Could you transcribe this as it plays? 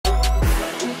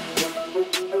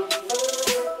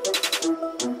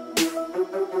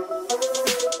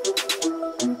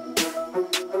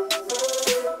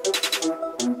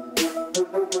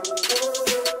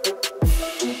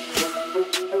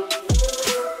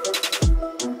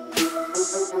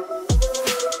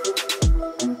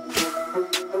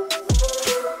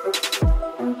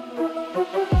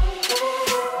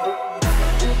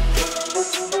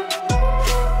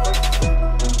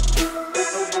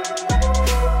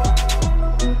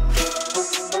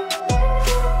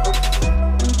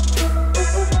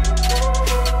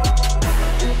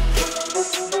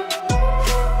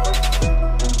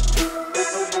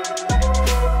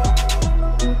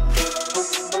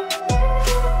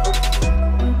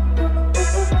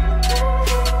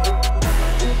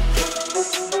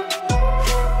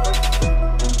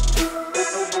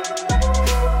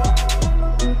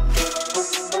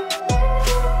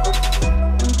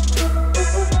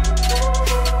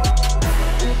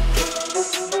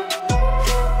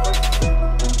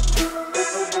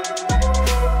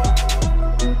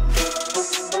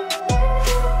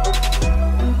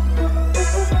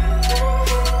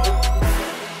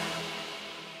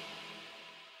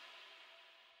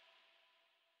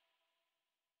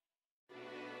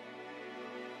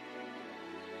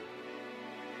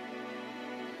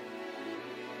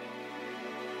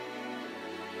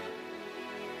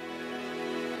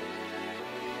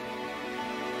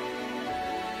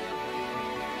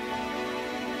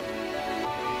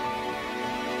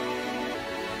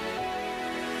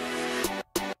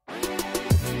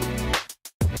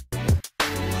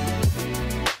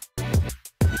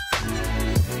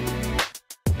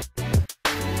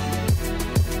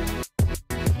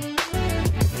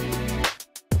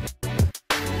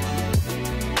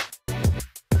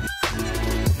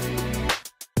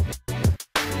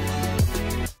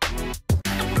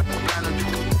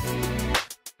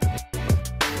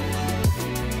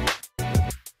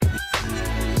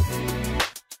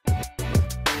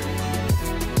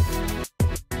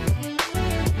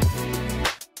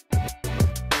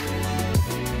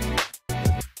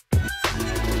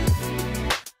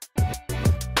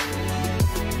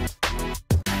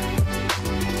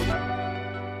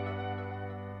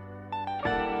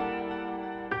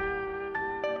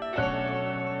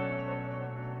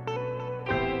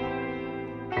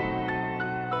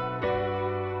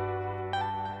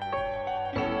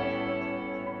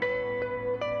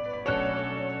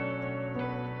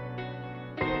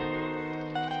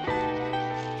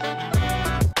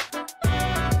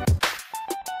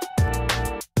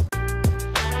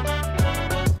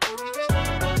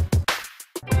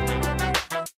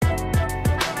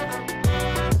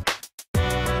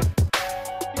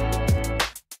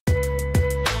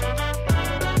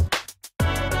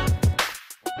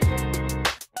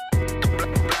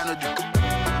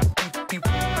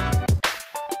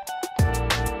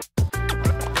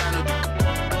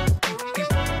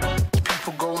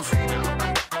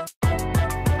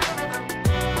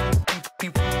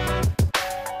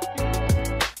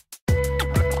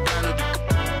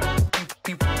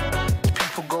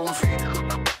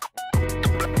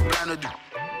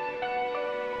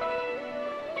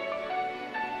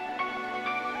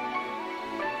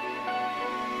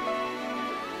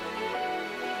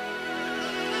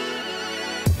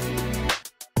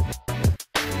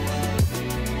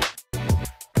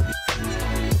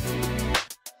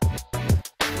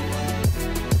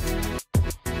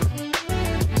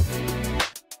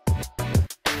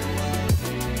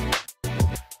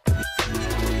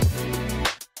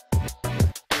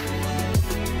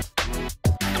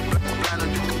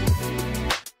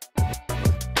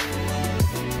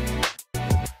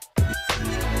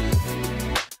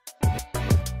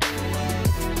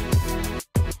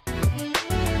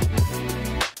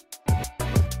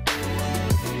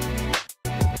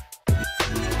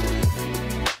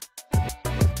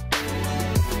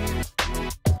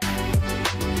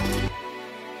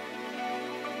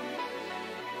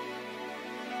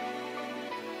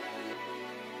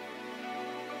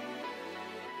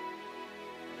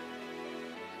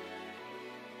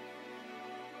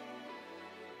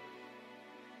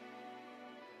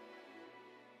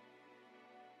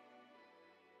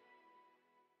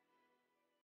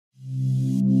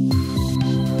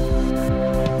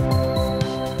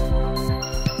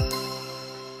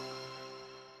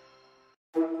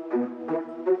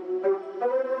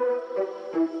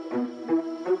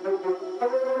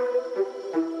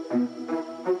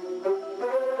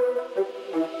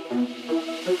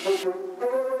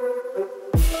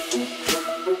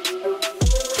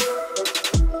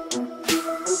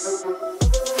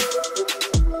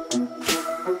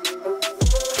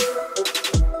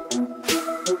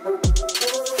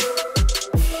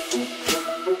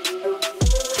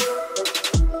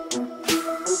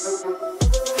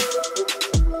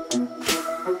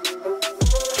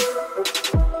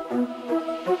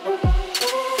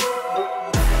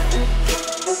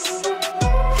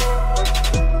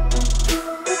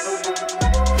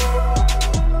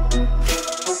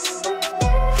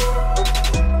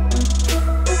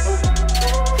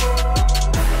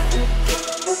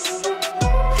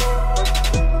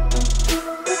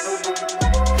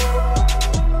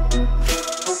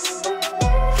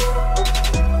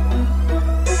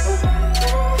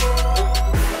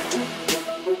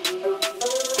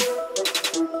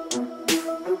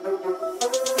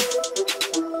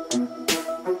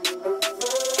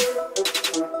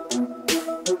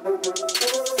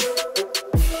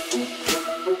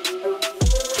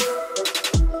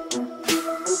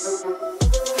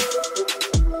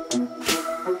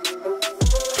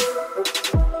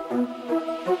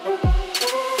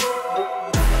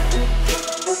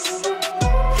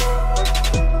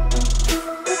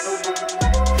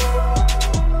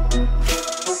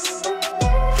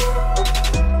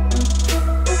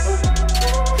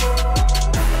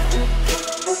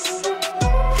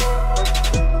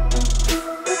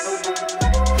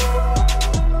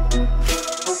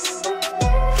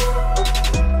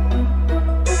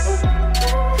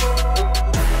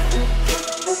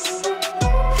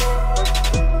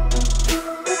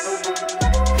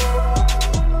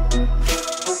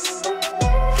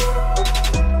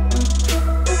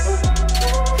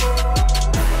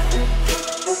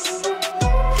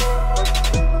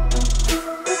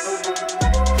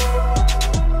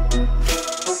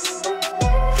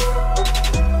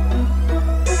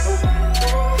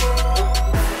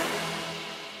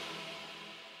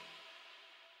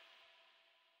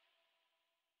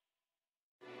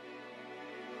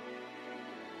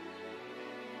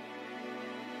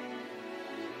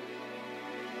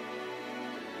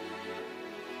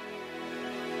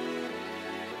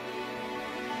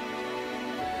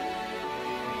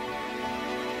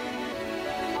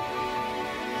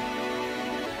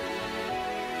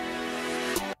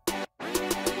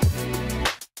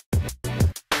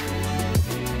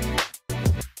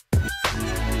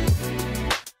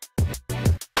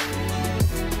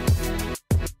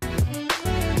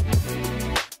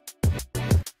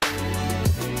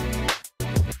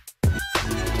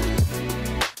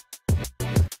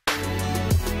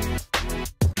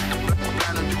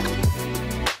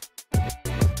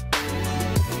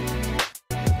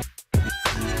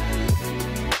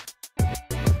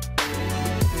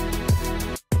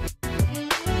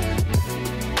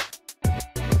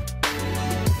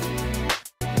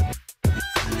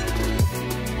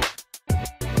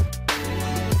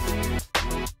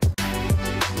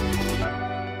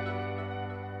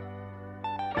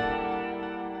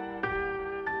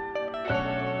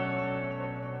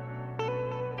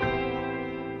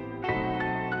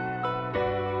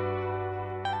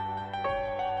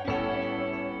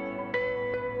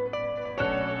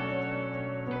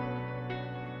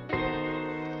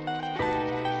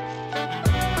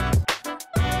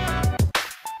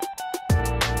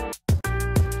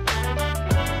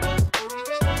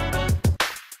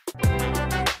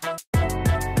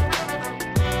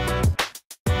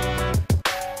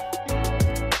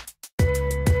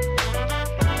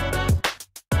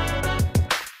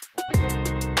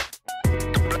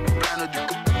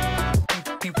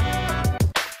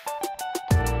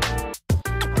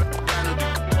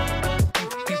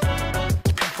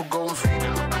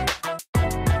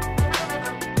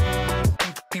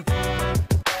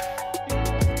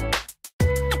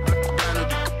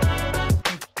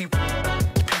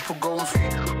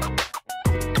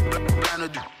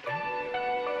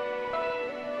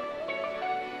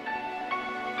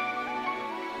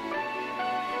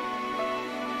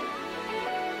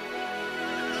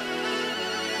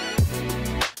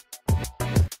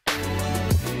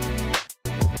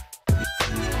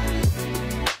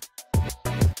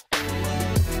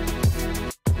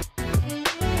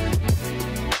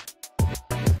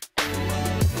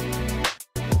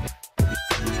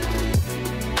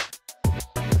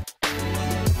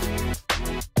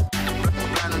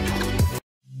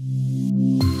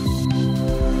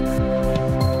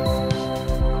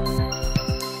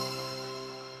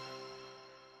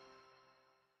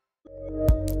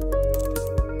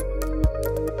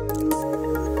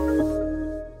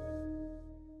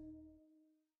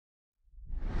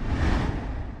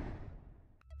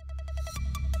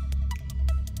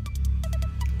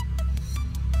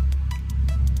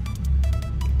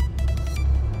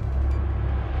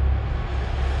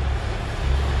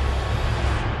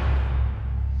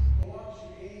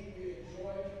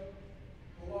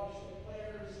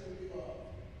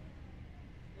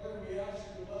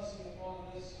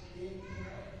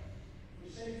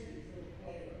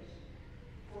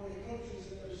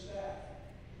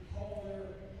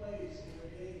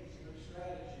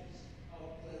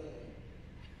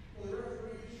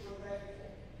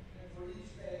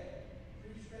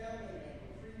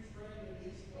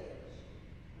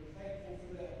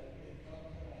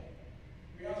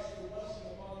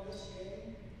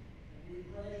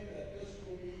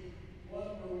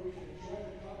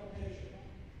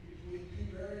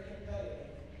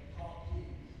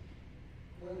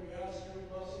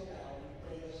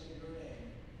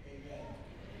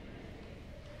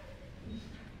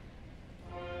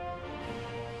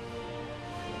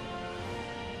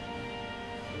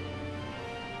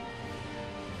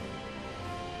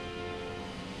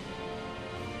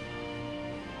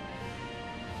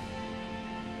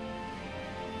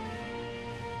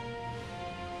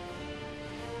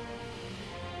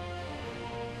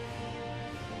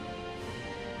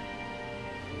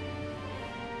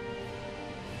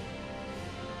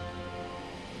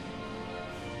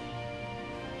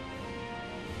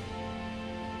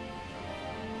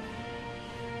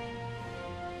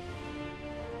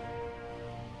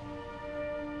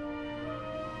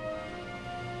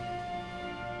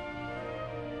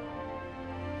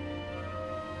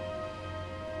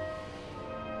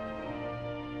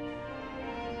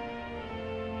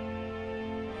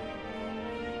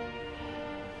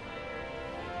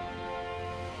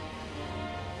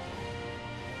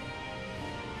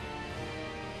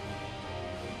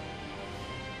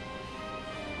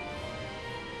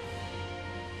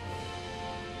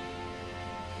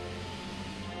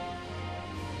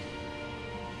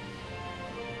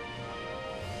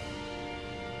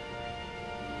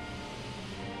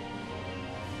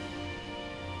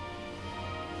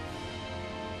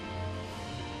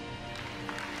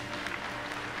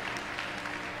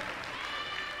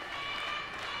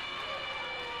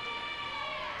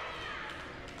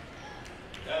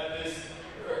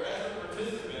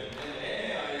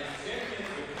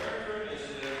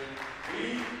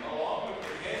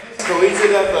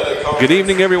Good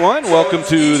evening, everyone. Welcome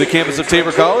to the campus of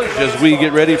Tabor College as we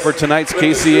get ready for tonight's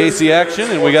KCAC action.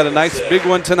 And we got a nice big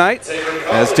one tonight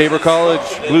as Tabor College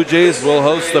Blue Jays will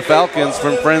host the Falcons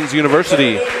from Friends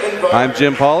University. I'm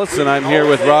Jim Paulus, and I'm here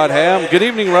with Rod Ham. Good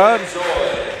evening, Rod.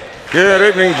 Good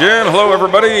evening, Jim. Hello,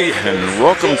 everybody, and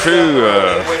welcome to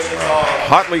a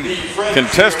hotly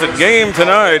contested game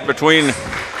tonight between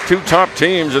two top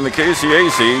teams in the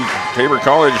KCAC. Tabor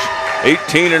College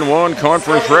 18-1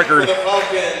 conference record,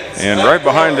 and right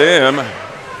behind them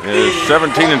is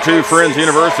 17-2 Friends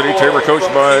University. Tabor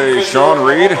coached by Sean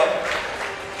Reed.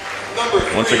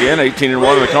 Once again,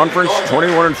 18-1 in the conference,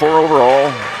 21-4 overall.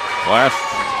 Last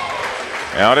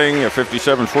outing, a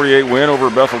 57-48 win over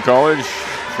Bethel College.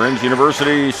 Friends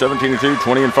University, 17-2,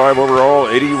 20-5 overall,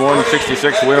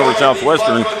 81-66 win over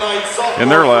Southwestern in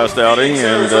their last outing.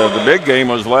 And the big game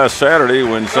was last Saturday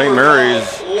when St.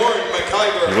 Mary's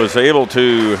was able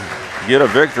to get a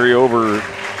victory over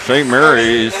St.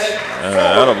 Mary's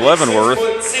out of Leavenworth,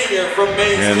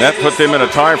 and that put them in a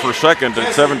tie for second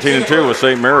at 17-2 with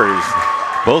St. Mary's.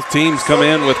 Both teams come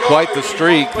in with quite the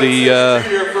streak.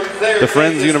 The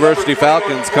Friends University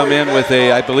Falcons come in with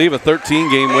I believe, a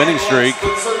 13-game winning streak,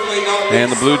 and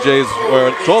the Blue Jays, or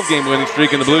a 12-game winning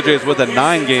streak, and the Blue Jays with a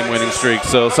 9-game winning streak.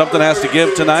 So something has to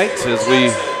give tonight as we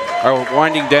are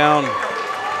winding down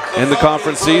in the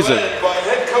conference season.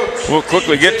 We'll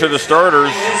quickly get to the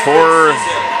starters for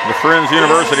the Friends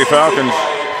University Falcons.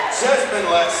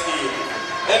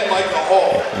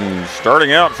 And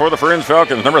starting out for the Friends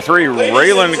Falcons, number 3,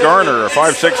 Raylan Garner, a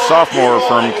 5'6" sophomore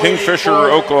from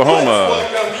Kingfisher, Oklahoma.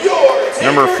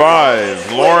 Number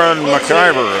 5, Lauren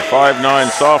McIver, a 5'9"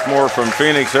 sophomore from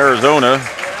Phoenix, Arizona.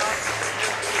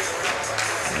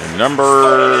 And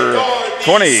number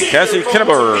 20, Cassie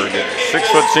Kinneberg,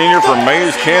 6-foot senior from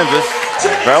Mays, Kansas,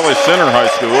 Valley Center High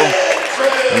School.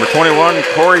 Number 21,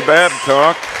 Corey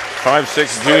Babcock,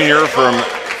 5'6" junior from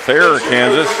Thayer,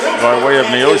 Kansas, by way of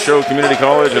Neosho Community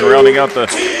College. And rounding out the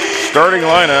starting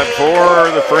lineup for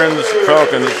the Friends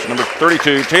Falcons, number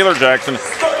 32, Taylor Jackson,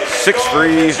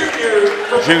 6'3"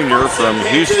 junior from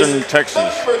Houston,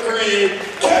 Texas.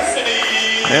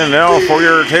 And now for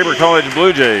your Tabor College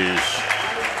Blue Jays.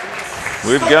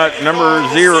 We've got number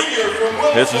 0.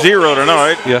 It's 0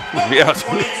 tonight. Yeah. Yeah,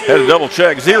 had to double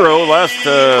check. 0 last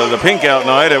the pink out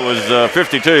night. It was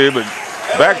 52, but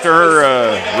back to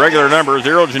her regular number,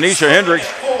 0, Janisha Hendricks.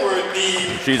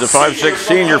 She's a 5'6"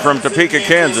 senior from Topeka,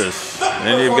 Kansas.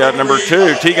 Then you've got number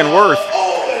 2, Tegan Worth,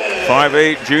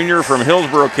 5'8" junior from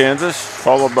Hillsboro, Kansas,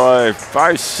 followed by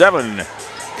 5'7",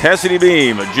 Cassidy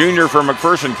Beam, a junior from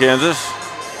McPherson, Kansas.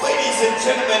 Ladies and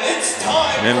gentlemen, it's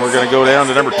time. And we're going to go down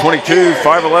to number 22,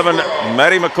 5'11",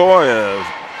 Maddie McCoy, a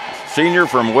senior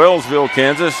from Wellsville,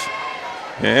 Kansas.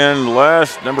 And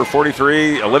last, number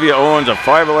 43, Olivia Owens, a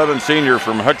 5'11" senior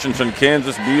from Hutchinson,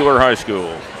 Kansas, Bueller High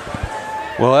School.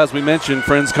 Well, as we mentioned,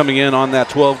 Friends coming in on that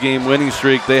 12-game winning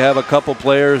streak. They have a couple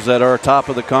players that are top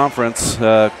of the conference.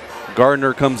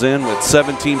 Gardner comes in with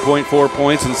 17.4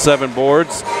 points and 7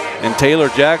 boards, and Taylor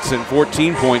Jackson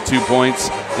 14.2 points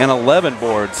and 11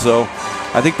 boards. So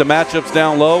I think the matchups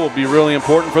down low will be really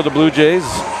important for the Blue Jays.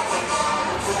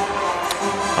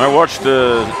 I watched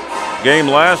the game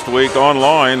last week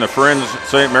online, the Friends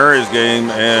St. Mary's game,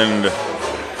 and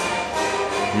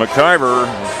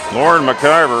Lauren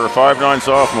McIver, a 5'9"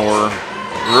 sophomore,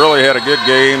 really had a good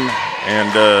game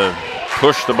and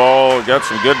pushed the ball, got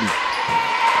some good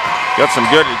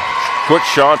quick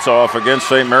shots off against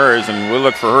St. Mary's, and we'll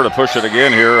look for her to push it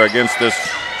again here against this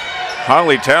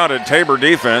highly touted Tabor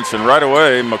defense. And right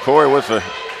away, McCoy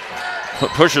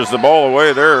pushes the ball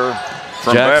away there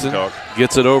from Jackson Babcock.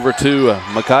 Gets it over to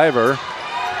McIver.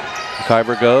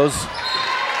 McIver goes,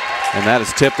 and that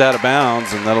is tipped out of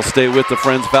bounds, and that'll stay with the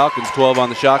Friends Falcons. 12 on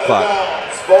the shot clock.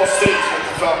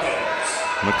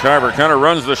 McIver kind of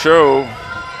runs the show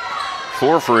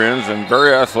for Friends, and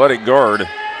very athletic guard.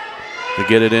 To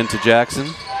get it into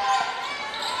Jackson.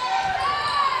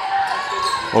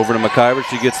 Over to McIver,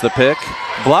 she gets the pick.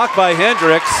 Blocked by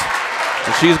Hendricks,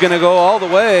 and she's going to go all the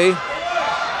way.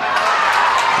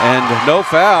 And no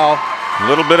foul. A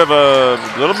little bit of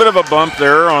a bump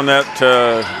there on that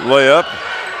layup,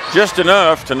 just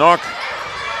enough to knock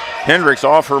Hendricks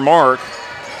off her mark.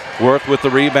 Worth with the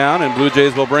rebound, and Blue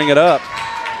Jays will bring it up.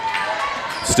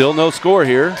 Still no score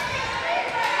here.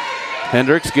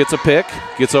 Hendricks gets a pick,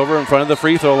 gets over in front of the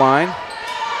free throw line.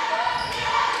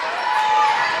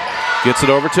 Gets it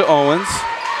over to Owens.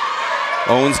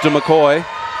 Owens to McCoy.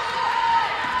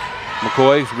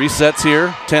 McCoy resets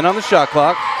here, 10 on the shot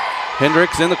clock.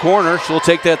 Hendricks in the corner, she'll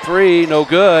take that three, no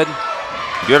good.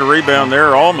 Good rebound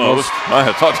there, almost.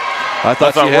 I thought I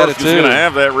thought she had it too. Was going to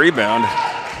have that rebound.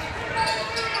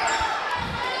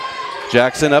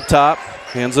 Jackson up top,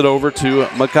 hands it over to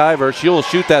McIver. She'll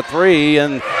shoot that three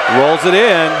and rolls it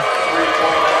in.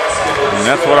 And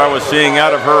that's what I was seeing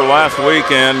out of her last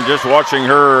weekend, just watching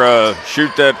her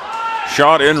shoot that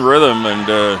shot in rhythm, and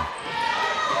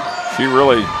she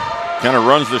really kind of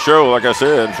runs the show, like I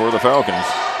said, for the Falcons.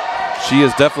 She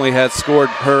has definitely had scored.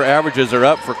 Her averages are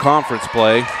up for conference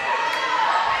play.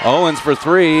 Owens for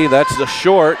three. That's the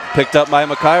short. Picked up by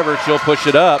McIver. She'll push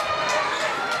it up.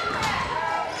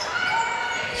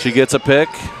 She gets a pick.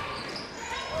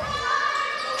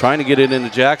 Trying to get it into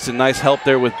Jackson. Nice help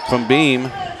there from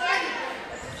Beam.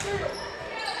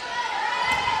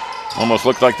 Almost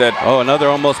looked like that. Oh, another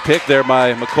almost pick there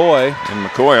by McCoy. And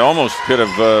McCoy almost could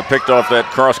have picked off that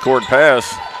cross-court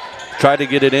pass. Tried to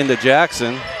get it into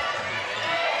Jackson.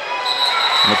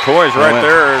 McCoy's right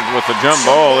there with the jump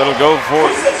ball. It'll go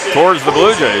towards the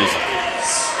Blue Jays.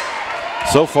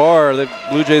 So far, the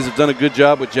Blue Jays have done a good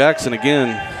job with Jackson.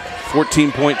 Again,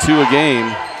 14.2 a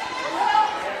game.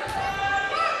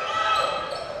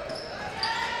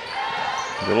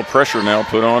 A little pressure now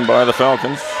put on by the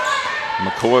Falcons.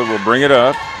 McCoy will bring it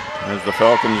up as the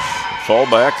Falcons fall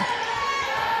back.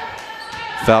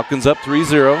 Falcons up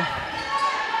 3-0.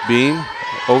 Beam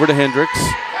over to Hendricks.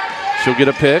 She'll get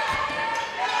a pick.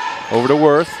 Over to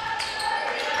Worth.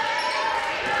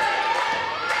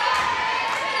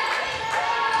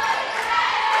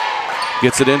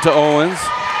 Gets it into Owens.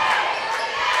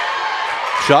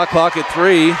 Shot clock at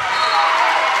 3.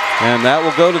 And that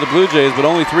will go to the Blue Jays, but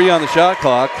only 3 on the shot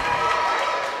clock.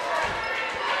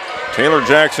 Taylor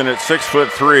Jackson at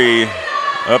 6'3",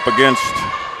 up against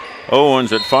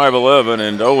Owens at 5'11",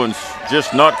 and Owens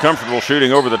just not comfortable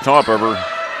shooting over the top of her.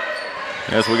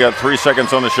 As we got 3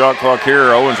 seconds on the shot clock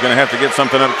here, Owens going to have to get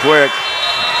something up quick.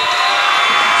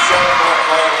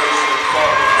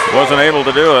 Wasn't able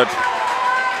to do it.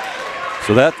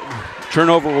 So that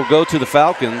turnover will go to the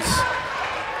Falcons.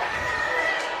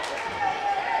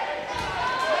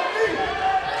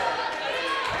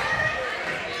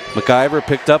 McIver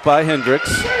picked up by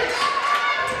Hendricks.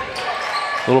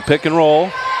 Little pick and roll.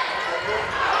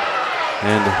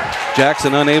 And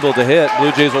Jackson unable to hit.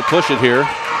 Blue Jays will push it here.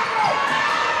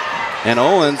 And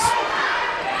Owens.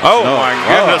 Oh, no. My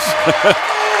goodness.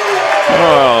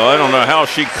 Oh, I don't know how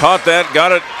she caught that.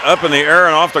 Got it up in the air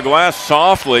and off the glass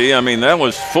softly. I mean, that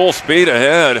was full speed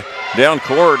ahead down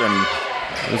court. And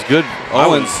it was good.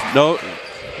 Owens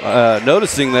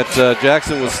noticing that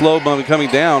Jackson was slow coming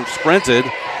down, sprinted.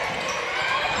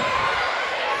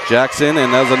 Jackson,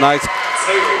 and that was a nice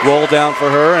roll down for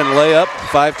her and layup.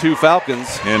 5-2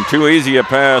 Falcons. And too easy a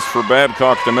pass for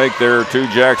Babcock to make there to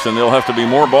Jackson. There'll have to be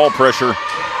more ball pressure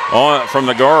from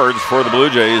the guards for the Blue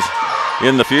Jays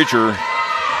in the future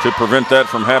to prevent that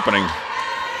from happening.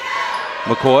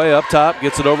 McCoy up top,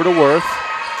 gets it over to Worth.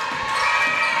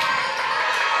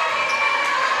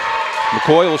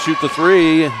 McCoy will shoot the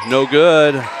three, no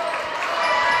good.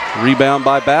 Rebound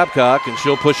by Babcock, and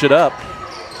she'll push it up.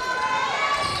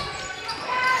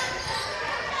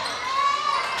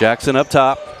 Jackson up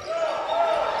top.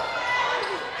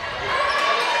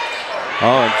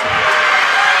 Oh,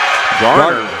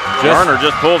 Garner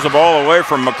just pulls the ball away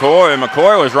from McCoy, and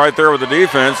McCoy was right there with the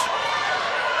defense.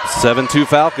 7-2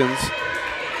 Falcons.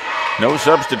 No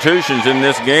substitutions in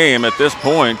this game at this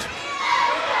point.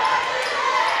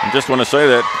 I just want to say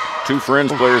that 2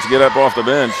 Friends players get up off the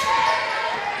bench.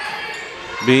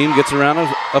 Beam gets around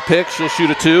a pick. She'll shoot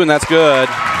a 2, and that's good.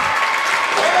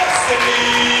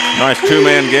 Nice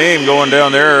 2-man game going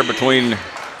down there between.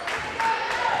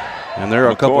 And there are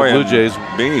a couple of Blue Jays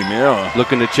Beam, yeah,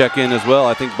 looking to check in as well.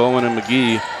 I think Bowen and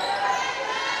McGee.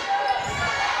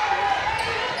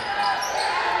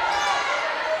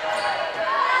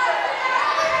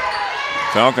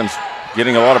 Falcons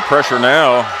getting a lot of pressure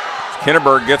now.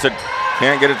 Kinneberg gets it,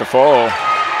 can't get it to fall.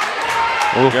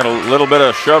 Got a little bit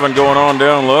of shoving going on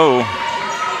down low.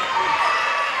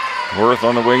 Worth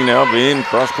on the wing now. Beam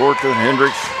cross court to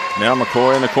Hendricks. Now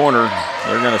McCoy in the corner.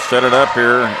 They're going to set it up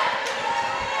here.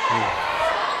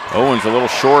 Owens a little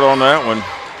short on that one.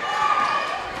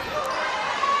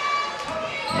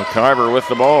 McIver with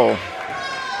the ball.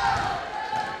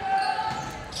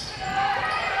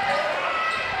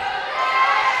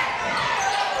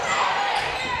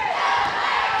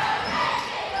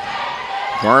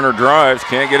 Garner drives,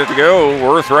 can't get it to go.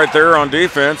 Worth right there on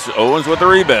defense. Owens with the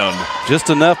rebound. Just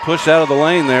enough push out of the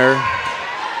lane there.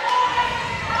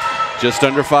 Just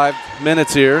under 5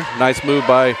 minutes here. Nice move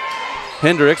by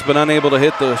Hendricks, but unable to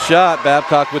hit the shot.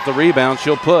 Babcock with the rebound.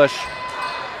 She'll push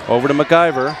over to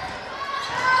McIver.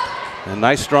 A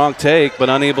nice strong take, but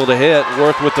unable to hit.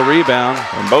 Worth with the rebound.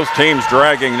 And both teams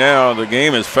dragging now. The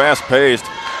game is fast-paced.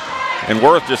 And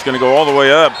Worth just going to go all the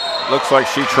way up. Looks like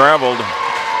she traveled.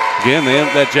 Again,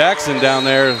 that Jackson down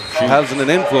there has an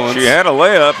influence. She had a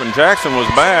layup, and Jackson was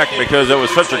back because it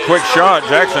was such a quick shot.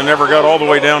 Jackson never got all the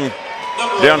way down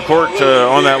court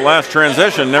on that last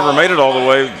transition. Never made it all the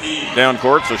way down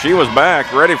court, so she was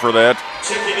back, ready for that.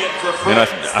 And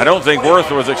I don't think Worth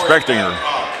was expecting her.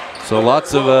 So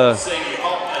lots of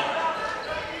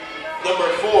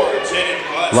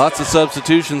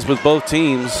substitutions with both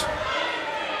teams.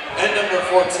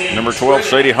 Number 12,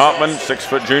 Sadie Hopman,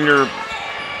 6-foot junior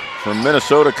from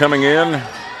Minnesota, coming in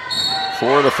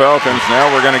for the Falcons.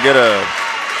 Now we're going to get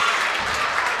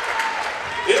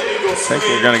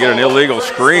an illegal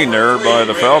screen there by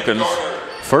the Falcons.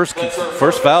 First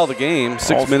foul of the game,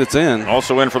 6 minutes in.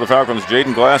 Also in for the Falcons,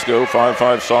 Jaden Glasgow,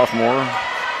 5'5" sophomore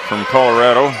from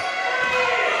Colorado.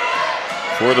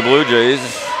 For the Blue Jays,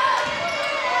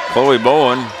 Chloe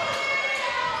Bowen,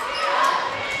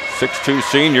 6'2"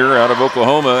 senior out of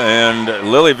Oklahoma, and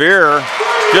Lily Veer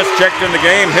just checked in the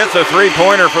game, hits a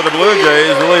three-pointer for the Blue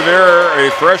Jays. Lily Veer, a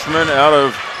freshman out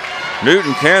of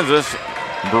Newton, Kansas,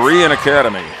 Berean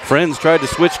Academy. Friends tried to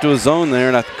switch to a zone there,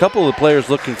 and a couple of the players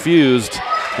looked confused,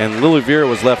 and Lily Veer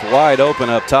was left wide open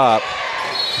up top.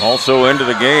 Also into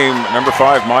the game, number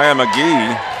 5, Maya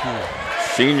McGee,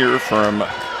 senior from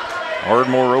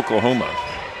Ardmore, Oklahoma.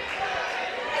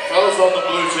 Fouls on the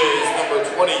Blue Jays, number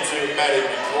 22, Maddie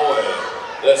McCoy.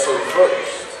 That's her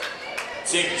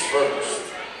first. Team's first.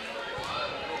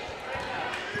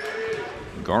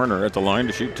 Garner at the line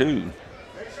to shoot 2.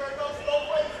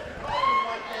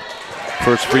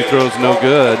 First free throw's no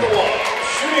good.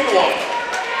 Shooting 1.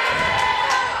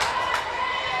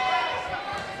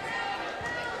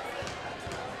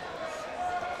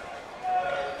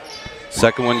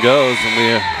 Second one goes,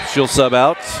 and she'll sub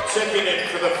out.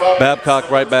 Babcock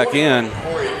right back in.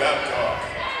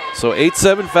 So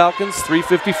 8-7 Falcons,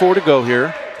 3:54 to go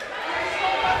here.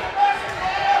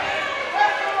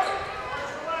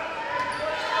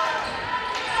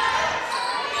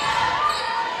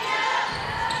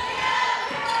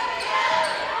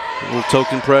 A little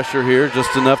token pressure here,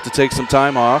 just enough to take some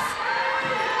time off.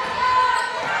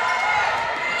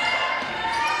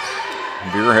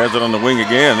 Veer has it on the wing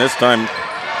again. This time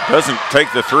doesn't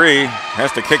take the three,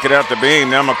 has to kick it out the beam.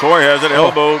 Now McCoy has it,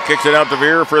 elbow, kicks it out to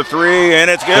Veer for 3, and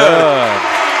it's good.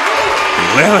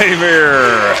 Lily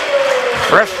Veer,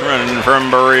 freshman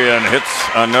from Berean, hits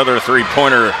another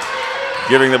three-pointer,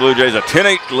 giving the Blue Jays a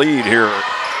 10-8 lead here.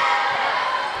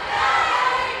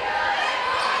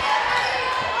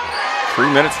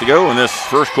 Three minutes to go in this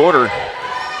first quarter.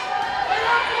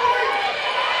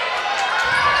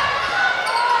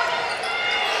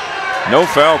 No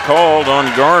foul called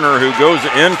on Garner, who goes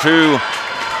into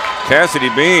Cassidy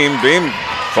Beam. Beam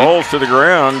falls to the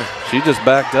ground. She just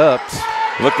backed up.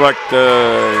 Looked like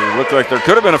there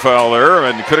could have been a foul there,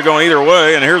 and it could have gone either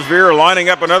way. And here's Veer lining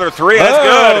up another 3. That's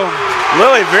good.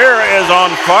 Lily Veer is on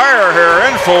fire here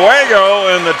in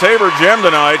Fuego in the Tabor Gym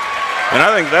tonight. And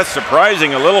I think that's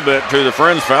surprising a little bit to the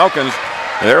Friends Falcons.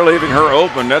 They're leaving her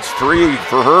open. That's 3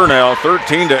 for her now,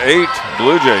 13-8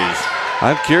 Blue Jays.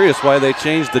 I'm curious why they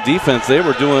changed the defense. They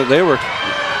were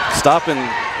stopping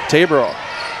Tabor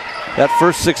that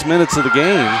first 6 minutes of the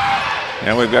game.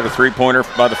 And we've got a three-pointer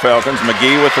by the Falcons.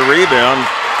 McGee with the rebound.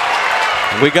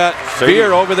 We got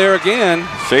Veer over there again.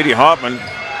 Sadie Hopman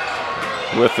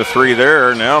with the 3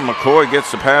 there. Now McCoy gets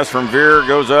the pass from Veer,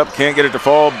 goes up, can't get it to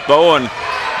fall. Bowen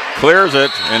clears it,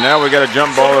 and now we got a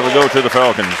jump ball that will go to the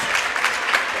Falcons.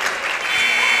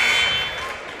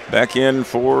 Back in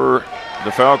for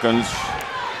the Falcons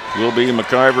will be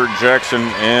McIver, Jackson,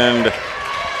 and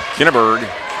Kinneberg.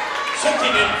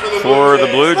 For the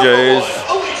Blue Jays,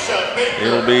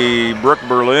 it'll be Brooke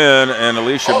Berlin and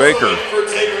Alicia Baker.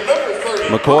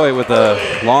 McCoy with a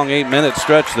long 8-minute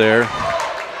stretch there.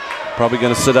 Probably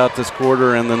going to sit out this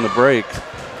quarter and then the break.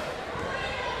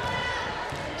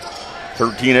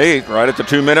 13-8, right at the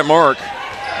 2-minute mark.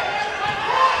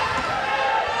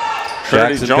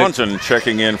 Trinity Johnson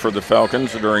checking in for the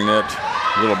Falcons during that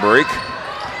little break.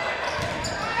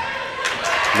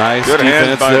 Nice good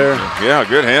defense there. Yeah,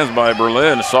 good hands by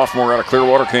Berlin, a sophomore out of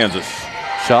Clearwater, Kansas.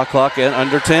 Shot clock at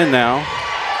under 10 now.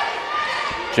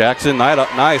 Jackson,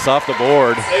 nice off the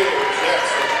board.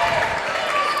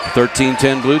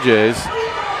 13-10 Blue Jays.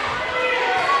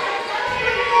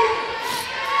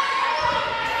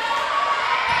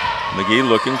 McGee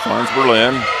looking, finds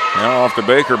Berlin. Now off to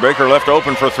Baker. Baker left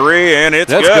open for 3, and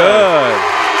it's good.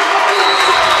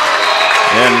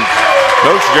 And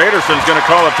Coach Jaderson's going to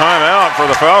call a timeout for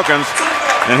the Falcons.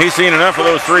 And he's seen enough of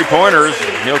those three-pointers.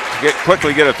 He'll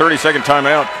quickly get a 30-second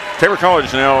timeout. Tabor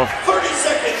College now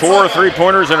 4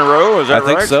 3-pointers in a row. Is that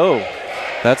right? I think so.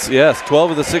 That's, yes,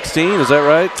 12 of the 16. Is that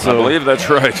right? So, I believe that's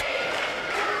right.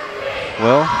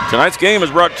 Well, tonight's game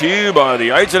is brought to you by the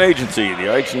Eitzen Agency. The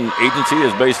Eitzen Agency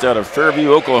is based out of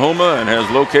Fairview, Oklahoma, and has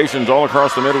locations all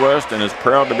across the Midwest, and is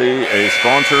proud to be a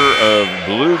sponsor of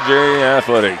Blue Jay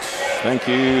Athletics. Thank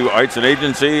you, Eitzen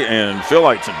Agency and Phil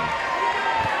Eitzen.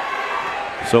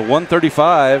 So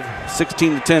 135,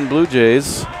 16-10 Blue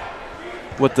Jays.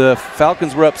 With the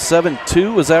Falcons were up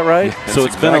 7-2, is that right? That's so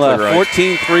it's exactly been a right.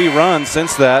 14-3 run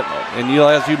since that, and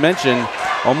as you mentioned,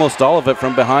 almost all of it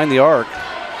from behind the arc.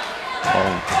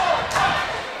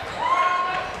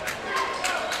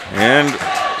 And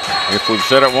if we've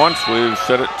said it once, we've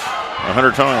said it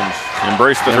 100 times.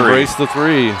 Embrace the three. Embrace the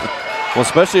three. Well,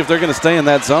 especially if they're going to stay in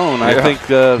that zone. Yeah. I think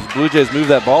Blue Jays move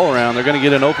that ball around. They're going to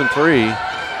get an open three.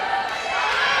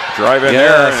 Drive in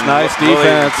yes, there. Nice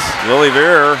defense. Lily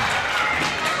Veer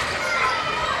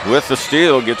with the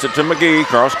steal gets it to McGee,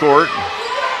 cross court.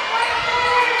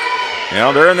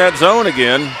 Now they're in that zone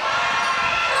again.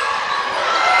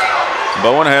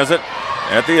 Bowen has it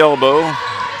at the elbow.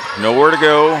 Nowhere to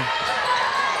go.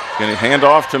 Going to hand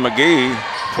off to McGee.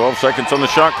 12 seconds on the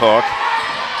shot clock.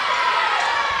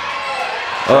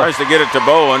 Tries to get it to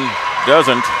Bowen.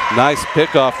 Doesn't. Nice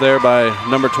pickoff there by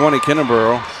number 20,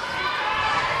 Kinneborough.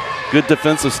 Good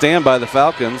defensive stand by the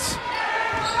Falcons.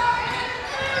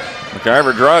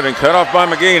 McIver driving, cut off by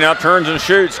McGee. Now turns and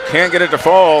shoots. Can't get it to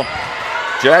fall.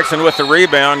 Jackson with the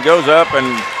rebound. Goes up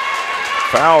and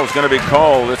foul is going to be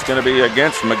called. It's going to be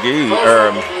against McGee,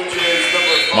 or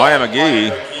Maya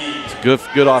McGee. It's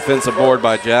a good offensive board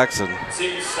by Jackson.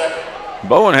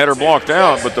 Bowen had her blocked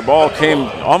out, but the ball came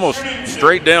almost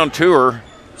straight down to her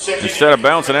instead of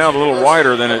bouncing out a little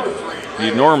wider than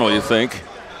you'd normally think.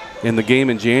 In the game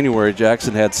in January,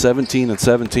 Jackson had 17 and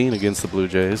 17 against the Blue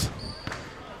Jays.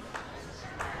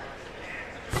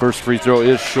 First free throw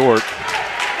is short.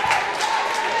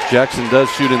 Jackson does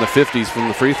shoot in the 50s from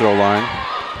the free throw line.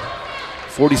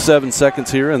 47 seconds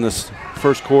here in this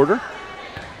first quarter.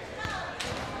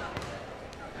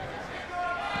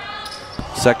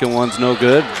 Second one's no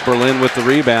good. Berlin with the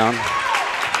rebound.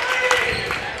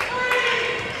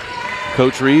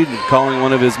 Coach Reed calling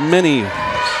one of his many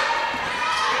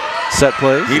set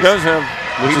plays. He does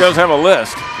have a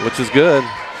list, which is good,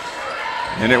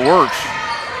 and it works.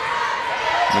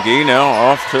 McGee now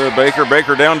off to Baker.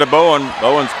 Baker down to Bowen.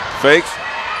 Bowen fakes,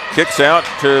 kicks out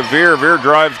to Veer. Veer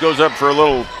drives, goes up for a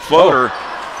little floater.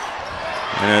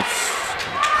 And it's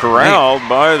corralled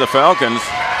by the Falcons.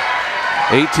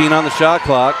 18 on the shot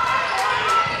clock.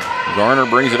 Garner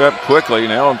brings it up quickly.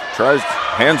 Now tries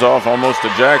hands off almost to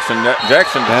Jackson.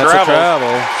 Jackson That's a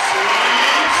travel.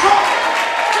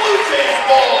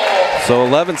 So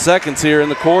 11 seconds here in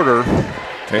the quarter.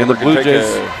 And the Blue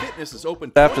Jays is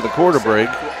open after the quarter break.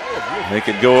 They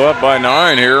could go up by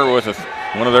 9 here with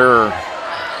one of their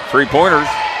three-pointers.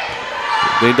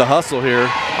 They need to hustle here.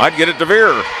 I'd get it to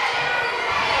Veer.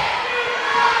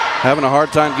 Having a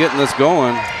hard time getting this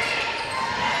going.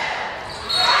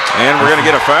 And we're going to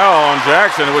get a foul on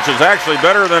Jackson, which is actually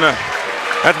better than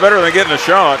getting a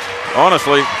shot,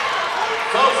 honestly.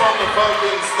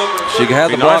 She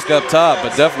had the block up top,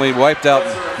 but definitely wiped out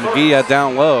McGee at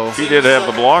down low. She did have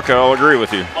the block, I'll agree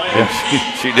with you. Yeah.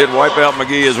 She did wipe out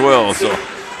McGee as well. So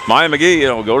Maya McGee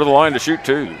will go to the line to shoot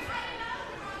 2.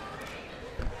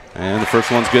 And the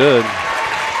first one's good.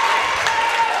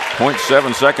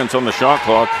 0.7 seconds on the shot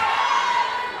clock.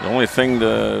 The only thing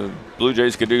the Blue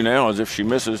Jays could do now is if she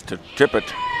misses to tip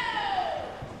it.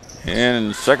 And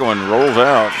the second one rolls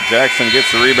out. Jackson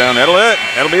gets the rebound.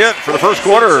 That'll be it for the first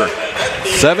quarter.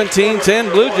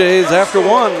 17-10 Blue Jays after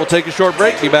one. We'll take a short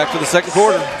break. Be back for the second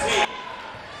quarter.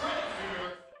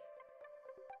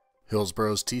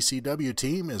 Hillsboro's TCW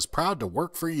team is proud to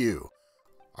work for you.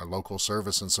 Our local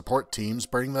service and support teams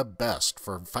bring the best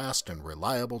for fast and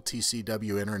reliable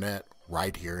TCW internet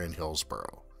right here in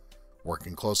Hillsboro.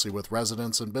 Working closely with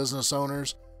residents and business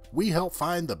owners, we help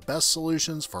find the best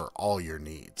solutions for all your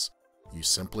needs. You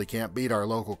simply can't beat our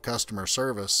local customer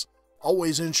service,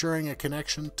 always ensuring a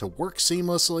connection to work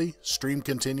seamlessly, stream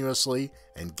continuously,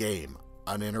 and game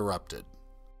uninterrupted.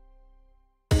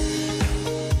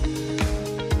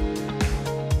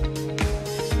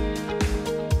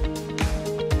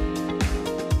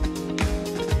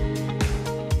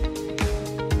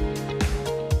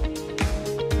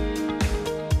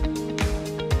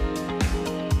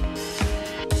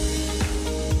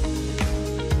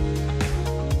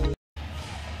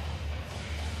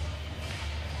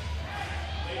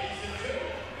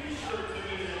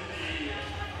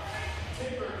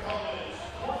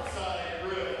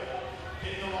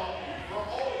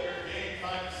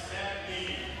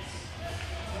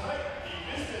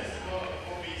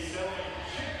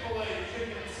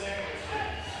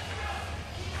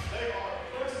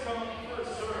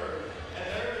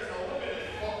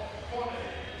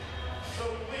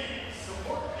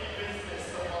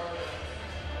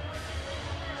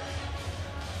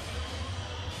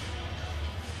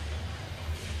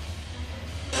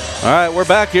 All right, we're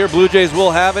back here. Blue Jays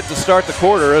will have it to start the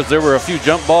quarter, as there were a few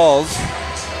jump balls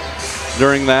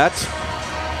during that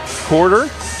quarter.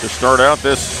 To start out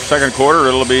this second quarter,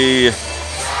 it'll be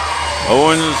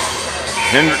Owens,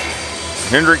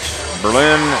 Hendricks,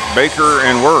 Berlin, Baker,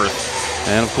 and Worth.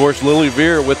 And of course, Lily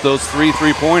Veer with those 3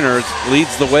 3-pointers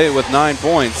leads the way with 9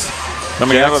 points.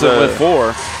 Jackson with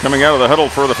 4. Coming out of the huddle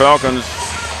for the Falcons,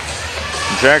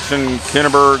 Jackson,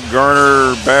 Kinneberg,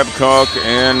 Garner, Babcock,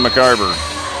 and McIver.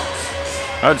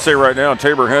 I'd say right now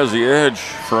Tabor has the edge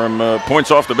from points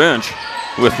off the bench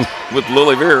with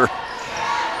Lily Veer.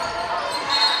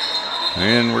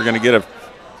 And we're going to get a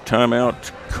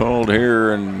timeout called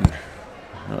here, and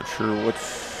not sure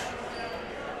what's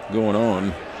going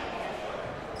on.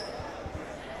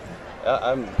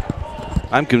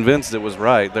 I'm convinced it was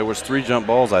right. There was 3 jump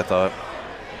balls, I thought.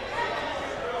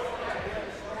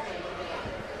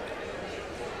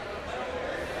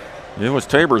 It was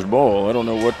Tabor's ball. I don't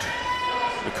know what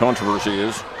the controversy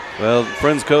is. Well,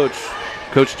 Friends coach,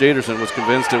 Coach Jaderson, was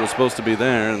convinced it was supposed to be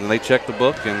there, and they checked the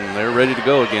book, and they're ready to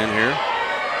go again here.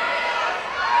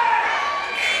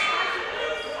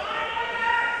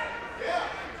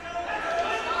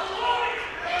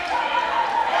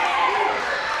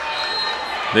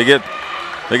 They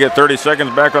get 30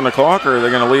 seconds back on the clock, or are they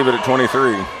going to leave it at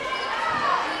 23?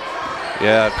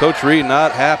 Yeah, Coach Reed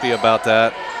not happy about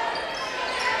that.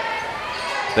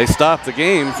 They stopped the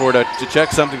game to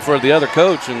check something for the other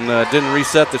coach, and didn't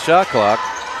reset the shot clock.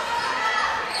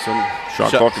 So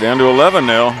shot clock down to 11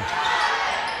 now.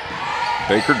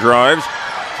 Baker drives.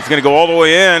 He's going to go all the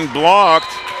way in,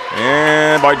 blocked,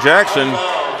 and by Jackson.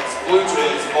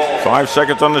 5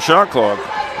 seconds on the shot clock.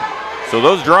 So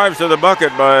those drives to the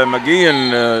bucket by McGee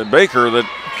and Baker that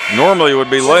normally would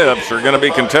be layups are going to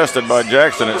be contested by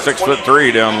Jackson at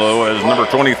 6'3" down low as number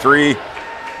 23.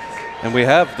 And we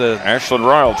have Ashlyn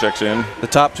Ryle checks in. The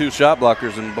top 2 shot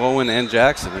blockers in Bowen and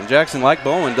Jackson. And Jackson, like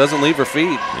Bowen, doesn't leave her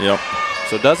feet. Yep.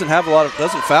 So doesn't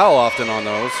foul often on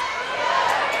those.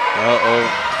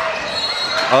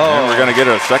 And we're going to get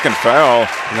a second foul.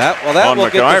 That on will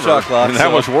McIver. get the shot clock. And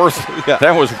that was worth. Yeah.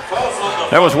 That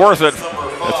was worth it.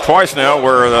 It's twice now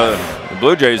where the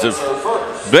Blue Jays have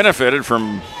benefited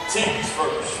from.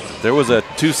 There was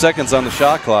 2 seconds on the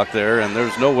shot clock there, and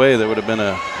there's no way there would have been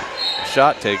a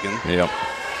shot taken. Yep.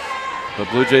 But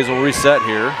Blue Jays will reset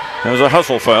here. It was a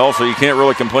hustle foul, so you can't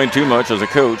really complain too much as a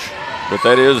coach. But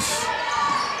that is.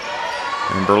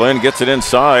 And Berlin gets it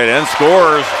inside and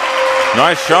scores.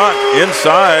 Nice shot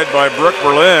inside by Brooke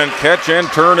Berlin. Catch and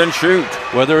turn and shoot.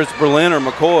 Whether it's Berlin or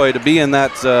McCoy, to be in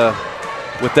that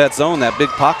with that zone, that big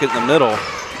pocket in the middle.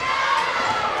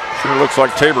 Sure looks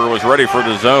like Tabor was ready for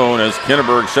the zone as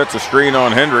Kinneberg sets a screen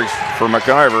on Hendricks for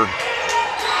McIver.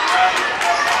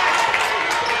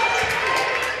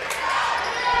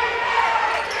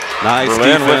 Nice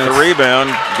Berlin defense. with the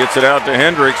rebound, gets it out to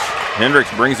Hendricks.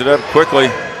 Hendricks brings it up quickly.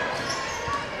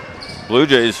 Blue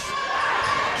Jays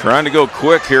trying to go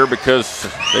quick here because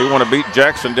they want to beat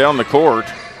Jackson down the court.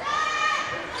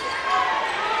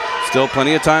 Still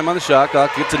plenty of time on the shot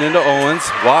clock. Gets it into Owens.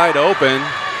 Wide open.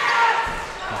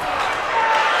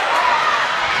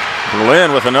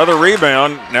 Berlin with another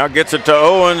rebound. Now gets it to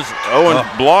Owens. Owens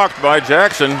blocked by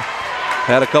Jackson.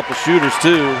 Had a couple shooters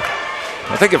too.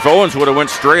 I think if Owens would have went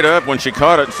straight up when she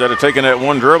caught it instead of taking that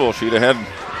one dribble, she'd have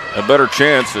had a better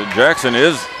chance. Jackson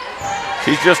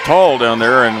she's just tall down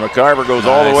there, and McIver goes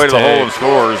all the way to the hole and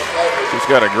scores. She's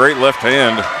got a great left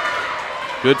hand.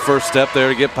 Good first step there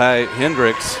to get by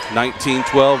Hendricks.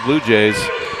 19-12 Blue Jays.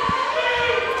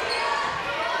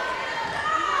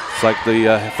 It's like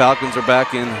the Falcons are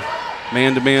back in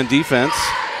man-to-man defense.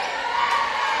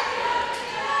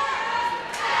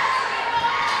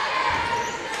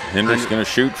 Hendricks going to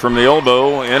shoot from the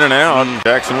elbow, in and out.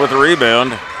 Jackson with the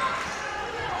rebound.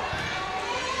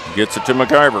 Gets it to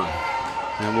McIver.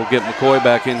 And we'll get McCoy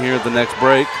back in here at the next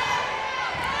break.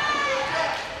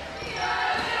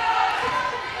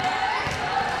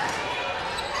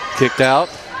 Kicked out.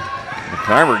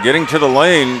 McIver getting to the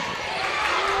lane.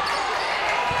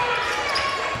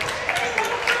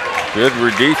 Good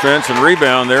defense and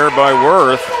rebound there by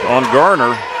Worth on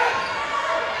Garner.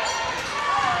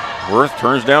 Worth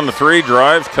turns down the 3,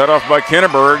 drives, cut off by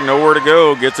Kinneberg, nowhere to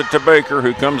go, gets it to Baker,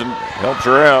 who comes and helps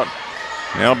her out.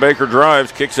 Now Baker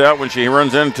drives, kicks out when she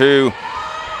runs into,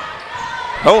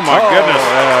 goodness.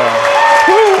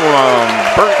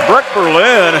 Brooke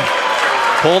Berlin.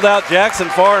 Pulled out Jackson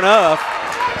far enough.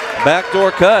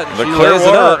 Backdoor cut.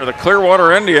 The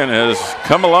Clearwater Indian has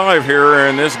come alive here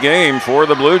in this game for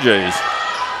the Blue Jays.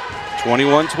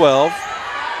 21-12.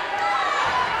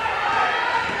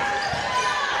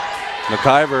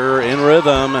 McIver in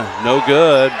rhythm, no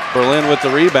good. Berlin with the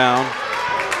rebound.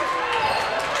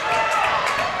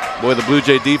 Boy, the Blue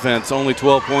Jay defense, only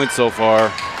 12 points so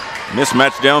far.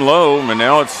 Mismatch down low, and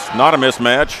now it's not a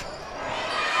mismatch.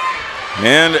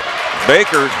 And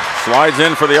Baker slides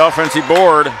in for the offensive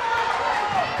board.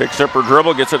 Picks up her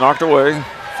dribble, gets it knocked away.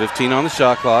 15 on the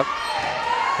shot clock.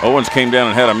 Owens came down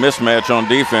and had a mismatch on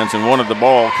defense and wanted the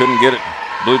ball, couldn't get it.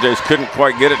 Blue Jays couldn't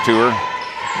quite get it to her.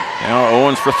 Now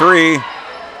Owens for three, and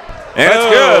it's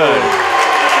good.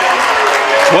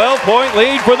 12-point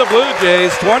lead for the Blue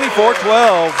Jays,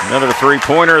 24-12. Another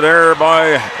three-pointer there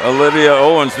by Olivia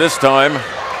Owens this time,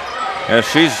 as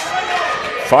she's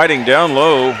fighting down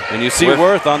low. And you see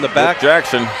Worth on the back.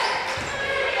 Jackson.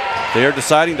 They're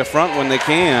deciding to front when they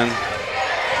can.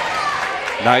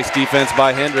 Nice defense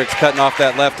by Hendricks, cutting off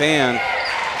that left hand.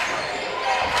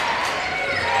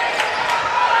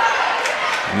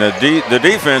 And the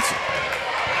defense,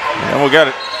 and we got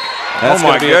it. That's oh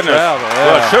my goodness. Travel, yeah.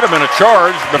 Well, it should have been a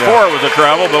charge before it was a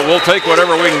travel, but we'll take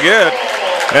whatever we can get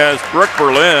as Brooke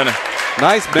Berlin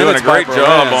nice doing a great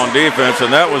job on defense.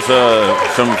 And that was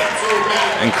some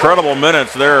incredible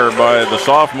minutes there by the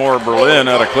sophomore Berlin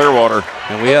out of Clearwater.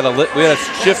 And we had a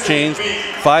shift change,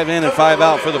 5 in and 5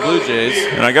 out for the Blue Jays.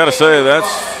 And I got to say,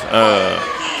 that's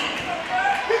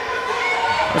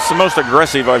the most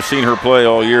aggressive I've seen her play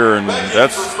all year, and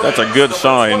that's a good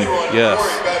sign. Yes.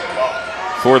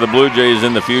 For the Blue Jays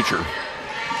in the future.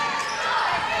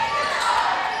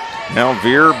 Now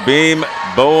Veer, Beam,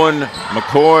 Bowen,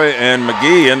 McCoy, and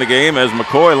McGee in the game as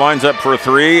McCoy lines up for a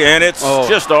three, and it's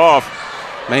just off.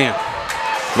 Man.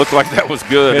 Looked like that was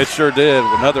good. It sure did.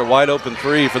 Another wide open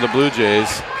three for the Blue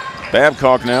Jays.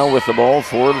 Babcock now with the ball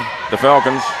for the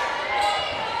Falcons.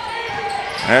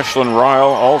 Ashlyn Ryle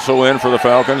also in for the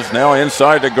Falcons. Now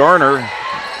inside to Garner.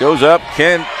 Goes up,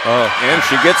 and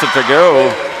she gets it to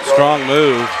go. Strong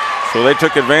move. So they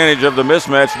took advantage of the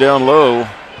mismatch down low.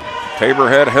 Tabor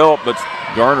had help, but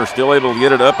Garner still able to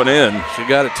get it up and in. She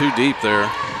got it too deep there.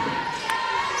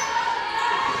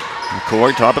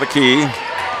 McCoy, top of the key.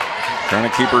 Trying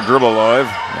to keep her dribble alive.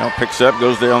 Now picks up,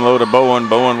 goes down low to Bowen.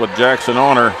 Bowen with Jackson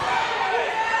on her.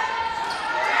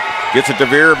 Gets it to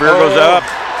Veer. Veer goes up.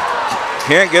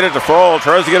 Can't get it to fall.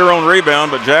 Tries to get her own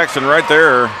rebound, but Jackson right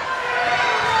there.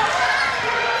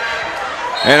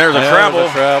 And there's a travel.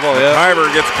 Kyber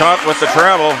gets caught with the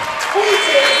travel.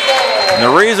 And the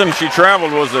reason she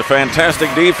traveled was the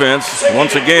fantastic defense,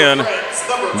 once again,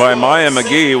 by Maya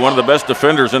McGee, one of the best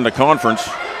defenders in the conference,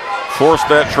 forced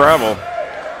that travel.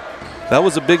 That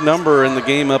was a big number in the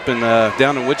game up in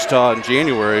down in Wichita in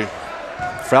January.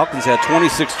 Falcons had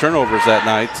 26 turnovers that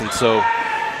night, and so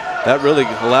that really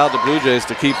allowed the Blue Jays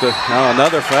to keep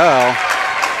another foul.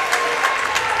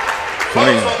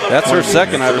 That's her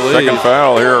second, I believe. Second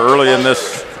foul here early in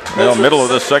this, middle of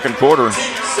this second quarter.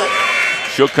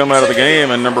 She'll come out of the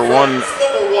game, and number one,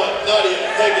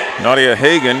 Nadia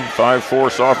Hagan,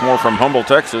 5'4" sophomore from Humble,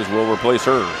 Texas, will replace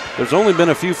her. There's only been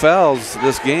a few fouls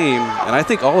this game, and I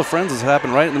think all the friends has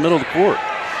happened right in the middle of the court.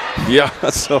 Yeah,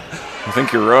 so I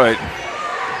think you're right.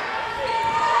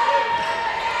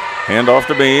 Hand off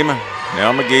to Beam.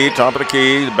 Now McGee, top of the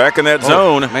key, back in that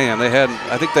zone. Man,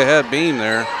 I think they had Beam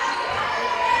there.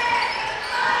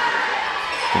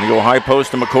 Gonna go high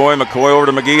post to McCoy. McCoy over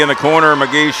to McGee in the corner.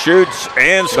 McGee shoots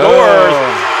and scores.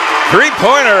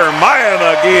 Three-pointer, Maya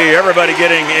McGee. Everybody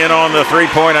getting in on the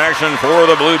three-point action for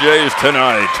the Blue Jays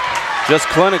tonight. Just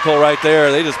clinical right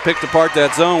there. They just picked apart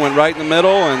that zone, went right in the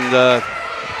middle, and the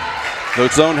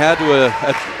zone had to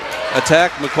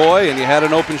attack McCoy, and you had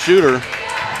an open shooter.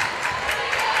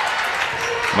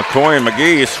 McCoy and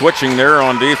McGee switching there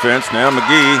on defense. Now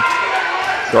McGee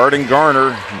guarding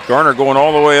Garner. Garner going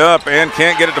all the way up and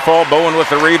can't get it to fall. Bowen with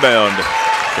the rebound.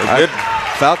 So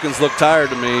Falcons look tired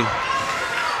to me.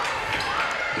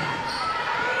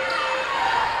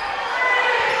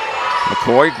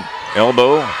 McCoy,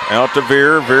 elbow out to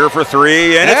Veer. Veer for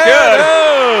three, and it's good.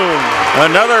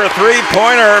 Another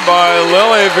three-pointer by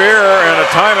Lily Veer, and a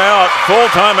timeout, full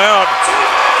timeout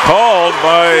called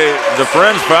by the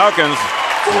Friends Falcons.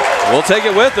 We'll take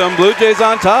it with them. Blue Jays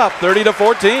on top,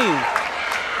 30-14.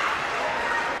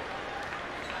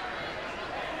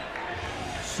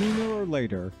 Sooner or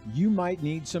later, you might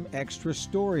need some extra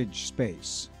storage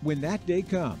space. When that day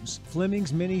comes,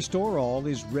 Fleming's Mini Store All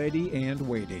is ready and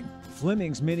waiting.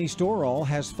 Fleming's Mini Store All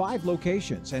has 5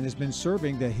 locations and has been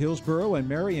serving the Hillsboro and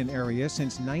Marion area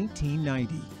since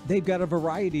 1990. They've got a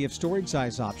variety of storage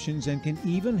size options and can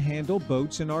even handle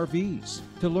boats and RVs.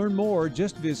 To learn more,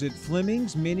 just visit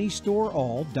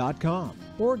FlemingsMiniStoreAll.com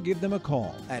or give them a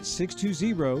call at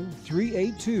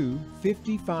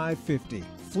 620-382-5550.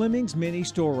 Fleming's Mini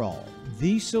Store All,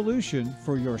 the solution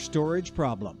for your storage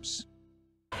problems.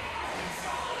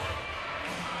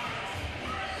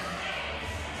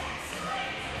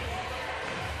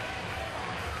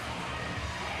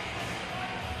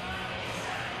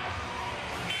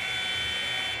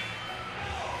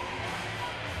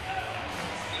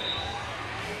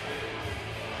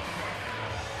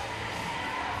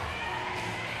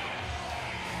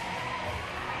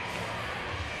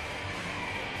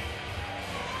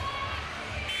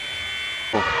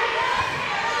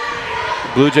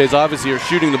 Blue Jays obviously are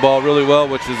shooting the ball really well,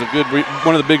 which is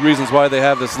one of the big reasons why they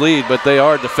have this lead, but they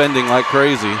are defending like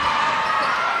crazy.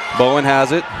 Bowen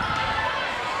has it.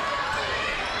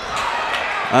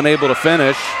 Unable to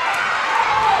finish.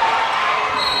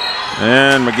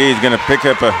 And McGee's going to pick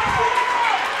up a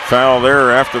foul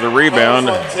there after the rebound.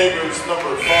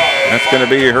 That's going to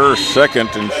be her second,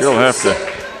 and she'll have to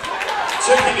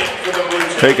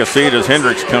take a seat as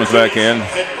Hendricks comes back in.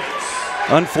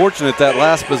 Unfortunate that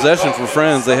last possession for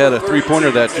Friends. They had a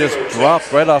three-pointer that just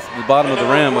dropped right off the bottom of the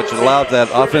rim, which allowed that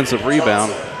offensive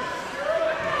rebound.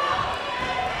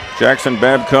 Jackson,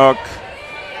 Babcock,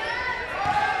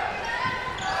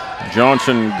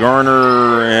 Johnson,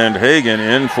 Garner, and Hagan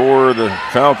in for the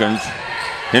Falcons.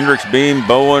 Hendricks, Beam,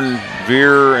 Bowen,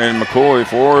 Veer, and McCoy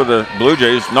for the Blue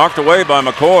Jays. Knocked away by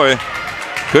McCoy.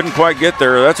 Couldn't quite get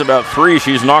there. That's about three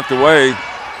she's knocked away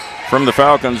from the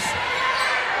Falcons.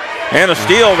 And a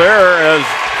steal there as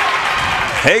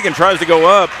Hagan tries to go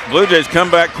up. Blue Jays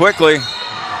come back quickly.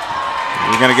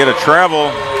 You're going to get a travel.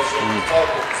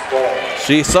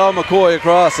 She saw McCoy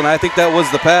across, and I think that was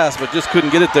the pass, but just couldn't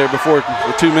get it there before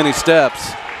the too many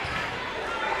steps.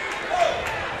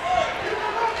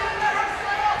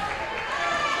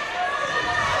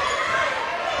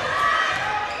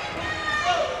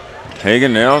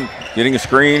 Hagan now getting a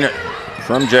screen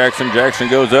from Jackson. Jackson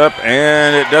goes up,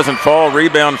 and it doesn't fall.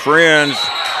 Rebound, Friends.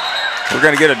 We're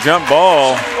going to get a jump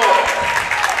ball.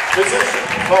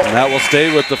 And that will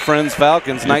stay with the Friends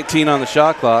Falcons, 19 on the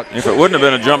shot clock. If it wouldn't have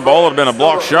been a jump ball, it would have been a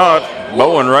block shot.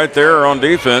 Bowen right there on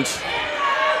defense.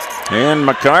 And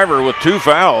McIver with two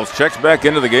fouls checks back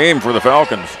into the game for the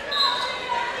Falcons.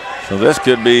 So this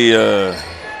could be a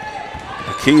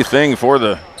key thing for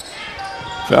the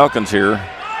Falcons here.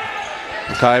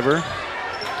 McIver.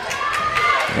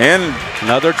 And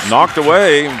another knocked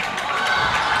away.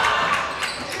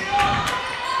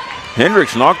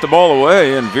 Hendricks knocked the ball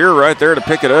away, and Veer right there to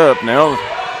pick it up. Now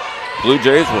Blue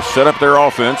Jays will set up their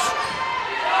offense.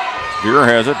 Veer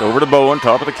has it over to Bowen,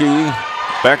 top of the key.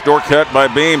 Backdoor cut by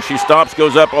Beam. She stops,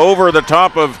 goes up over the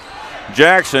top of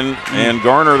Jackson, and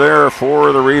Garner there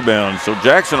for the rebound. So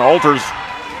Jackson alters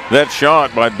that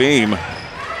shot by Beam.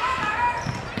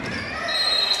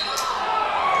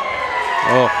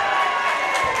 Oh,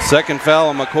 second foul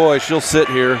on McCoy. She'll sit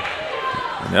here.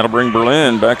 And that'll bring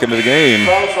Berlin back into the game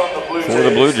for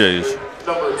the Blue Jays.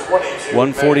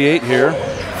 148 here.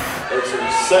 That's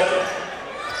her second.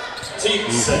 Team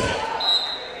second.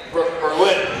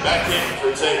 Berlin back in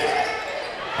for Tabor.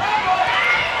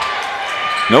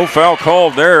 No foul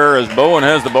called there as Bowen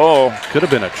has the ball. Could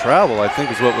have been a travel, I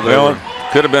think is what we're Well,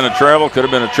 could have been a travel, could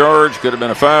have been a charge, could have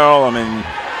been a foul. I mean,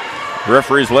 the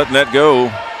referee's letting that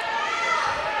go.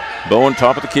 Bowen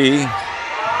top of the key.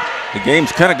 The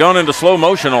game's kind of gone into slow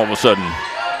motion all of a sudden.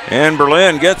 And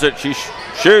Berlin gets it. She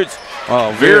shoots.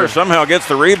 Oh, Veer somehow gets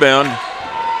the rebound.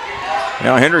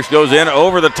 Now Hendricks goes in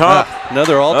over the top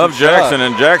another of Jackson, shot.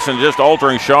 and Jackson just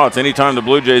altering shots anytime the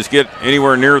Blue Jays get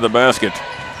anywhere near the basket.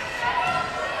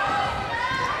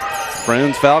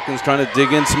 Friends Falcons trying to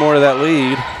dig in some more of that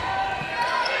lead.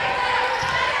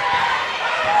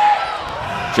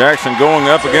 Jackson going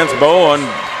up against Bowen.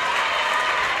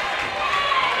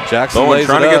 Jackson Bowen lays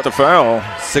trying it to up. get the foul.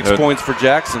 6 points for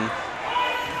Jackson.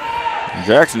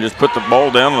 Jackson just put the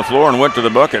ball down on the floor and went to the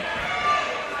bucket.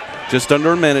 Just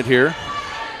under a minute here.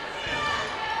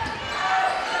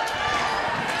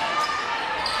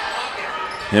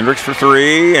 Hendricks for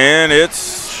three, and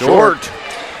it's short.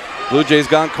 Blue Jays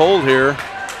gone cold here.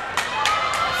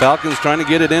 Falcons trying to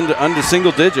get it into under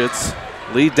single digits.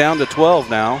 Lead down to 12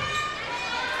 now.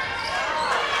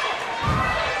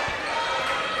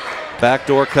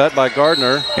 Backdoor cut by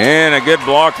Gardner. And a good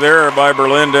block there by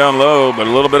Berlin down low, but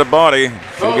a little bit of body.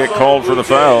 She'll get called for the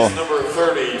foul.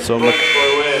 So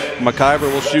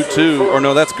McIver will shoot two, or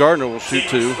no, that's Gardner will shoot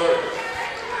two.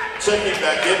 Checking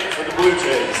back in for the Blue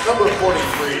Jays, number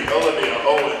 43, Olivia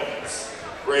Owens.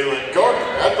 Raylan Gardner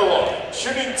at the line,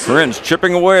 shooting two. Friends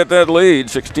chipping away at that lead,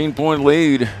 16-point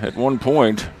lead at 1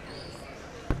 point.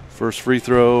 First free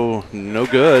throw, no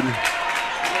good.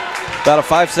 About a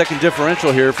 5-second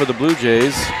differential here for the Blue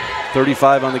Jays.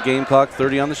 35 on the game clock,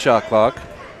 30 on the shot clock.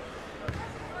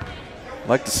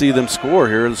 Like to see them score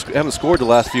here. They haven't scored the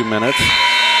last few minutes.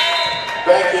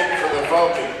 Back in for the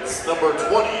Falcons, number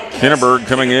 20. Kinneberg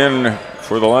coming in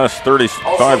for the last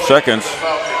 35 seconds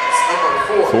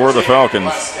for the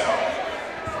Falcons.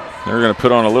 They're going to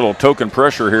put on a little token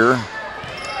pressure here.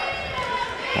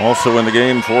 Also in the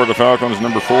game for the Falcons,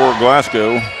 number 4,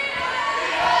 Glasgow.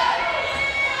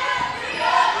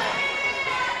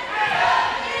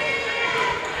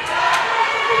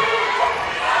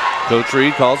 Coach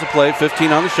Reed calls a play,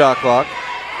 15 on the shot clock.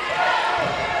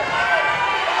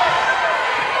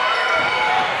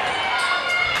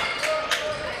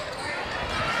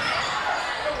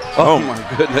 Oh my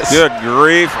goodness. Good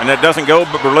grief. And it doesn't go,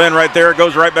 but Berlin right there. It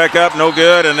goes right back up. No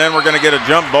good. And then we're going to get a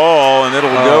jump ball, and it'll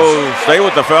go stay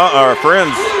with the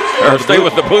Friends, or stay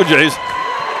with the Blue Jays.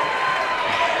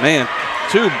 Man,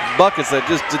 2 buckets that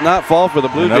just did not fall for the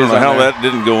Blue Jays. I don't know how that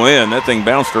didn't go in. That thing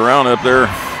bounced around up there.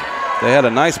 They had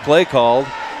a nice play called.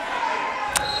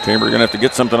 Tabor going to have to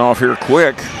get something off here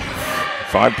quick.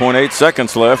 5.8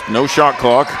 seconds left. No shot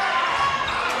clock.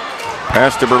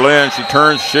 Pass to Berlin. She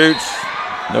turns, shoots.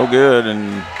 No good,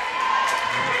 and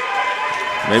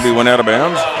maybe went out of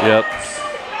bounds. Yep.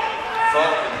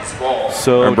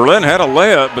 So and Berlin had a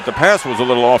layup, but the pass was a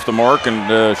little off the mark,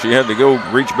 and she had to go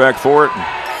reach back for it.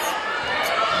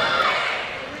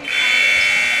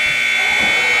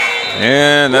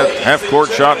 And that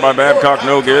half-court shot by Babcock,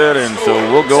 no good, and so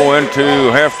we'll go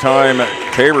into halftime.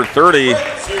 Tabor 30,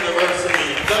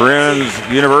 Friends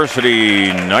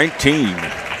University 19.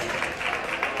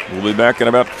 We'll be back in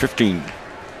about 15.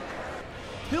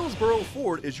 Hillsboro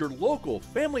Ford is your local,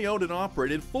 family-owned and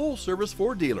operated full-service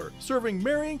Ford dealer, serving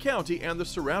Marion County and the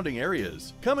surrounding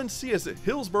areas. Come and see us at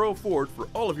Hillsboro Ford for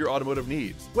all of your automotive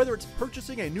needs. Whether it's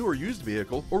purchasing a new or used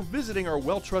vehicle or visiting our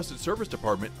well-trusted service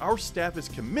department, our staff is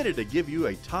committed to give you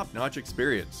a top-notch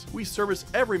experience. We service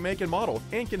every make and model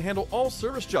and can handle all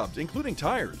service jobs, including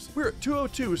tires. We're at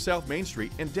 202 South Main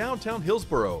Street in downtown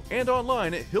Hillsboro and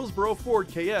online at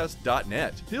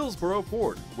hillsborofordks.net. Hillsboro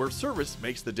Ford, where service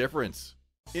makes the difference.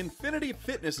 Infinity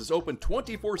Fitness is open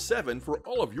 24/7 for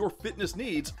all of your fitness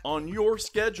needs on your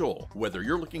schedule. Whether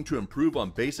you're looking to improve on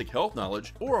basic health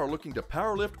knowledge or are looking to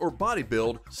powerlift or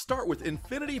bodybuild, start with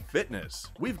Infinity Fitness.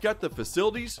 We've got the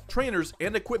facilities, trainers,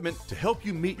 and equipment to help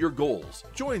you meet your goals.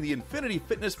 Join the Infinity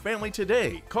Fitness family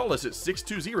today. Call us at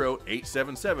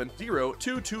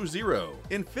 620-877-0220.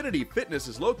 Infinity Fitness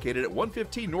is located at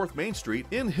 115 North Main Street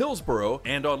in Hillsboro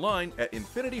and online at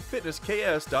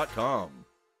infinityfitnessks.com.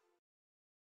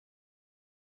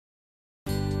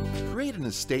 Create an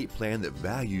estate plan that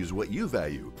values what you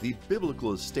value. The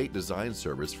Biblical Estate Design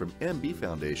Service from MB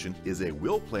Foundation is a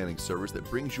will planning service that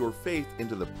brings your faith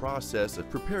into the process of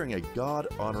preparing a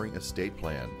God-honoring estate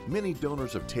plan. Many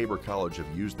donors of Tabor College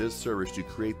have used this service to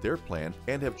create their plan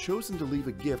and have chosen to leave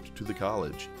a gift to the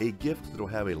college, a gift that will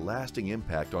have a lasting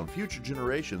impact on future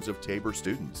generations of Tabor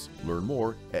students. Learn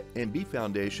more at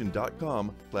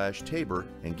mbfoundation.com/Tabor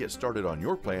and get started on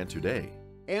your plan today.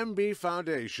 MB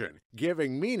Foundation,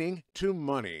 giving meaning to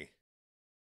money.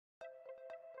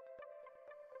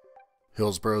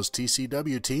 Hillsboro's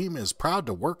TCW team is proud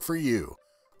to work for you.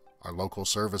 Our local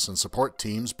service and support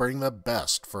teams bring the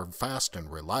best for fast and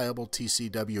reliable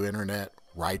TCW internet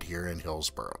right here in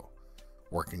Hillsboro.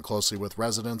 Working closely with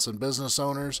residents and business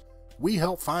owners, we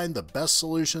help find the best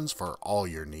solutions for all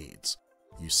your needs.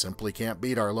 You simply can't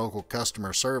beat our local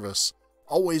customer service,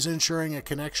 always ensuring a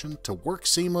connection to work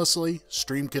seamlessly,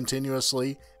 stream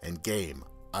continuously, and game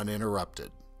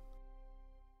uninterrupted.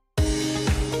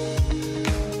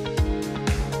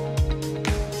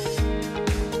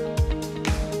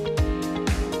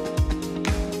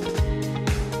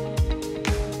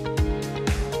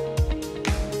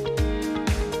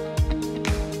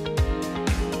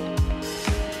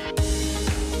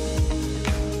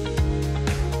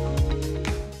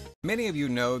 Many of you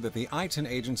know that the Eitzen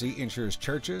Agency insures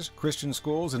churches, Christian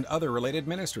schools, and other related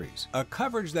ministries. A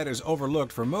coverage that is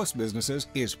overlooked for most businesses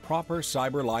is proper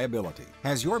cyber liability.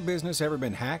 Has your business ever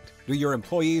been hacked? Do your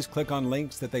employees click on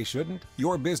links that they shouldn't?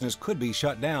 Your business could be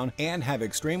shut down and have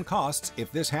extreme costs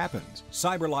if this happens.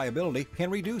 Cyber liability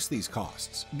can reduce these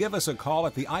costs. Give us a call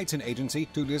at the Eitzen Agency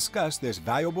to discuss this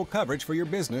valuable coverage for your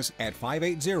business at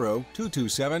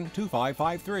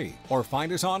 580-227-2553 or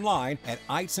find us online at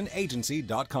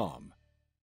eitzenagency.com.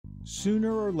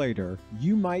 Sooner or later,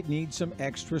 you might need some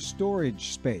extra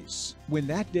storage space. When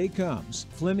that day comes,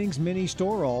 Fleming's Mini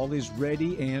Store All is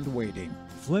ready and waiting.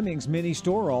 Fleming's Mini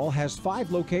Store All has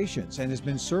 5 locations and has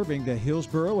been serving the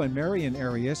Hillsboro and Marion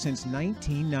area since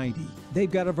 1990. They've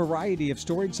got a variety of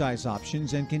storage size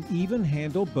options and can even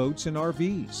handle boats and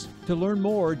RVs. To learn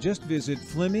more, just visit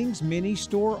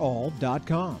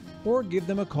FlemingsMiniStoreAll.com or give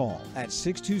them a call at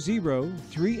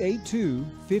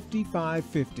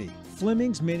 620-382-5550.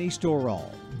 Fleming's Mini Store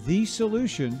All, the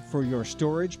solution for your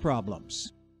storage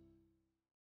problems.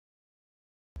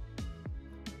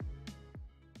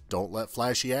 Don't let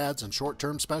flashy ads and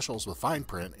short-term specials with fine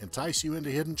print entice you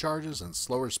into hidden charges and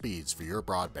slower speeds for your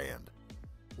broadband.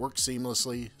 Work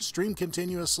seamlessly, stream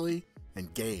continuously,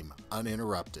 and game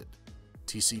uninterrupted.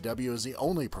 TCW is the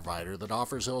only provider that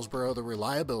offers Hillsboro the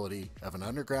reliability of an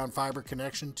underground fiber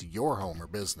connection to your home or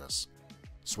business.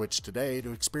 Switch today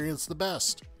to experience the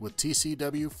best with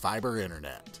TCW Fiber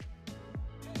Internet.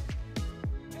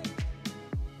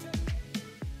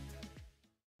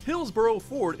 Hillsboro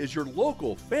Ford is your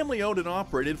local, family-owned and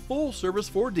operated full-service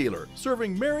Ford dealer,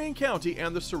 serving Marion County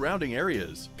and the surrounding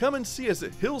areas. Come and see us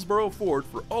at Hillsboro Ford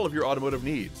for all of your automotive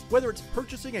needs. Whether it's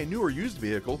purchasing a new or used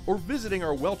vehicle or visiting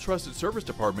our well-trusted service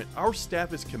department, our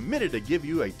staff is committed to give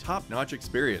you a top-notch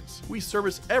experience. We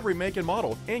service every make and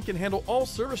model and can handle all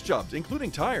service jobs,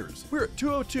 including tires. We're at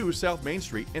 202 South Main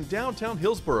Street in downtown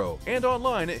Hillsboro and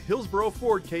online at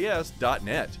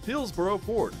hillsborofordks.net. Hillsboro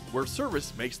Ford, where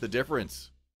service makes the difference.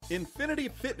 Infinity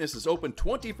Fitness is open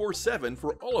 24/7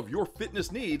 for all of your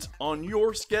fitness needs on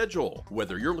your schedule.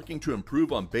 Whether you're looking to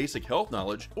improve on basic health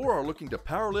knowledge or are looking to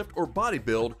powerlift or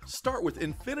bodybuild, start with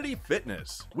Infinity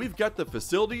Fitness. We've got the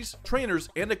facilities, trainers,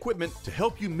 and equipment to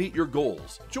help you meet your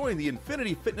goals. Join the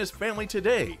Infinity Fitness family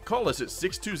today. Call us at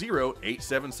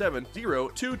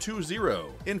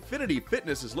 620-877-0220. Infinity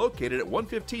Fitness is located at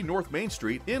 115 North Main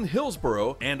Street in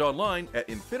Hillsboro and online at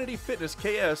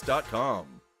infinityfitnessks.com.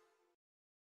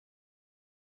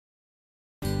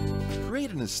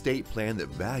 Create an estate plan that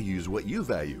values what you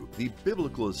value. The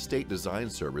Biblical Estate Design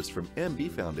Service from MB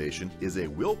Foundation is a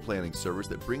will planning service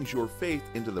that brings your faith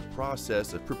into the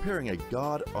process of preparing a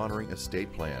God-honoring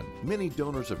estate plan. Many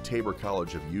donors of Tabor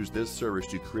College have used this service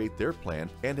to create their plan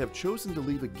and have chosen to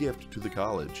leave a gift to the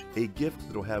college, a gift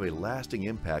that will have a lasting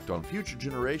impact on future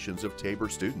generations of Tabor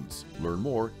students. Learn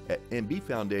more at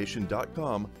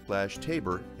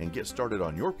mbfoundation.com/Tabor and get started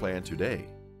on your plan today.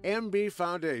 MB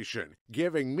Foundation,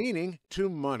 giving meaning to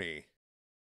money.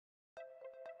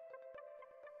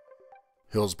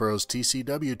 Hillsboro's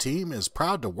TCW team is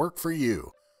proud to work for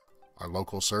you. Our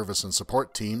local service and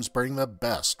support teams bring the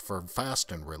best for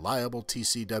fast and reliable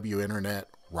TCW internet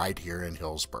right here in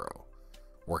Hillsboro.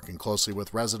 Working closely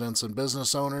with residents and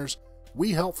business owners,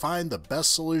 we help find the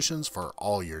best solutions for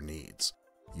all your needs.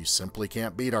 You simply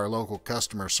can't beat our local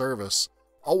customer service,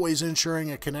 always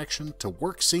ensuring a connection to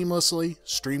work seamlessly,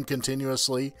 stream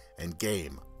continuously, and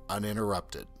game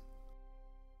uninterrupted.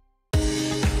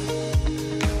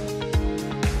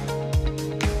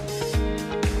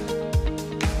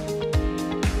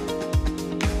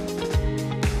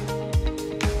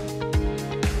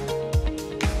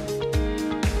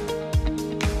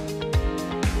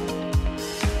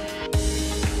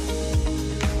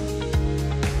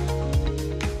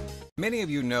 Many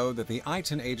of you know that the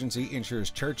Eitzen Agency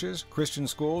insures churches, Christian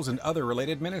schools, and other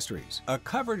related ministries. A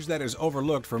coverage that is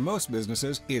overlooked for most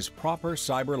businesses is proper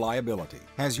cyber liability.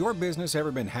 Has your business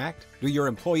ever been hacked? Do your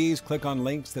employees click on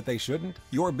links that they shouldn't?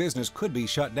 Your business could be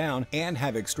shut down and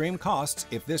have extreme costs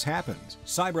if this happens.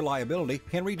 Cyber liability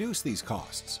can reduce these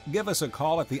costs. Give us a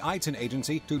call at the Eitzen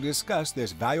Agency to discuss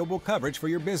this valuable coverage for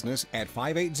your business at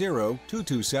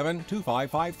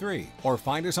 580-227-2553 or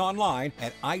find us online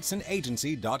at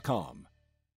eitzenagency.com.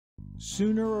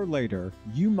 Sooner or later,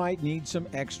 you might need some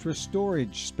extra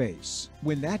storage space.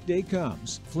 When that day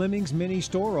comes, Fleming's Mini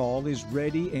Store All is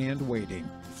ready and waiting.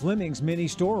 Fleming's Mini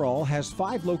Store All has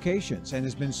 5 locations and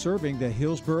has been serving the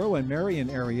Hillsboro and Marion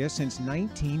area since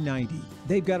 1990.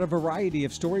 They've got a variety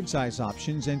of storage size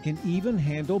options and can even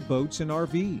handle boats and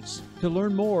RVs. To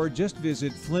learn more, just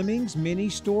visit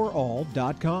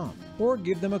FlemingsMiniStoreAll.com or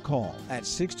give them a call at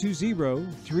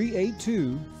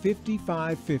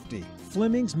 620-382-5550.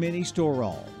 Fleming's Mini Store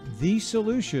All, the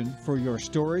solution for your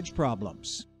storage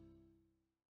problems.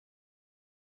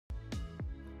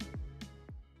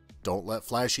 Don't let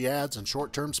flashy ads and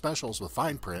short-term specials with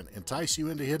fine print entice you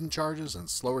into hidden charges and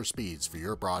slower speeds for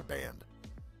your broadband.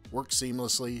 Work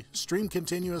seamlessly, stream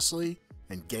continuously,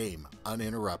 and game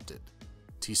uninterrupted.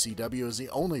 TCW is the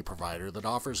only provider that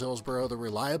offers Hillsboro the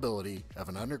reliability of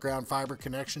an underground fiber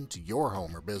connection to your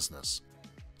home or business.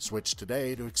 Switch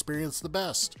today to experience the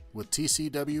best with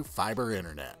TCW Fiber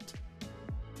Internet.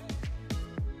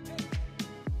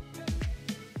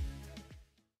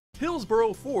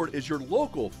 Hillsboro Ford is your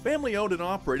local, family-owned and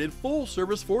operated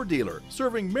full-service Ford dealer,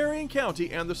 serving Marion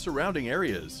County and the surrounding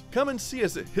areas. Come and see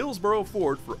us at Hillsboro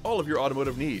Ford for all of your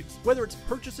automotive needs. Whether it's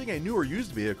purchasing a new or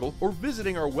used vehicle or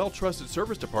visiting our well-trusted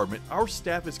service department, our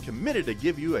staff is committed to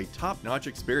give you a top-notch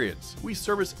experience. We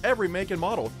service every make and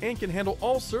model and can handle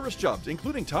all service jobs,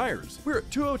 including tires. We're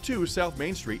at 202 South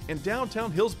Main Street in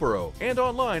downtown Hillsboro and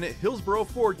online at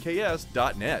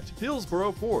hillsborofordks.net.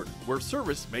 Hillsboro Ford, where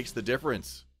service makes the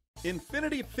difference.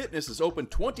 Infinity Fitness is open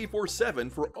 24/7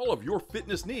 for all of your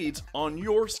fitness needs on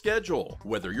your schedule.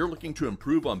 Whether you're looking to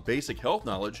improve on basic health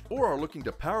knowledge or are looking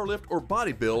to powerlift or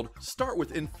bodybuild, start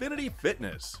with Infinity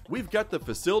Fitness. We've got the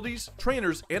facilities,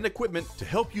 trainers, and equipment to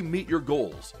help you meet your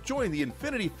goals. Join the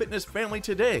Infinity Fitness family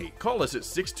today. Call us at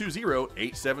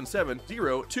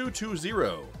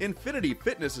 620-877-0220. Infinity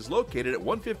Fitness is located at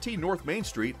 115 North Main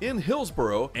Street in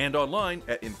Hillsboro and online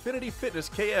at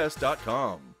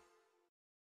infinityfitnessks.com.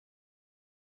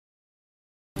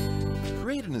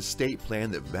 Create an estate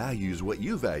plan that values what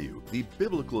you value. The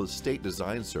Biblical Estate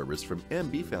Design Service from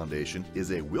MB Foundation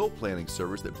is a will planning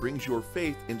service that brings your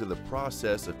faith into the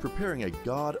process of preparing a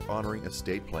God-honoring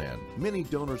estate plan. Many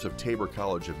donors of Tabor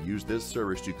College have used this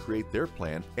service to create their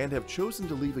plan and have chosen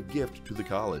to leave a gift to the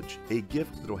college, a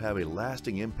gift that will have a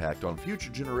lasting impact on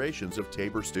future generations of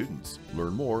Tabor students.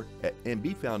 Learn more at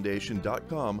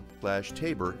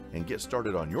mbfoundation.com/Tabor and get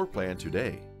started on your plan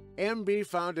today. MB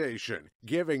Foundation,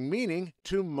 giving meaning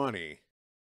to money.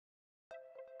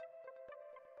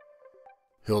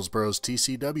 Hillsboro's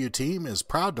TCW team is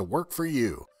proud to work for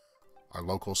you. Our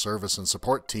local service and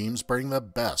support teams bring the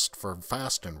best for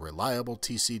fast and reliable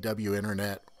TCW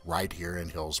Internet right here in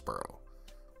Hillsboro.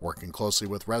 Working closely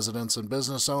with residents and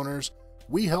business owners,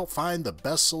 we help find the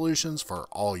best solutions for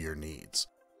all your needs.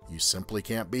 You simply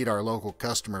can't beat our local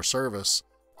customer service,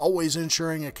 always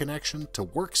ensuring a connection to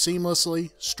work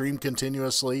seamlessly, stream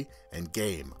continuously, and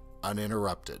game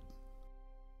uninterrupted.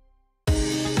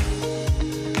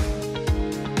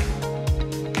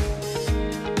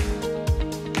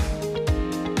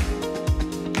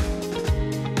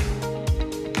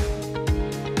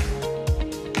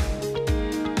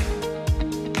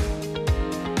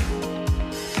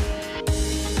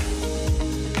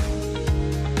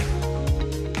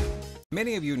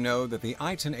 Many of you know that the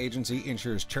Eitzen Agency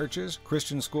insures churches,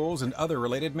 Christian schools, and other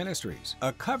related ministries.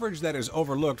 A coverage that is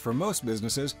overlooked for most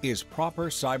businesses is proper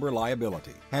cyber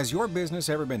liability. Has your business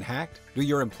ever been hacked? Do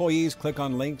your employees click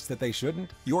on links that they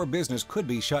shouldn't? Your business could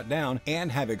be shut down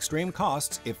and have extreme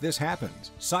costs if this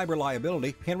happens. Cyber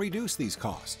liability can reduce these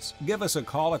costs. Give us a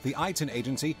call at the Eitzen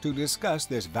Agency to discuss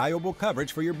this valuable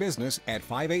coverage for your business at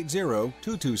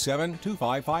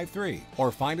 580-227-2553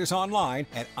 or find us online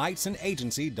at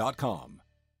eitzenagency.com.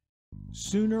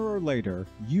 Sooner or later,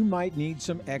 you might need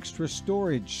some extra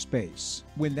storage space.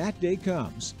 When that day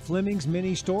comes, Fleming's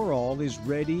Mini Store All is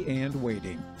ready and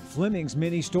waiting. Fleming's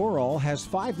Mini Store All has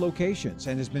 5 locations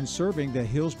and has been serving the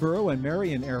Hillsboro and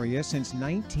Marion area since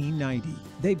 1990.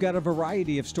 They've got a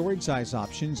variety of storage size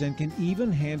options and can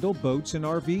even handle boats and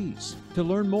RVs. To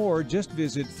learn more, just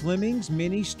visit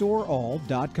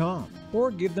FlemingsMiniStoreAll.com or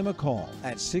give them a call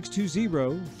at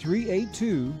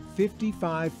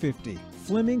 620-382-5550.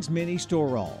 Fleming's Mini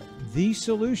Store All, the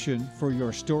solution for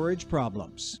your storage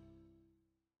problems.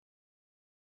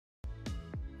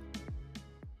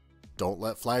 Don't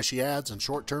let flashy ads and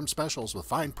short-term specials with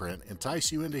fine print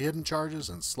entice you into hidden charges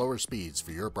and slower speeds for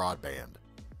your broadband.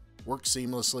 Work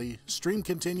seamlessly, stream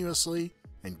continuously,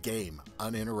 and game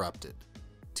uninterrupted.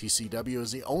 TCW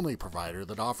is the only provider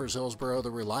that offers Hillsboro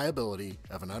the reliability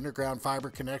of an underground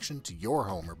fiber connection to your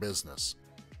home or business.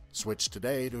 Switch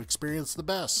today to experience the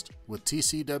best with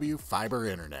TCW Fiber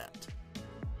Internet.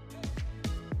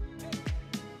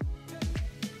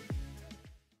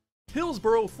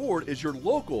 Hillsboro Ford is your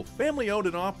local, family-owned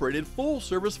and operated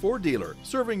full-service Ford dealer,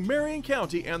 serving Marion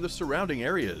County and the surrounding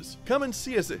areas. Come and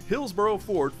see us at Hillsboro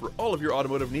Ford for all of your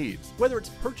automotive needs. Whether it's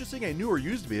purchasing a new or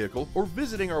used vehicle or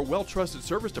visiting our well-trusted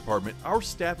service department, our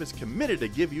staff is committed to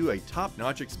give you a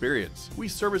top-notch experience. We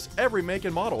service every make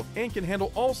and model and can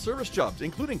handle all service jobs,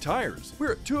 including tires.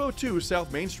 We're at 202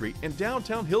 South Main Street in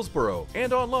downtown Hillsboro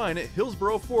and online at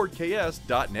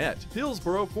hillsborofordks.net.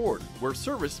 Hillsboro Ford, where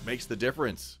service makes the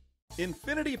difference.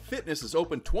 Infinity Fitness is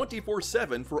open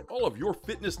 24/7 for all of your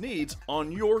fitness needs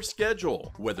on your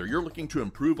schedule. Whether you're looking to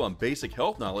improve on basic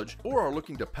health knowledge or are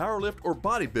looking to powerlift or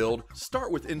bodybuild,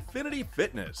 start with Infinity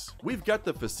Fitness. We've got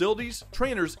the facilities,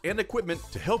 trainers, and equipment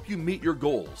to help you meet your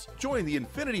goals. Join the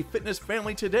Infinity Fitness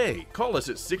family today. Call us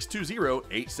at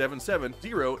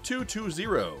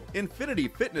 620-877-0220. Infinity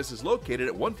Fitness is located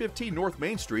at 115 North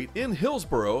Main Street in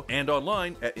Hillsboro and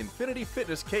online at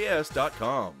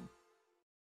infinityfitnessks.com.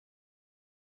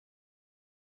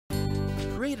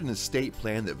 Create an estate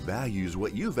plan that values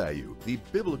what you value. The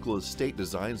Biblical Estate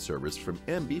Design Service from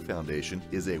MB Foundation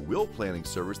is a will planning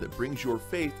service that brings your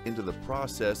faith into the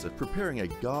process of preparing a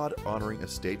God-honoring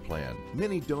estate plan.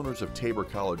 Many donors of Tabor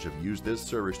College have used this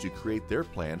service to create their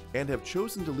plan and have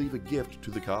chosen to leave a gift to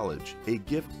the college, a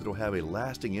gift that will have a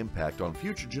lasting impact on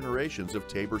future generations of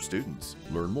Tabor students.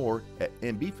 Learn more at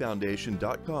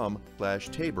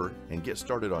mbfoundation.com/Tabor and get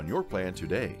started on your plan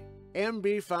today.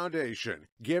 MB Foundation,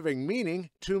 giving meaning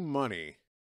to money.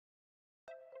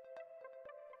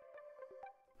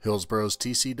 Hillsboro's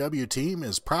TCW team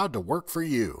is proud to work for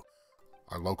you.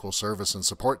 Our local service and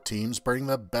support teams bring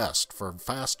the best for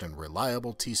fast and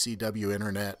reliable TCW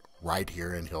internet right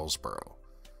here in Hillsboro.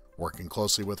 Working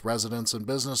closely with residents and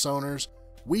business owners,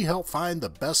 we help find the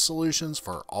best solutions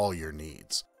for all your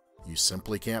needs. You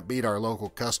simply can't beat our local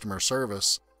customer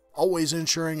service, always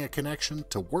ensuring a connection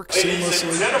to work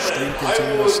seamlessly, stream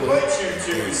continuously,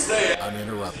 and stay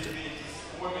uninterrupted.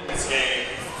 Women's game,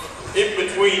 in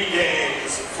between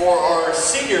games for our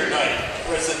senior night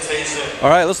presentation. All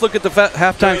right, let's look at the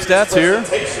halftime stats here.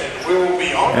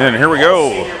 And here we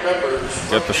go.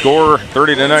 Get the score,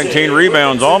 30-19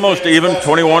 rebounds, almost even,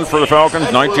 21 for the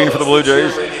Falcons, 19 for the Blue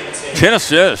Jays. 10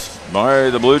 assists by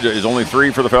the Blue Jays, only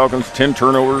 3 for the Falcons, 10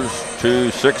 turnovers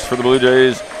to 6 for the Blue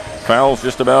Jays. Fouls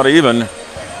just about even.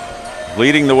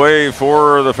 Leading the way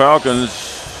for the Falcons,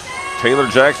 Taylor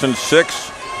Jackson 6.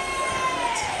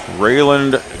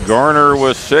 Rayland Garner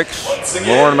with 6.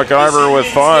 Lauren McIver with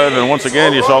 5. And once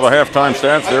again, you saw the halftime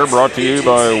stats there, brought to you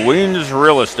by Weens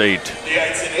Real Estate.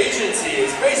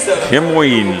 Tim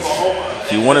Weens.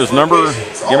 If you want his number,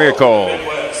 give me a call.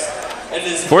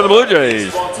 For the Blue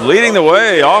Jays, leading the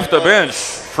way off the bench,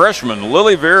 freshman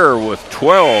Lily Veer with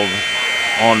 12.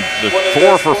 On the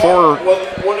 4-for-4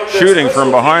 shooting from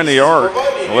behind the arc.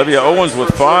 Olivia Owens with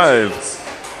 5.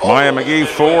 Maya McGee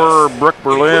 4. Brooke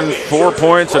Berlin 4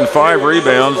 points and 5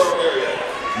 rebounds.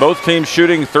 Both teams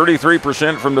shooting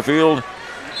 33% from the field.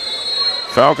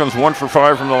 Falcons 1 for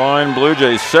 5 from the line. Blue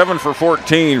Jays 7 for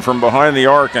 14 from behind the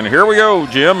arc. And here we go,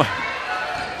 Jim.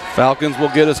 Falcons will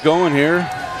get us going here.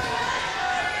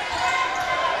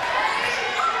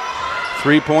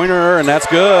 Three-pointer, and that's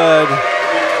good.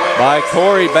 By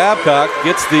Corey Babcock,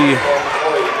 gets the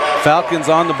Falcons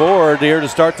on the board here to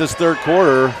start this third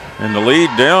quarter. And the lead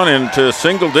down into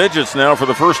single digits now for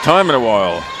the first time in a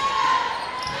while.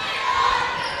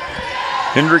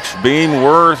 Hendricks, Beam,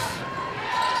 Worth.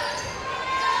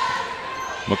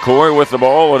 McCoy with the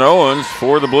ball and Owens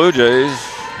for the Blue Jays.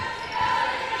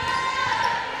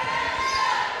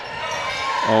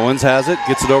 Owens has it,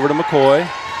 gets it over to McCoy.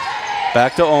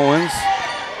 Back to Owens.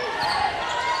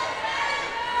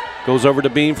 Goes over to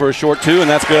Beam for a short 2, and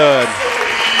that's good.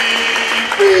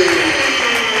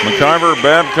 McIver,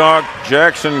 Babcock,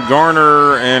 Jackson,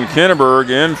 Garner, and Kinneberg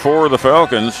in for the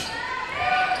Falcons.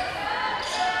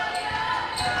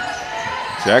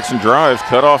 Jackson drives,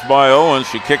 cut off by Owens.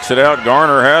 She kicks it out.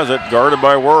 Garner has it, guarded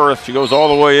by Worth. She goes all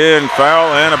the way in.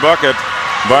 Foul and a bucket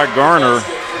by Garner.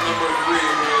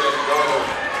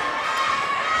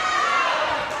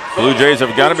 Blue Jays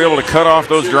have got to be able to cut off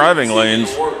those driving lanes.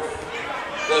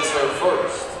 That's their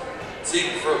first.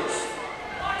 Team first.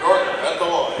 Garner at the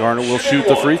line. Garner will shoot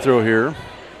the free throw here.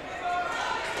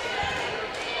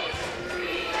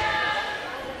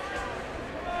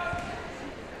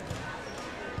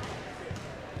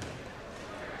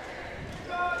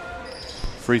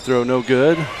 Free throw no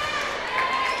good.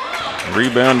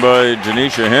 Rebound by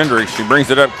Janisha Hendricks. She brings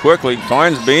it up quickly,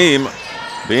 finds Beam.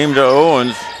 Beam to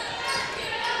Owens.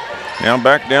 Now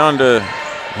back down to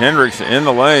Hendricks in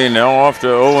the lane. Now off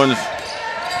to Owens.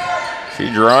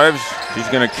 She drives. She's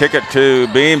going to kick it to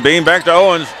Beam. Beam back to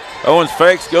Owens. Owens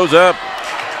fakes, goes up.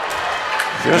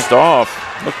 Just off.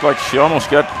 Looked like she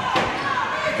almost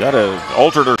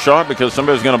altered her shot because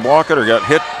somebody's going to block it or got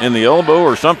hit in the elbow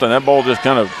or something. That ball just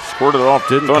kind of squirted off.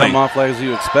 Didn't come off like as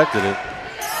you expected it.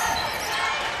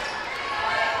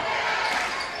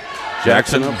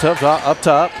 Jackson up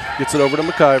top, gets it over to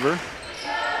McIver.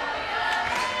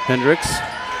 Hendricks.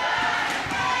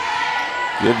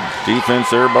 Good defense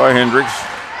there by Hendricks.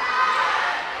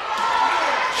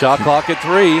 Shot clock at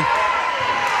 3.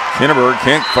 Kinneberg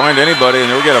can't find anybody, and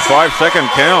they'll get a 5-second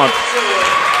count.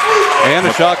 And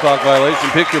a shot clock violation.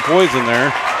 Pick your poison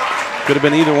there. Could have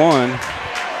been either one.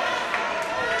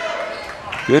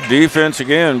 Good defense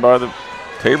again by the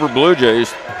Tabor Blue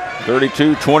Jays.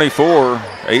 32-24,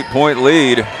 8-point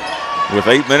lead with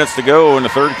 8 minutes to go in the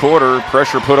third quarter.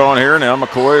 Pressure put on here. Now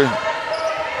McCoy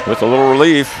with a little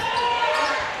relief.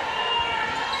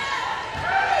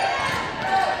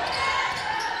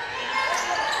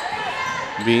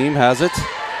 Beam has it.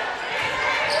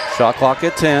 Shot clock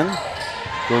at 10.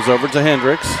 Goes over to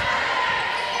Hendricks.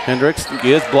 Hendricks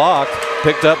is blocked.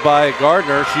 Picked up by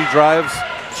Gardner. She drives.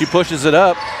 She pushes it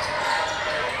up.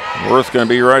 Worth going to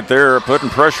be right there putting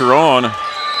pressure on.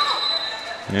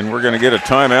 And we're going to get a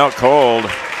timeout called.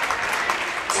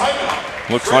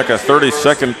 Looks like a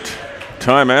 30-second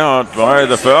timeout by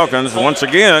the Falcons. Once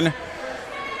again,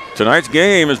 tonight's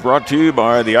game is brought to you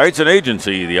by the Eitzen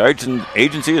Agency. The Eitzen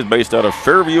Agency is based out of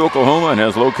Fairview, Oklahoma, and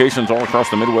has locations all across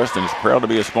the Midwest, and is proud to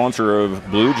be a sponsor of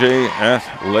Blue Jay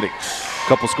Athletics.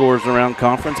 Couple scores around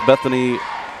conference. Bethany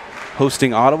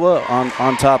hosting Ottawa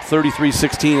on top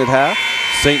 33-16 at half.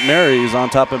 St. Mary's on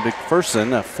top of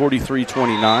McPherson at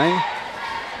 43-29.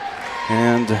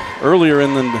 And earlier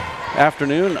in the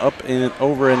afternoon,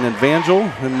 over in Evangel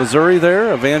in Missouri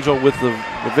there, Evangel with the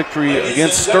victory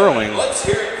against Sterling,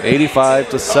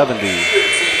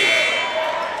 85-70.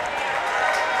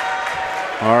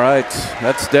 All right,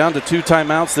 that's down to 2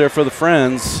 timeouts there for the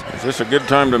Friends. Is this a good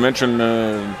time to mention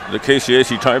the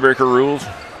KCAC tiebreaker rules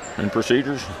and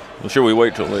procedures? Or should we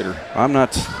wait till later? I'm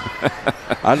not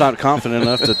confident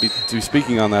enough to be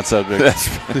speaking on that subject.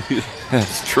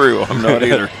 That's true. I'm not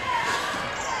either.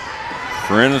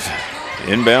 Friends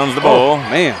inbounds the ball. Oh,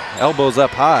 man, elbows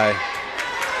up high.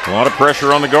 A lot of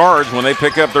pressure on the guards when they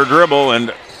pick up their dribble,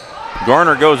 and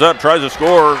Garner goes up, tries to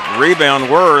score, rebound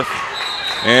Worth,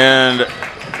 and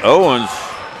Owens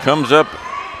comes up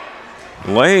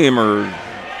lame or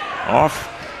off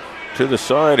to the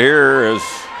side here as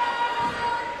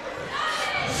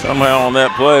somehow on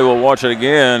that play, we'll watch it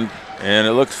again, and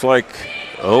it looks like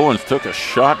Owens took a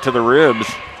shot to the ribs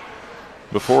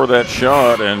before that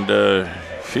shot, and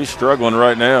she's struggling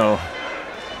right now.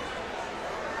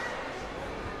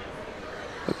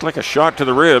 Looked like a shot to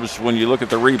the ribs when you look at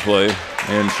the replay,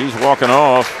 and she's walking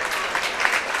off.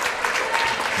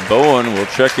 Bowen will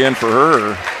check in for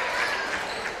her.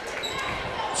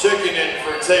 Checking in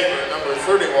for Tabor, number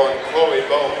 31, Chloe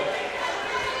Bowen.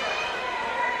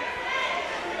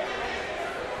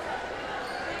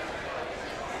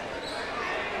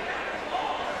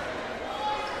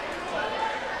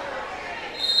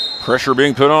 Pressure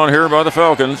being put on here by the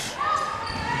Falcons.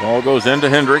 Ball goes into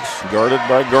Hendricks, guarded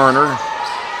by Garner.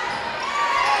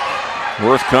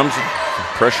 Worth comes,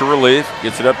 pressure relief,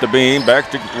 gets it up the beam, back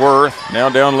to Worth. Now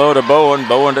down low to Bowen,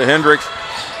 Bowen to Hendricks.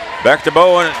 Back to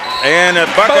Bowen, and a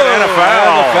bucket and a foul.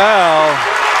 And a foul.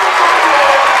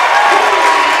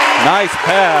 Nice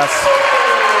pass.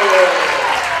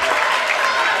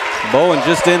 Bowen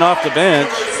just in off the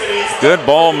bench. Good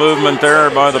ball movement there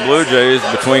by the Blue Jays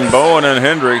between Bowen and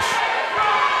Hendricks.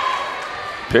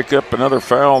 Pick up another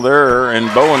foul there,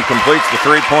 and Bowen completes the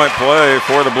three-point play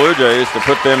for the Blue Jays to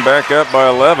put them back up by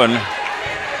 11,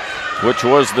 which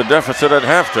was the deficit at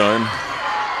halftime.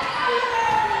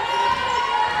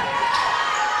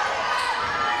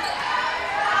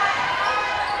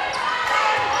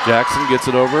 Jackson gets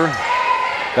it over.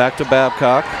 Back to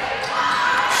Babcock.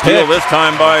 Steal this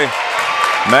time by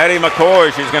Maddie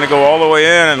McCoy. She's going to go all the way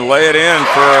in and lay it in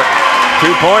for a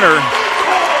two-pointer.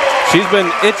 She's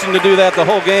been itching to do that the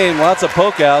whole game. Lots of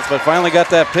poke outs, but finally got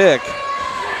that pick.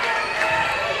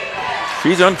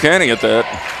 She's uncanny at that.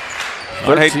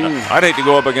 I'd hate to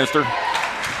go up against her.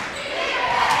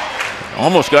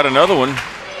 Almost got another one.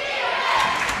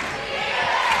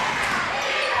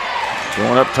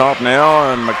 Going up top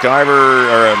now, and McIver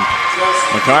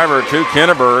to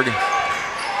Kinneberg.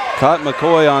 Caught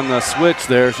McCoy on the switch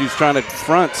there. She's trying to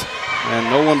front, and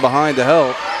no one behind to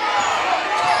help.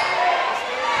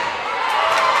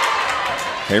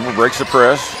 Tabor breaks the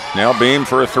press. Now Beam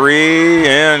for a three,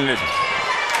 and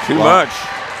too much.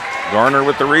 Garner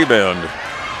with the rebound.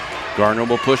 Garner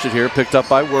will push it here, picked up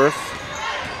by Worth.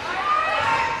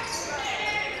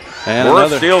 And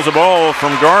Worth steals the ball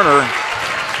from Garner.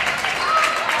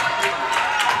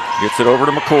 Gets it over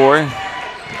to McCoy.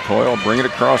 McCoy will bring it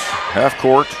across half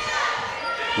court.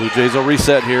 Blue Jays will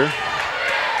reset here.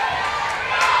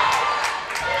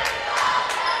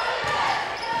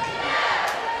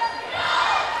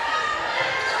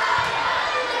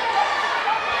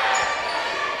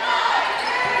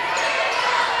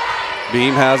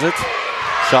 Beam has it.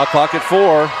 Shot clock at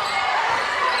 4.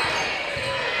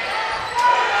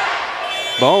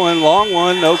 Bowen, long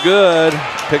one, no good.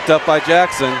 Picked up by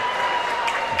Jackson.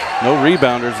 No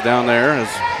rebounders down there as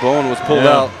Bowen was pulled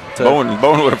out. Bowen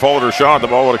would have followed her shot. The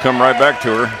ball would have come right back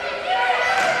to her.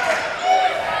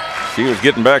 She was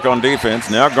getting back on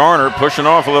defense. Now Garner pushing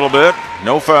off a little bit.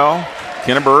 No foul.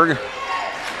 Kenneberg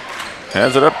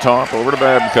has it up top over to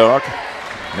Babcock.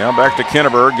 Now back to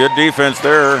Kenneberg. Good defense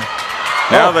there.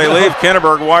 Now they leave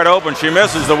Kenneberg wide open. She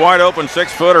misses the wide open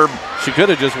 6-footer. She could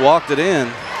have just walked it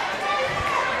in.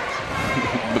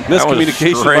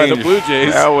 Miscommunication by the Blue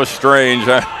Jays. That was strange.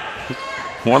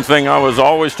 One thing I was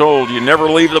always told, you never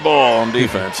leave the ball on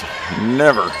defense.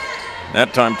 Never.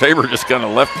 That time Tabor just kind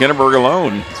of left Kenneberg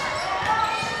alone.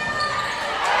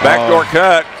 Backdoor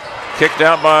cut. Kicked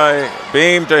out by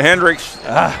Beam to Hendricks.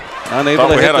 Unable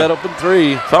to hit that open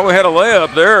three. Thought we had a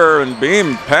layup there, and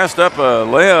Beam passed up a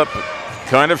layup.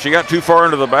 Kind of. She got too far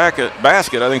into the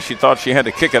basket. I think she thought she had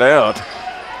to kick it out.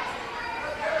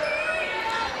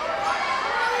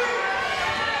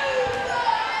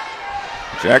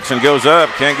 Jackson goes up,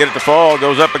 can't get it to fall,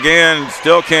 goes up again,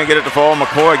 still can't get it to fall.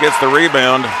 McCoy gets the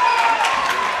rebound.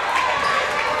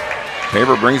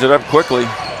 Tabor brings it up quickly.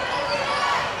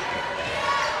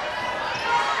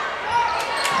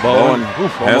 Bowen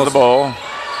has the ball.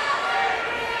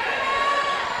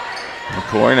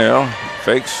 McCoy now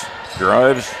fakes,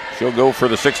 drives. She'll go for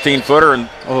the 16-footer, and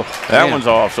that one's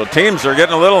off. So teams are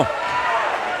getting a little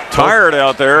tired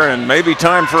out there, and maybe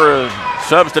time for a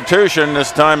substitution.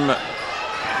 This time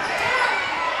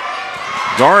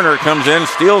Garner comes in,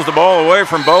 steals the ball away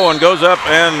from Bowen, goes up,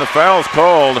 and the foul's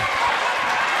called.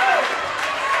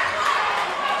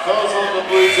 Fouls on the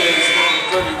Blue Jays,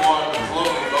 number 31,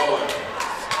 Chloe Bowen.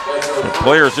 The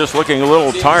players just looking a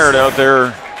little tired out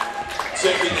there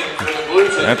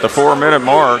at the 4-minute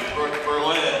mark.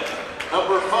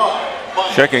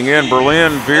 Checking in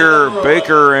Berlin, Veer,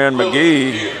 Baker, and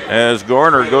McGee as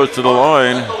Garner goes to the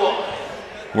line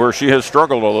where she has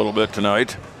struggled a little bit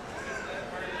tonight.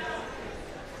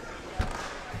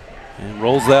 And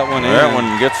rolls that one in. That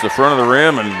one gets the front of the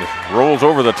rim and rolls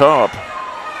over the top.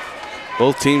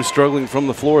 Both teams struggling from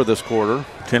the floor this quarter.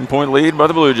 10-point lead by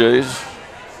the Blue Jays.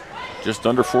 Just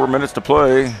under 4 minutes to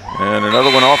play. And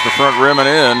another one off the front rim and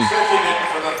in. Checking in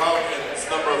for the Falcons,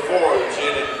 number 4,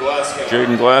 Jaden Glasgow.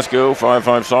 Jaden Glasgow,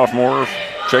 5'5" sophomore,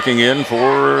 checking in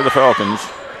for the Falcons.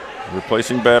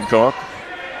 Replacing Babcock.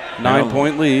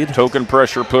 9-point lead. Token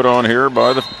pressure put on here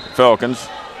by the Falcons.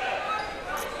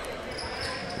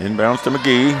 Inbounds to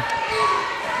McGee.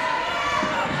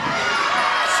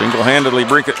 Single-handedly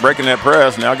breaking that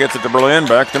press. Now gets it to Berlin.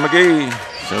 Back to McGee.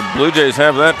 So Blue Jays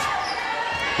have that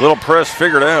little press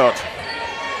figured out.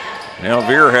 Now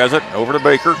Veer has it over to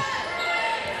Baker.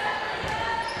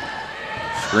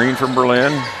 Screen from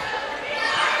Berlin.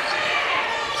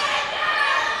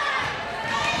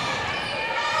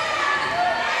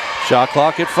 Shot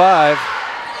clock at 5.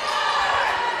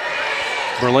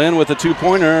 Berlin with a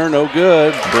 2-pointer, no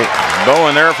good.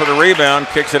 Bowen there for the rebound,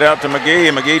 kicks it out to McGee.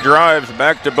 McGee drives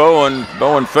back to Bowen.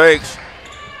 Bowen fakes.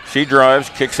 She drives,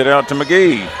 kicks it out to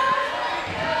McGee.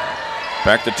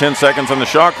 Back to 10 seconds on the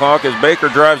shot clock as Baker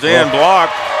drives in,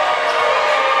 blocked.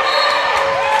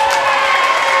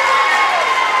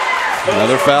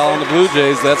 Another foul on the Blue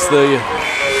Jays. That's the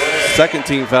second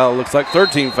team foul. Looks like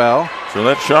third team foul. So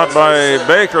that shot by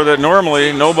Baker that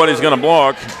normally nobody's going to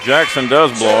block. Jackson does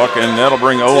block, and that'll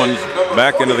bring Owens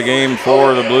back into the game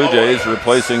for the Blue Jays,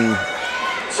 replacing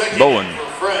Bowen.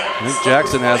 I think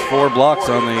Jackson has 4 blocks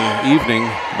on the evening.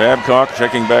 Babcock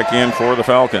checking back in for the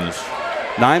Falcons.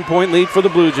 9-point lead for the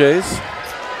Blue Jays.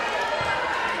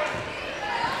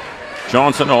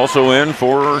 Johnson also in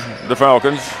for the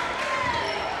Falcons.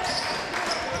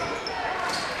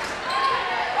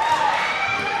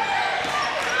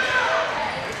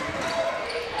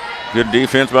 Good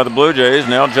defense by the Blue Jays.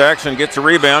 Now Jackson gets a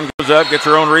rebound, goes up, gets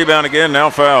her own rebound again, now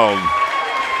fouled.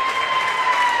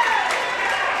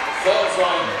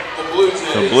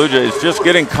 So Blue Jays just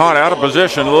getting caught out of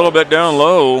position a little bit down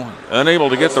low, unable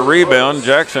to get the rebound.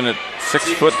 Jackson at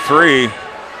 6'3",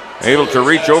 able to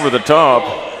reach over the top.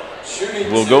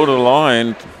 Will go to the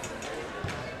line.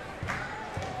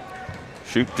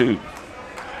 Shoot 2.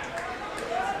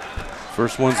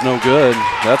 First one's no good.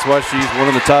 That's why she's one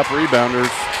of the top rebounders.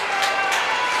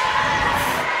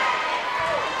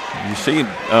 You see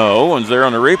Owens there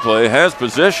on the replay, has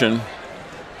position.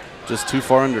 Just too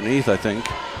far underneath, I think.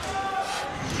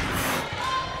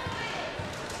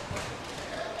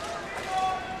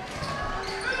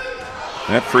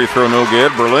 That free throw no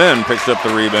good. Berlin picks up the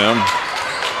rebound.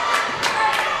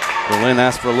 Berlin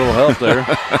asked for a little help there.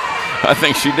 I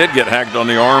think she did get hacked on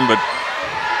the arm, but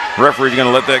referee's going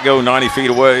to let that go 90 feet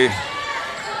away.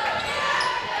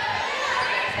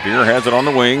 Deere has it on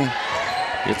the wing.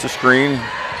 Gets a screen.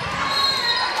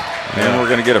 And we're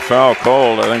going to get a foul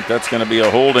called. I think that's going to be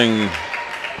a holding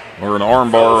or an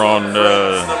arm bar on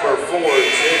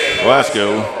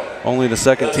Glasgow. Only the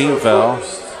second team foul.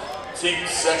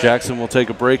 Jackson will take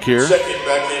a break here. Checking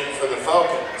back in for the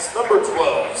Falcons, number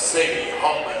 12, Sadie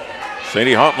Hoffman.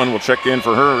 Sadie Hoffman will check in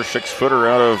for her 6-footer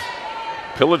out of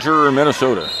Pillager,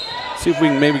 Minnesota. See if we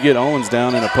can maybe get Owens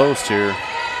down in a post here.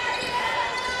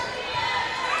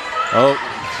 Oh.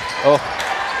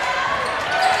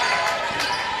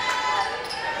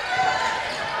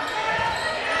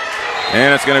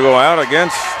 And it's going to go out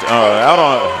against, out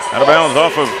of bounds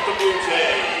off of,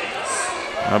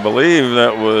 I believe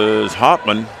that was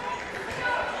Hopman.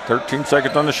 13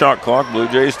 seconds on the shot clock. Blue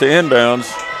Jays to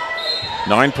inbounds.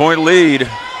 9-point lead.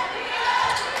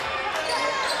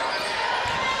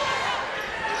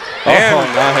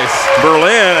 And nice.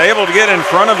 Berlin able to get in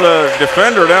front of the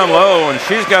defender down low, and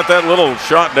she's got that little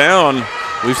shot down.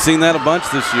 We've seen that a bunch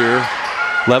this year.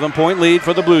 11-point lead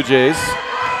for the Blue Jays.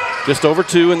 Just over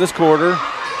 2 in this quarter.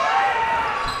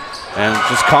 And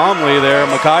just calmly there,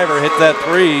 McIver hit that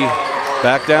 3.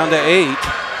 Back down to 8.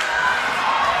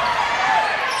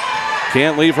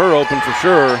 Can't leave her open for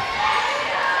sure.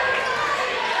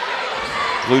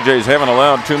 Blue Jays haven't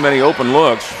allowed too many open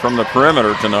looks from the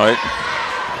perimeter tonight.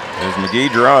 As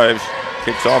McGee drives,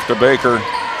 kicks off to Baker.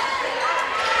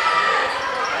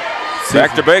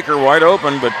 Back to Baker, wide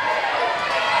open, but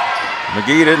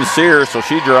McGee didn't see her, so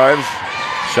she drives.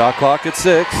 Shot clock at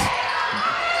 6.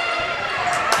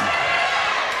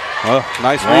 Oh,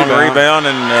 nice long rebound,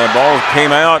 and ball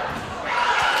came out.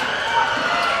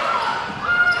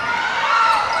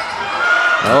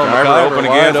 McIver open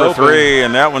again for 3,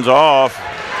 and that one's off.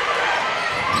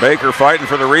 Baker fighting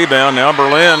for the rebound. Now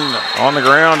Berlin on the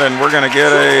ground, and we're going to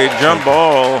get a jump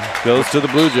ball. Goes to the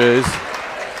Blue Jays.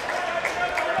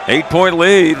 8-point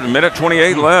lead, minute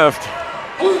 28 left.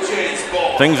 Blue Jays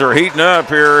ball. Things are heating up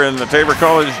here in the Tabor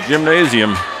College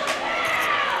gymnasium.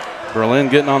 Berlin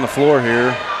getting on the floor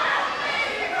here.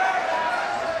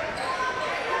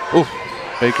 Ooh,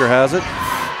 Baker has it.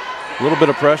 A little bit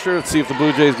of pressure. Let's see if the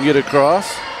Blue Jays can get it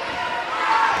across.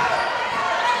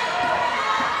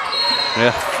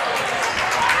 Yeah.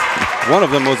 One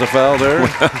of them was a foul there.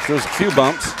 There's a few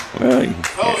bumps. Well,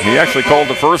 he actually called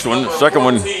the first one. The second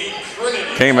one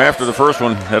came after the first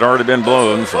one had already been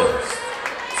blown. So.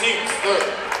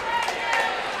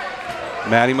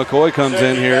 Maddie McCoy comes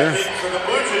in here. For the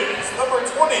Blue Jays, number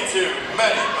 22,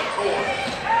 Maddie McCoy.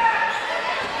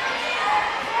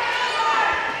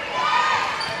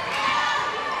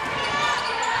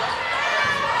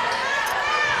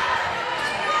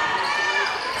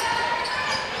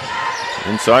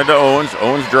 Inside to Owens.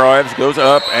 Owens drives, goes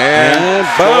up, and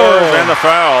scores, and the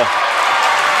foul.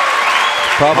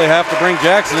 Probably have to bring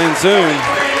Jackson in soon.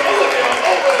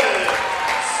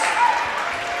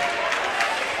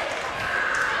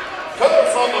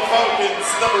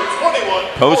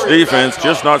 Post defense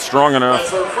just not strong enough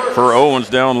for Owens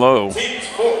down low. See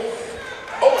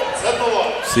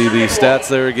the stats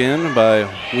there again by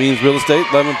Weems Real Estate.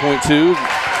 11.2,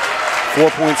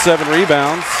 4.7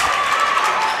 rebounds.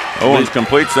 Owens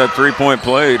completes that 3-point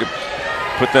play to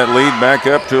put that lead back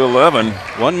up to 11.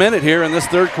 1 minute here in this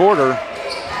third quarter.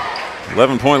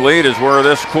 11-point lead is where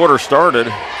this quarter started.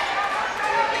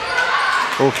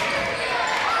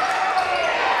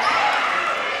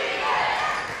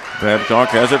 Babcock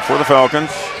has it for the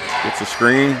Falcons. Gets a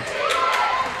screen.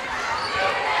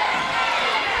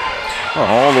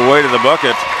 All the way to the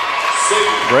bucket.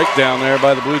 Breakdown there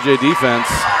by the Blue Jay defense.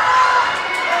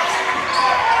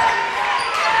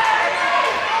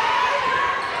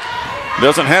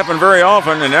 Doesn't happen very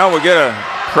often, and now we get a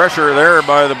pressure there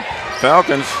by the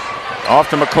Falcons.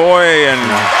 Off to McCoy and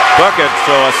bucket.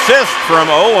 So assist from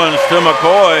Owens to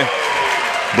McCoy,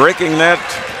 breaking that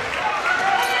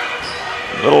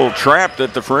little trap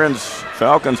that the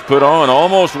Falcons put on.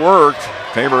 Almost worked.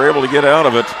 They were able to get out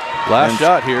of it. Last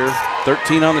shot here.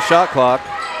 13 on the shot clock.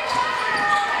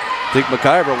 I think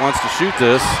McIver wants to shoot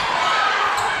this.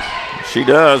 She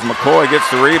does. McCoy gets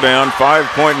the rebound.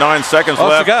 5.9 seconds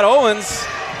left. She got Owens,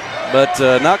 but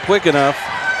not quick enough.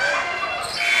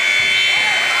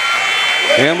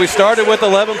 And we started with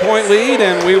 11-point lead,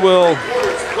 and we will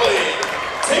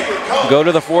go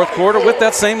to the fourth quarter with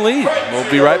that same lead. We'll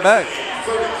be right back.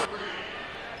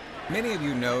 Many of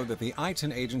you know that the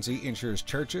Eitzen Agency insures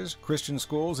churches, Christian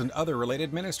schools, and other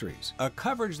related ministries. A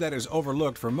coverage that is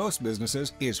overlooked for most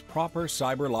businesses is proper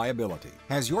cyber liability.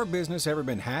 Has your business ever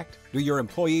been hacked? Do your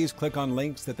employees click on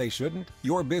links that they shouldn't?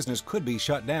 Your business could be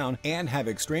shut down and have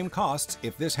extreme costs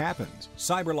if this happens.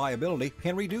 Cyber liability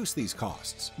can reduce these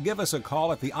costs. Give us a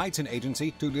call at the Eitzen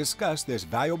Agency to discuss this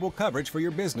valuable coverage for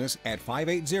your business at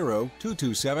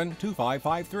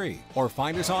 580-227-2553 or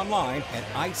find us online at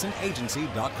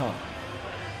eitzenagency.com.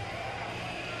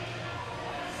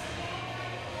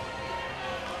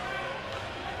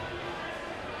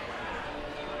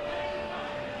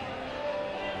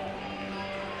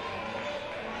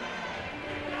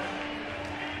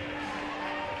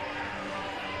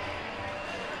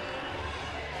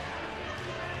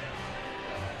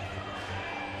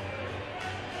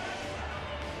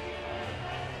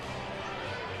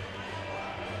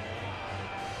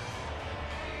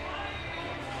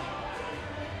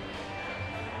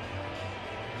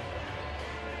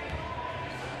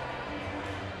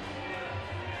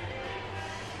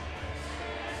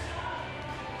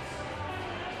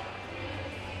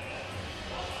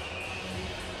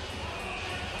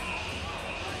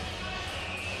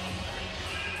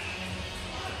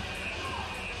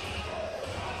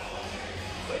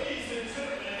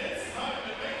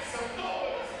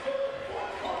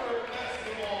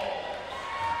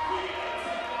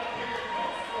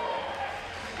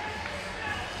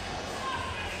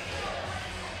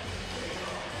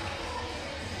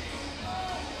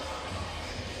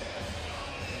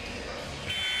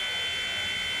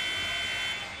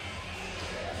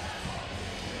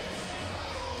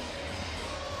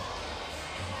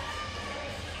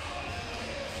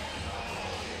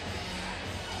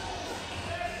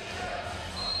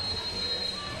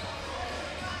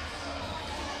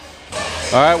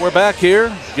 All right, we're back here.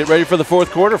 Get ready for the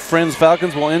fourth quarter. Friends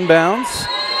Falcons will inbounds.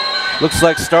 Looks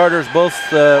like starters both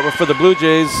were for the Blue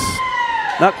Jays.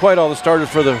 Not quite all the starters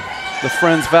for the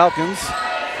Friends Falcons.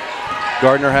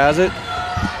 Gardner has it.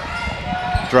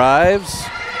 Drives.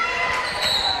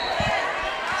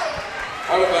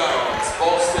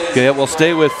 Okay, it will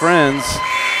stay with Friends.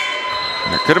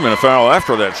 There could have been a foul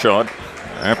after that shot,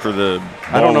 after the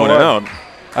ball went out.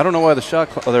 I don't know why the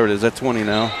shot. Oh, there it is. At 20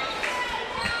 now.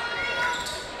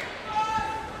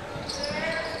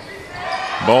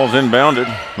 Ball's inbounded.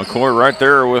 McCoy right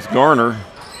there with Garner.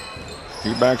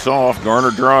 He backs off. Garner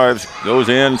drives, goes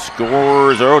in,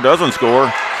 scores. Oh, doesn't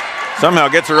score. Somehow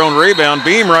gets her own rebound.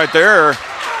 Beam right there.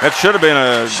 That should have been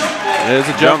a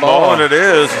jump ball, and it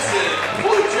is.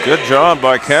 Good job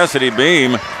by Cassidy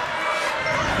Beam.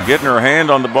 Getting her hand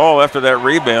on the ball after that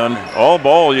rebound. All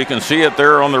ball, you can see it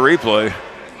there on the replay.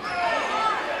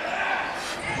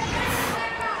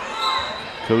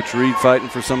 Coach Reed fighting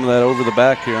for some of that over the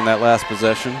back here in that last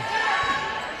possession.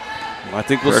 I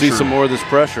think we'll see some more of this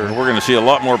pressure. We're going to see a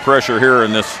lot more pressure here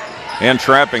in this, and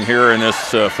trapping here in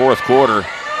this fourth quarter.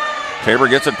 Tabor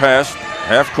gets it past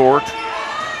half court.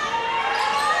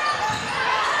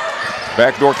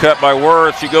 Backdoor cut by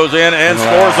Worth. She goes in and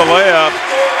scores a layup.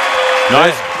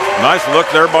 Nice look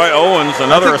there by Owens.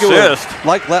 Another assist.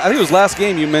 I think it was last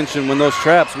game you mentioned when those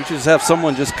traps, we should just have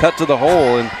someone just cut to the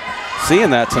hole, and seeing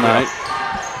that tonight. Yeah.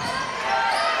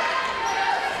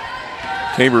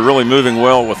 Tabor really moving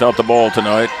well without the ball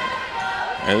tonight.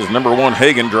 As number 1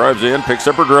 Hagan drives in, picks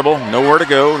up her dribble, nowhere to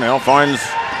go. Now finds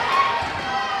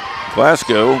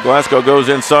Glasgow. Glasgow goes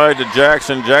inside to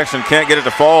Jackson. Jackson can't get it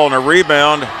to fall, and a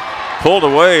rebound pulled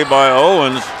away by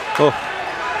Owens. Oh.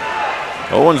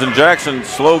 Owens and Jackson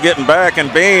slow getting back,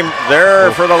 and Beam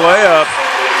there for the layup.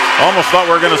 Almost thought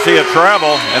we were going to see a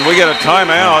travel, and we get a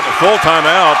timeout, a full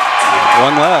timeout.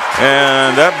 One left.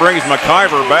 And that brings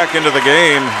McIver back into the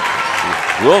game.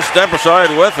 We'll step aside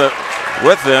with them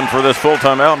for this full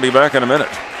timeout and be back in a minute.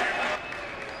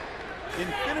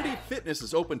 Infinity Fitness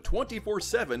is open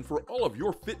 24/7 for all of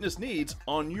your fitness needs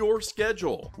on your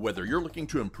schedule. Whether you're looking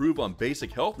to improve on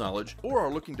basic health knowledge or are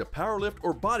looking to powerlift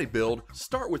or bodybuild,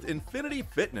 start with Infinity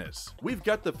Fitness. We've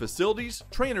got the facilities,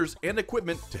 trainers, and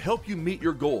equipment to help you meet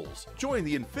your goals. Join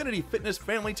the Infinity Fitness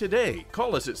family today.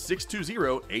 Call us at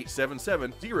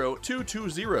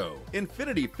 620-877-0220.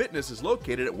 Infinity Fitness is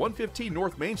located at 115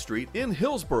 North Main Street in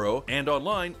Hillsboro and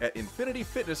online at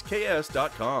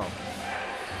infinityfitnessks.com.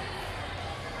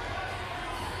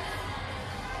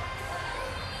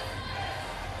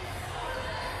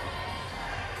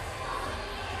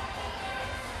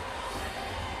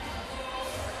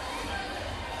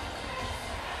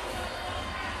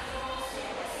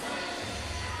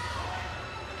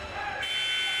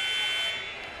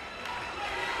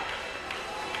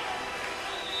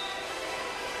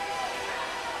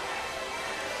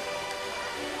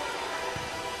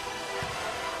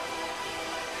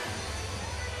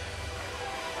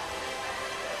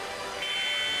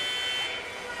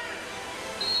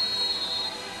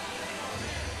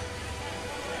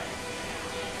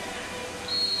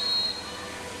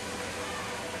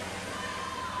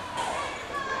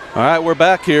 All right, we're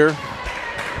back here.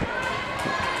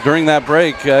 During that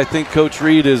break, I think Coach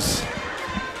Reed is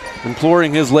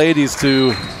imploring his ladies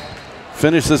to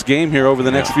finish this game here over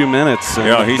the next few minutes.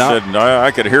 Yeah, he said,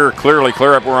 I could hear clearly,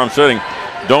 clear up where I'm sitting,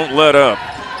 don't let up,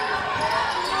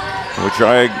 which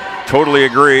I totally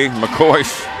agree. McCoy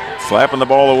slapping the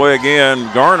ball away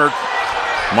again. Garner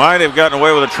might have gotten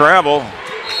away with a travel.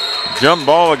 Jump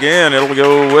ball again. It'll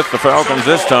go with the Falcons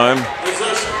this time.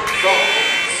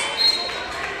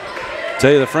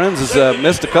 Tell you, the Friends has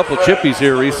missed a couple of chippies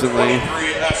here recently.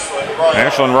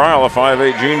 Ashlyn Ryle, a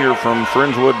 5'8 junior from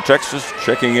Friendswood, Texas,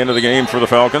 checking into the game for the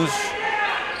Falcons.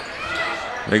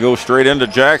 They go straight into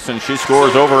Jackson. She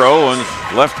scores over Owens,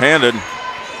 left-handed.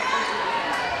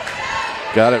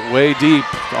 Got it way deep.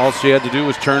 All she had to do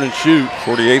was turn and shoot.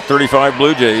 48-35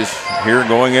 Blue Jays here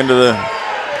going into the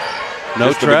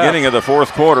beginning of the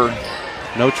fourth quarter.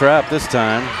 No trap this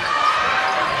time.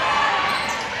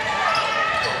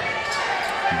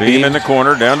 Beam in the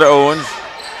corner, down to Owens.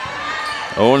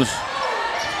 Owens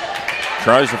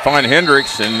tries to find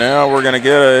Hendricks, and now we're going to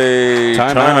get a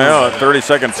timeout,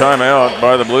 30-second timeout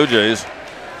by the Blue Jays.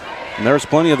 And there's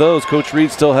plenty of those. Coach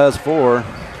Reed still has 4.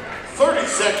 30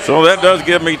 seconds. So that does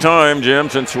give me time, Jim,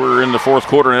 since we're in the fourth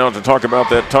quarter now, to talk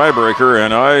about that tiebreaker.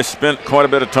 And I spent quite a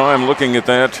bit of time looking at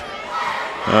that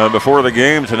before the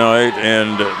game tonight.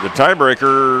 And the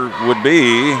tiebreaker would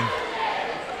be,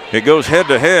 it goes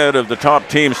head-to-head of the top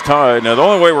teams tied. Now, the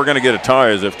only way we're going to get a tie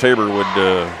is if Tabor would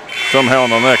somehow in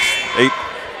the next 8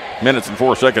 minutes and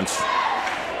 4 seconds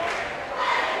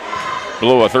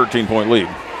blow a 13-point lead.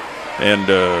 And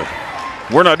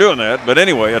we're not doing that. But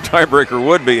anyway, a tiebreaker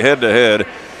would be head-to-head.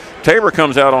 Tabor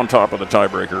comes out on top of the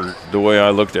tiebreaker the way I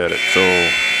looked at it. So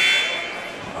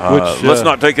let's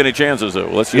not take any chances, though.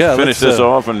 Let's just finish this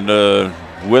off and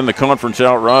win the conference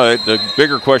outright. The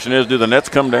bigger question is, do the Nets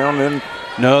come down then?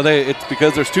 No, it's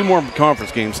because there's 2 more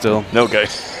conference games still. Okay.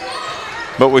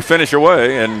 But we finish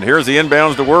away, and here's the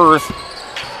inbounds to Worth.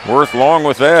 Worth long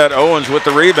with that. Owens with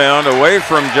the rebound away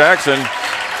from Jackson.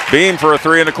 Beam for a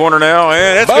 3 in the corner now,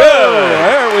 and it's good.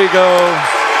 There we go.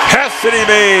 Cassidy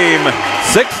Beam.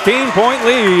 16-point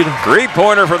lead.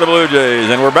 3-pointer for the Blue Jays,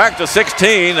 and we're back to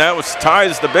 16. That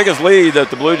ties the biggest lead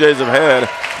that the Blue Jays have had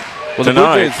tonight. The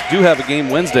Blue Jays do have a game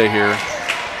Wednesday here.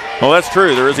 Well, that's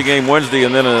true. There is a game Wednesday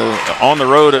and then on the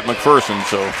road at McPherson.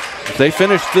 So if they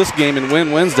finish this game and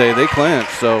win Wednesday, they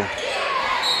clinch.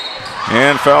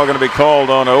 And foul going to be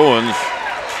called on Owens.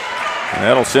 And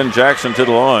that'll send Jackson to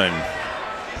the line.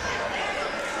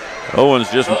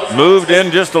 Owens just moved in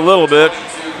just a little bit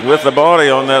with the body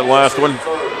on that last one.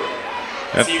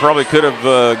 That probably could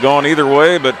have gone either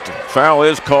way, but foul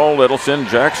is called. That'll send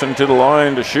Jackson to the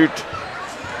line to shoot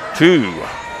 2.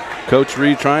 Coach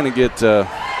Reed trying to get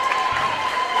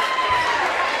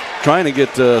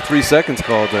 3 seconds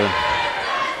called there.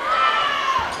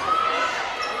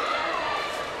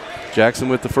 Jackson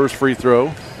with the first free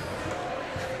throw.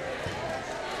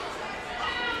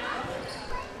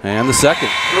 And the second.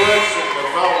 Correction, the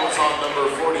foul was on number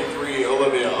 43,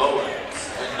 Olivia Owens,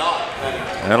 and not Penny.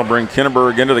 That'll bring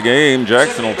Kinneberg into the game.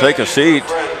 Jackson will take a seat.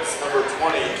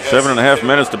 7.5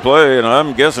 minutes to play, and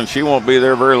I'm guessing she won't be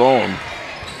there very long.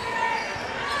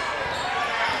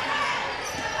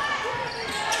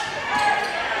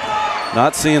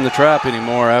 Not seeing the trap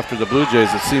anymore after the Blue Jays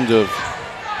that seem to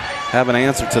have an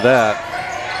answer to that.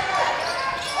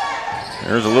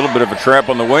 There's a little bit of a trap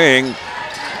on the wing.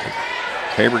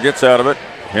 Tabor gets out of it.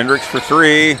 Hendricks for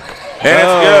 3. And it's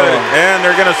good. And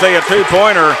they're going to say a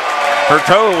 2-pointer. Her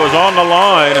toe was on the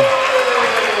line.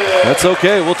 That's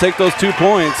okay. We'll take those 2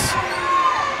 points.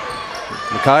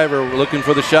 McIver looking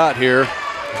for the shot here.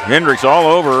 Hendricks all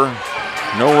over.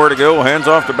 Nowhere to go. Hands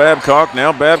off to Babcock.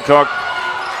 Now Babcock,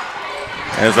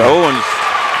 as Owens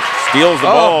steals the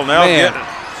ball. Now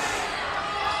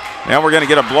we're going to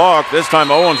get a block. This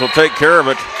time Owens will take care of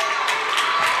it.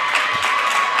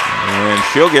 And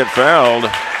she'll get fouled,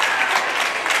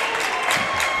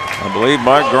 I believe,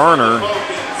 by Garner.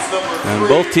 And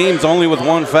both teams only with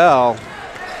 1 foul.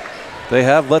 They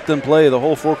have let them play the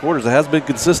whole 4 quarters. It has been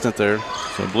consistent there.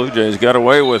 So Blue Jays got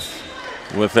away with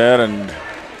that, and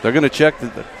they're going to check.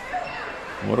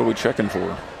 What are we checking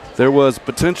for? There was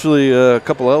potentially a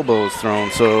couple elbows thrown,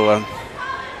 so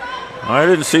I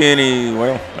didn't see any.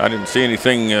 Well, I didn't see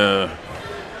anything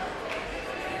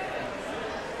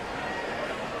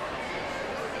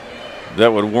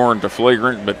that would warrant a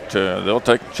flagrant, but they'll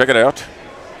check it out.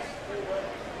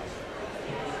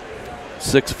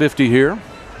 6:50 here.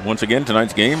 Once again,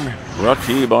 tonight's game brought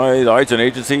to you by the Eitzen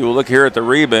Agency. We'll look here at the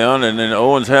rebound, and then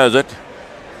Owens has it.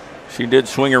 She did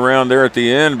swing around there at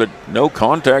the end, but no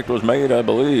contact was made, I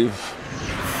believe.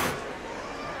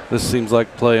 This seems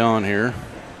like play on here.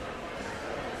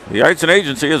 The Eitzen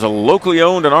Agency is a locally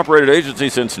owned and operated agency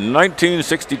since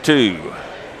 1962.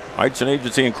 Eitzen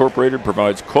Agency Incorporated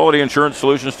provides quality insurance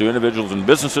solutions to individuals and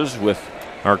businesses. With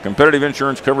our competitive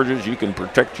insurance coverages, you can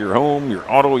protect your home, your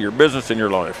auto, your business, and your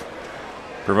life.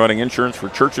 Providing insurance for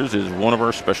churches is one of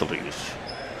our specialties.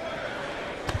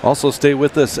 Also stay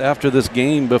with us after this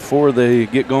game before they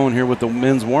get going here with the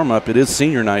men's warm-up. It is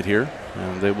senior night here,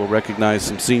 and they will recognize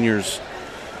some seniors.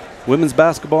 Women's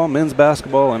basketball, men's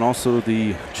basketball, and also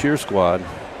the cheer squad.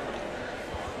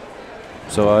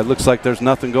 So it looks like there's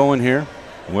nothing going here.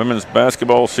 Women's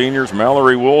basketball seniors,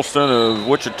 Mallory Woolston of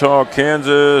Wichita,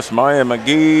 Kansas, Maya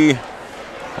McGee,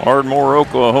 Ardmore,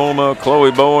 Oklahoma,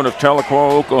 Chloe Bowen of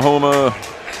Tahlequah, Oklahoma,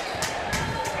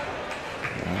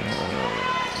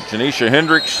 Janisha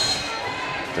Hendricks,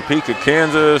 Topeka,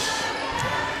 Kansas.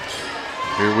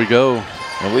 Here we go.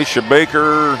 Alicia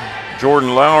Baker,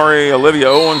 Jordan Lowry, Olivia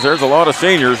Owens. There's a lot of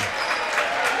seniors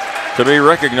to be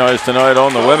recognized tonight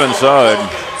on the women's side.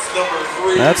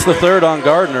 That's the third on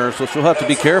Gardner, so she'll have to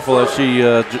be careful as she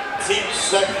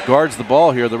guards the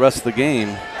ball here the rest of the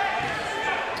game.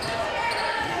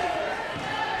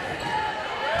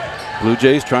 Blue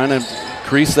Jays trying to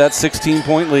increase that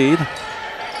 16-point lead.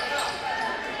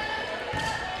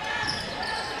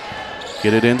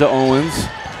 Get it into Owens.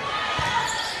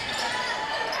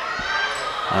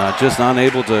 Just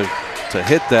unable to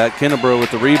hit that. Kennebrew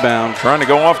with the rebound. Trying to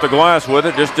go off the glass with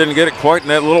it. Just didn't get it quite in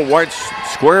that little white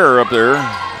square up there.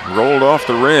 Rolled off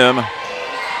the rim.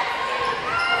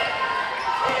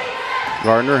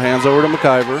 Gardner hands over to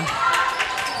McIver.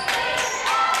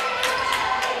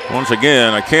 Once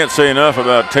again, I can't say enough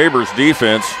about Tabor's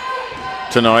defense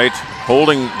tonight,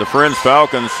 holding the Friends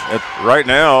Falcons at right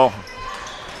now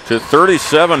to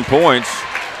 37 points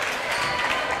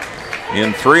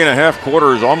in 3.5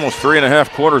 quarters, almost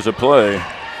 3.5 quarters of play.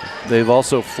 They've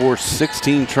also forced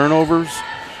 16 turnovers,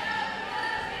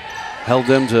 held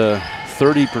them to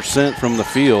 30% from the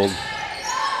field.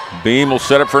 Beam will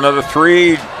set up for another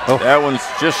three. Oh. That one's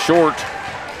just short.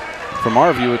 From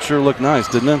our view, it sure looked nice,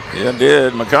 didn't it? Yeah, it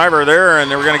did. McIver there, and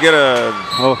they were going to get a,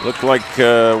 looked like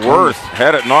Worth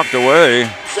had it knocked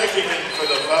away. Checking in for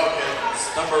the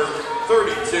Falcons, number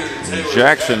 32, Taylor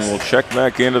Jackson will check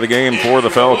back into the game for the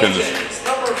Falcons.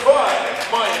 Number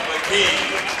 5, Maya McGee.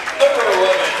 Number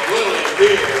 11, Lily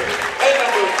Beer. And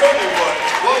number 21,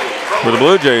 Chloe Bowen. For the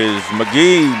Blue Jays,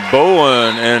 McGee,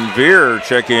 Bowen, and Veer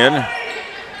check in.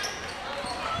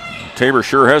 Tabor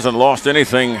sure hasn't lost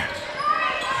anything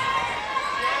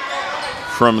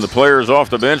from the players off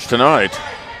the bench tonight.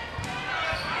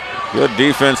 Good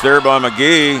defense there by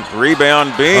McGee.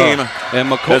 Rebound, Beam. And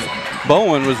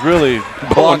Bowen was really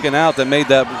blocking out that made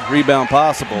that rebound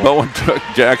possible. Bowen took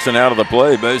Jackson out of the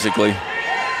play, basically.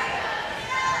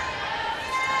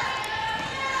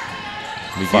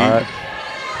 McGee.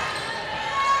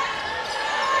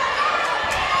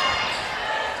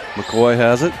 McCoy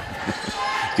has it.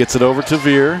 Gets it over to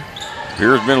Veer.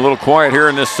 Veer's been a little quiet here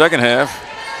in this second half.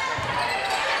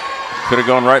 Could have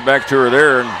gone right back to her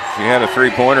there. She had a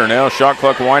three-pointer now. Shot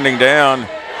clock winding down.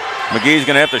 McGee's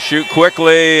going to have to shoot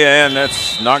quickly, and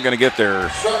that's not going to get there.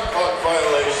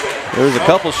 There was a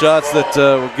couple shots that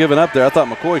were given up there. I thought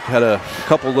McCoy had a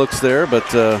couple looks there, but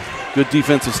good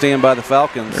defensive stand by the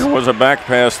Falcons. There was a back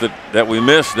pass that we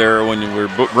missed there when you were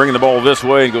bringing the ball this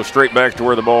way and go straight back to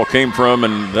where the ball came from,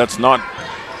 and that's not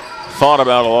thought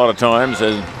about a lot of times.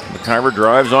 As McIver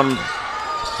drives on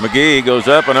McGee, goes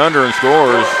up and under and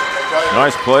scores.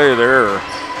 Nice play there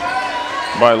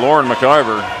by Lauren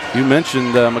McIver. You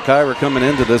mentioned McIver coming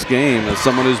into this game as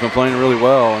someone who's been playing really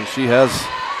well, and she has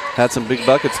had some big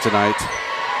buckets tonight.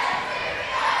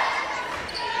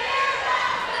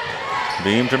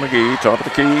 Beam to McGee, top of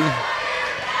the key.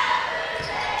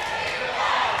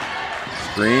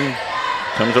 Screen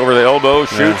comes over the elbow,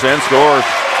 shoots and scores.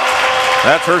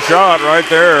 That's her shot right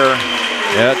there.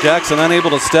 Yeah, Jackson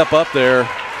unable to step up there.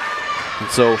 And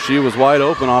so she was wide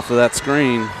open off of that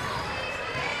screen.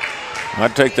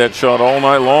 I'd take that shot all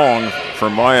night long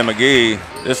from Maya McGee.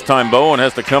 This time Bowen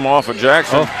has to come off of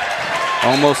Jackson. Oh,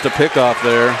 almost a pickoff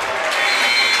there.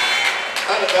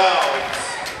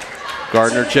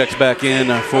 Gardner checks back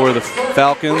in for the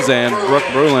Falcons and Brooke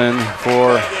Berlin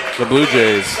for the Blue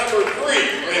Jays. Number 3,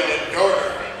 Raylan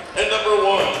Gardner. And number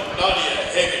 1, Nadia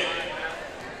Hagan.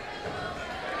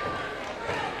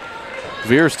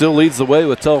 Veer still leads the way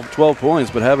with 12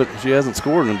 points, but she hasn't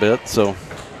scored in a bit, so.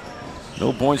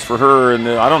 No points for her, and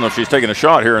I don't know if she's taking a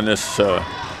shot here in this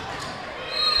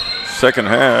second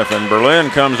half. And Berlin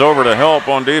comes over to help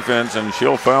on defense, and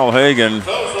she'll foul Hagan.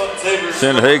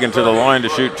 Send Hagan to the line to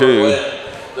shoot two.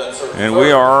 And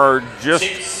we are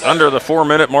just under the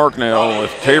 4-minute mark now,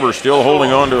 with Tabor still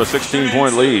holding on to a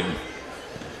 16-point lead.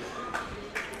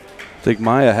 I think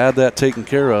Maya had that taken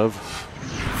care of.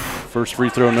 First free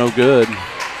throw, no good.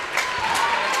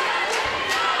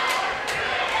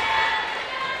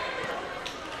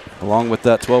 Along with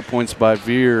that 12 points by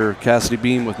Veer, Cassidy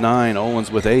Beam with 9,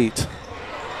 Owens with 8.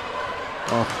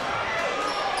 Oh.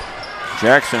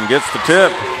 Jackson gets the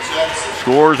tip,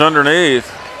 scores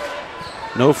underneath.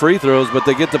 No free throws, but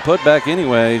they get the putback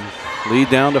anyway. Lead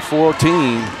down to 14.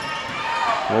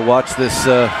 We'll watch this.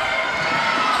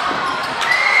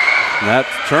 That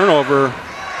turnover.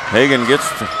 Hagan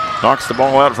knocks the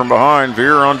ball out from behind.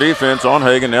 Veer on defense on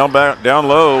Hagan, now back down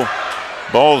low.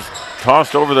 Ball's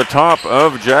tossed over the top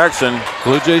of Jackson.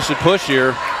 Blue Jays should push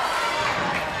here.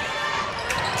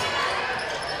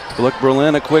 Look,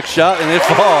 Berlin, a quick shot, and it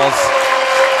falls.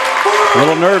 A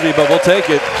little nervy, but we'll take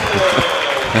it.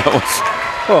 That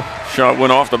was, shot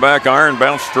went off the back iron,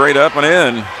 bounced straight up and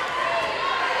in.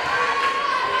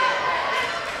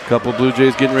 Couple Blue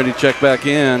Jays getting ready to check back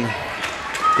in.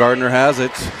 Gardner has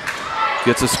it,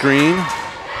 gets a screen.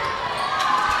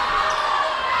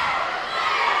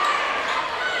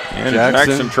 And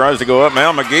Jackson tries to go up.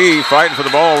 Now McGee fighting for the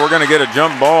ball. We're going to get a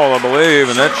jump ball, I believe,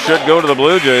 and that should go to the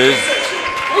Blue Jays.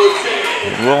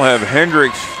 We'll have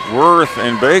Hendricks, Worth,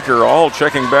 and Baker all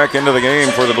checking back into the game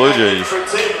for the Blue Jays.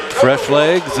 Fresh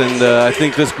legs, and I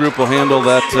think this group will handle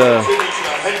that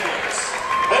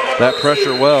that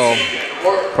pressure well.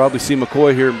 Probably see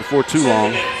McCoy here before too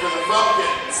long.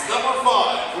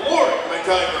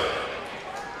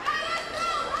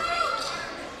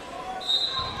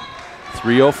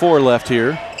 3:04 left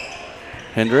here.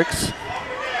 Hendricks.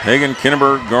 Hagan,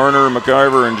 Kinneberg, Garner,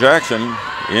 McIver, and Jackson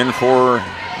in for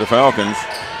the Falcons.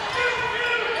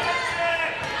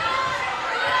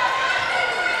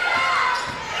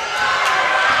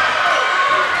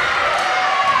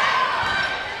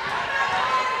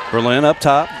 Berlin up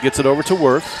top, gets it over to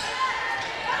Worth.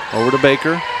 Over to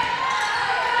Baker.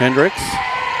 Hendricks.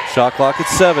 Shot clock at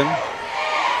 7.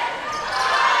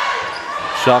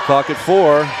 Shot clock at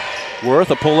 4.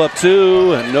 Worth a pull up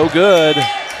 2 and no good.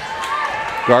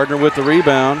 Gardner with the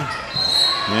rebound.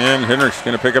 And Hendricks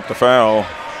going to pick up the foul.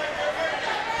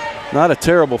 Not a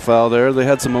terrible foul there. They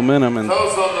had some momentum, and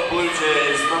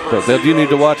but they do need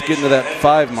to watch getting to that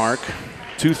 5 mark.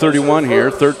 2:31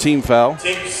 here, 13 foul.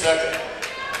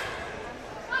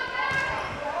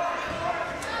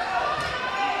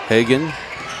 Hagan.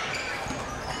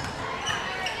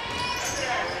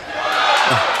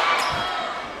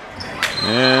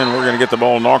 And we're going to get the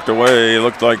ball knocked away. It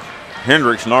looked like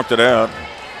Hendricks knocked it out.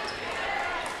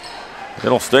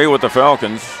 It'll stay with the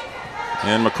Falcons.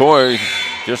 And McCoy,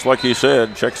 just like you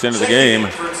said, checks into the game,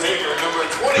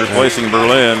 replacing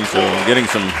Berlin. So getting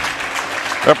some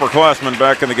upperclassmen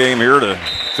back in the game here to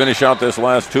finish out this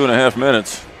last 2.5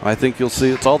 minutes. I think you'll see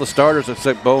it's all the starters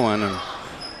except Bowen, and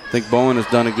I think Bowen has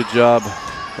done a good job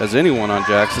as anyone on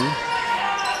Jackson.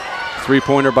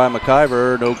 3-pointer by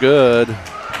McIver, no good.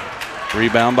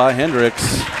 Rebound by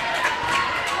Hendricks.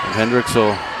 And Hendricks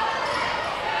will.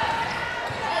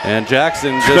 And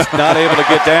Jackson just not able to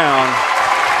get down.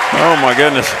 Oh my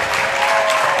goodness.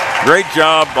 Great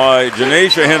job by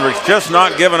Janaisha Hendricks, just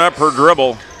not giving up her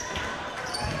dribble.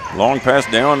 Long pass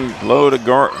down low to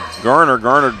Garner.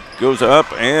 Garner goes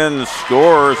up and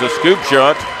scores a scoop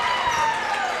shot.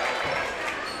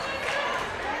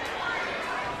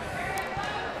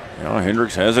 Now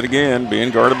Hendricks has it again,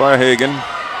 being guarded by Hagan.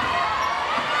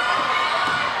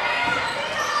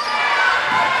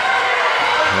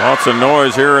 Lots of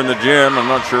noise here in the gym. I'm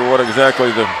not sure what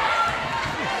exactly the...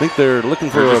 I think they're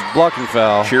looking for a blocking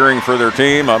foul. Cheering for their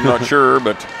team, I'm not sure,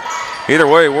 but either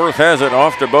way, Worth has it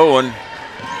off to Bowen.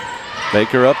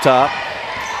 Baker up top.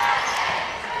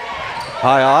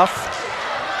 High off.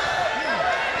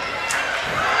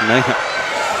 Man.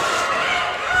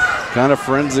 Kind of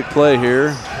forensic play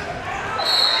here.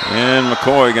 And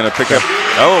McCoy going to pick up.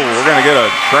 Oh, we're going to get a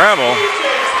travel.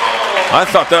 I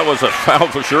thought that was a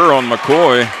foul for sure on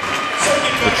McCoy.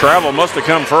 The travel must have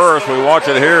come first. We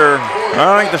watch it here.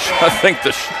 I think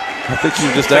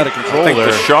she's just out of control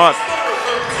there. The shot.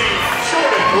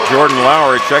 Jordan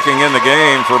Lowry checking in the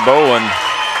game for Bowen.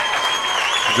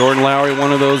 Jordan Lowry,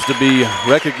 one of those to be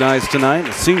recognized tonight,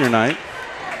 a senior night.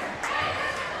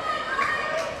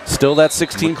 Still that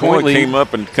 16-point lead. Came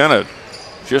up and kind of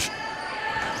just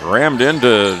rammed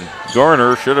into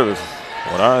Garner. Should have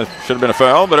been a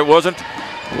foul, but it wasn't.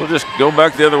 We'll just go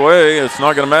back the other way. It's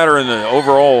not going to matter in the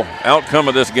overall outcome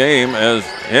of this game, as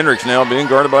Hendricks now being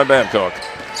guarded by Babcock.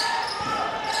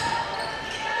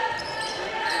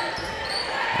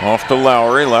 Off to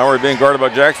Lowry. Lowry being guarded by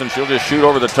Jackson. She'll just shoot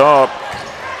over the top.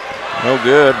 No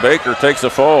good. Baker takes a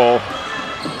fall.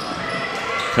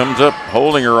 Comes up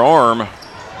holding her arm.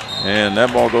 And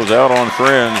that ball goes out on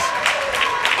Friends.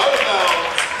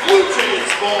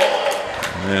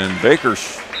 And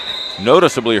Baker's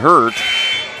noticeably hurt.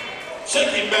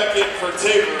 Checking back in for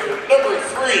Tabor, number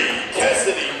 3,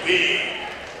 Cassidy B.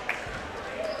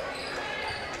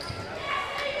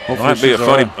 Might be a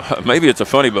funny, maybe it's a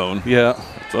funny bone. Yeah.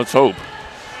 Let's hope.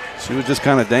 She was just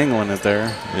kind of dangling it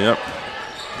there. Yep.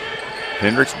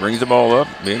 Hendricks brings the ball up,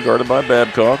 being guarded by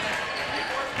Babcock.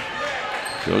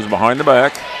 Goes behind the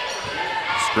back.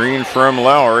 Screen from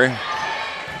Lowry.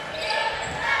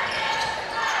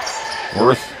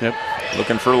 Worth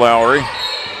looking for Lowry.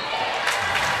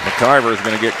 McIver is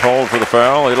going to get called for the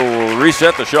foul. It'll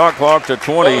reset the shot clock to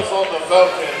 20.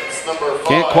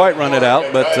 Can't quite run it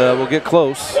out, but we'll get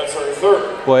close.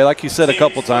 Boy, like you said a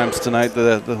couple times tonight,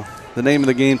 the name of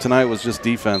the game tonight was just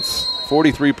defense.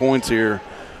 43 points here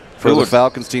for the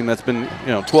Falcons team. That's been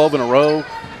 12 in a row.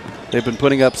 They've been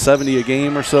putting up 70 a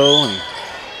game or so,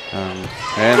 and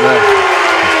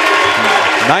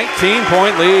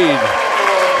 19-point lead.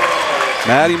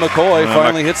 Maddie McCoy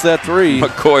finally hits that three.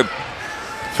 McCoy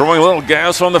throwing a little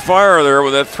gas on the fire there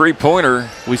with that three-pointer.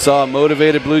 We saw a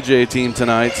motivated Blue Jay team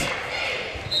tonight.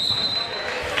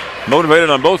 Motivated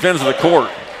on both ends of the court.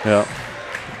 Yeah.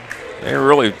 They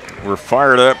really were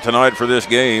fired up tonight for this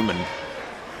game, and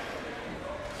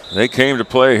they came to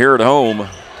play here at home.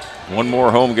 One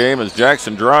more home game as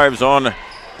Jackson drives on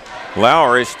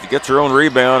Lowry, gets her own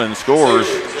rebound and scores.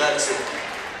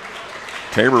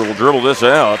 Tabor will dribble this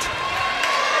out.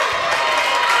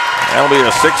 That'll be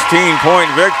a 16-point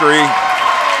victory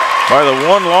by the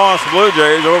one-loss Blue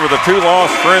Jays over the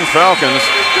two-loss Friends Falcons.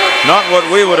 Not what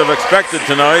we would have expected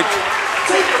tonight.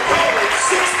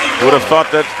 Would have thought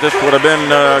that this would have been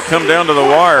come down to the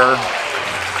wire.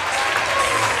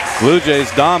 Blue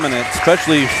Jays dominant,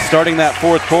 especially starting that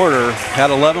fourth quarter. Had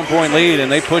 11-point lead,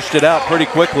 and they pushed it out pretty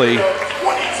quickly.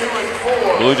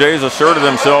 Blue Jays asserted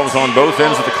themselves on both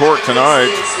ends of the court tonight.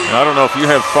 And I don't know if you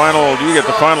have do you get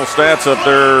the final stats up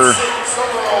there?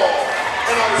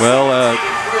 Well,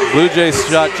 Blue Jays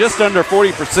shot just under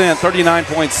 40%,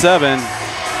 39.7.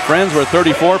 Friends were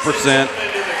 34%.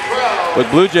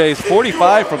 But Blue Jays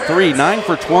 45 from 3, 9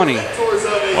 for 20.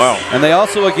 Wow. And they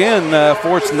also, again,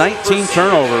 forced 19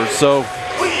 turnovers. So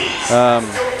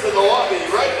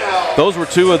those were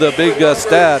two of the big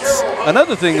stats.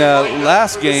 Another thing,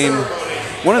 last game,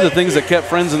 one of the things that kept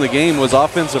Friends in the game was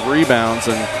offensive rebounds.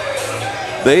 And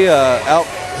they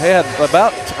had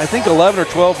about, I think, 11 or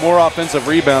 12 more offensive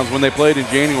rebounds when they played in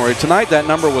January. Tonight, that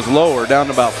number was lower, down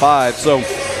to about 5. So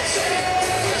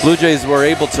Blue Jays were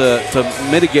able to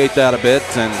mitigate that a bit.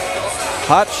 And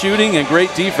hot shooting and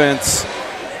great defense.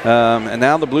 And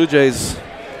now the Blue Jays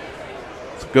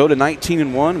go to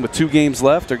 19-1 with 2 games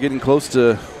left. They're getting close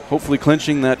to hopefully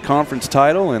clinching that conference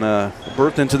title and a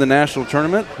berth into the national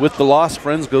tournament. With the loss,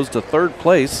 Friends goes to 3rd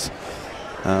place.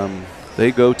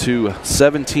 They go to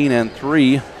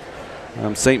 17-3.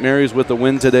 St. Mary's with the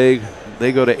win today.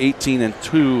 They go to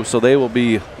 18-2, so they will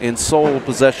be in sole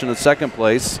possession of 2nd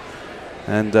place.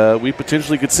 And we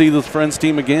potentially could see the Friends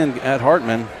team again at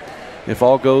Hartman if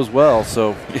all goes well.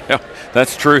 So yeah,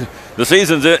 that's true. The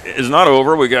season is not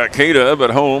over. We got K-Dub at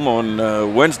home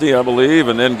on Wednesday, I believe,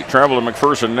 and then travel to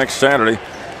McPherson next Saturday.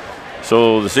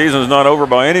 So the season's not over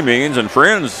by any means, and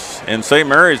Friends and St.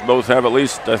 Mary's both have at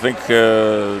least, I think,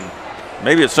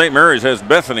 maybe it's St. Mary's has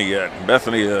Bethany yet.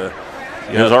 Bethany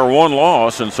has our one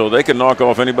loss, and so they can knock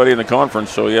off anybody in the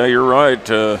conference. So, yeah, you're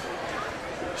right.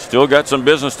 Still got some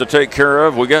business to take care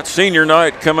of. We got senior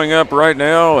night coming up right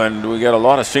now, and we got a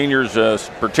lot of seniors,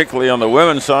 particularly on the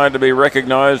women's side, to be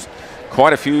recognized.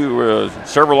 Quite a few,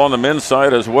 several on the men's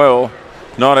side as well.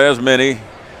 Not as many.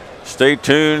 Stay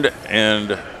tuned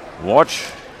and watch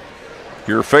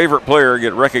your favorite player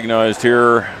get recognized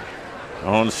here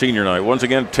on senior night. Once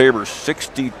again, Tabor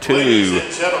 62,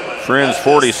 Friends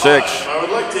 46.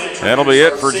 That'll be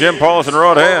it for Jim Paulus and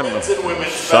Rod Ham.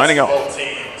 Signing off.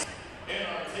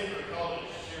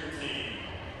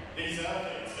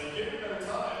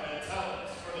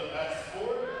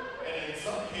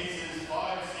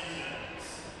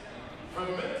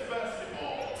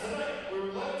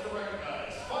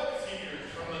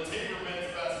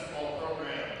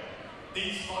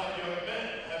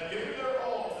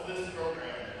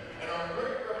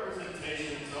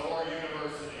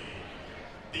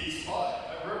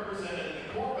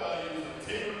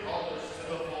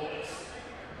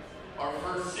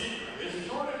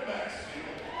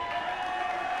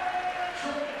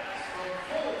 From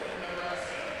Fullerton,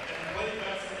 Nebraska, and played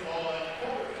basketball at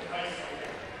Fort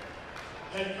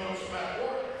Head coach Matt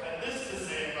Ward had this to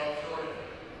say about Jordan.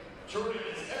 Jordan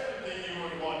is everything you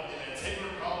would want in a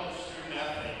Tabor College student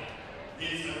athlete.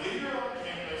 He is a leader on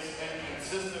campus and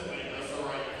consistently does the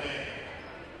right thing.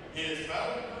 He has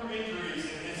battled through injuries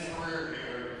in his career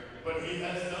here, but he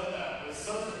has done that with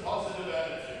such a positive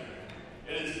attitude.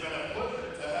 It has been a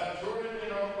pleasure to have Jordan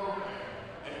in our program,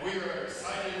 and we are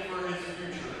excited for his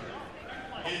future.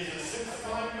 He is a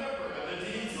 6-time member of the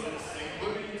Dean's List,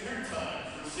 including 2 times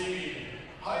receiving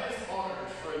highest honors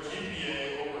for a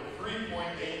GPA over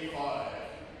 3.85.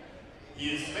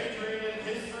 He is majoring in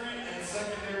history and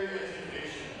secondary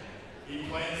education. He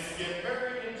plans to get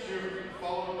married in June,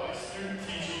 followed by student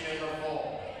teaching in the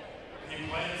fall. He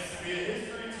plans to be a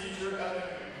history teacher at the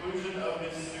conclusion of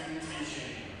his student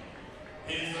teaching.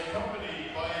 He is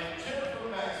accompanied by Jennifer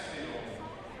Maxfield,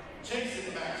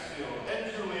 Jason Maxfield, and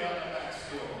Juliana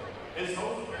Maxfield. His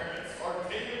host parents are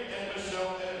David and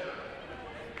Michelle Edgar.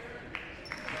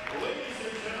 Ladies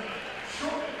and gentlemen,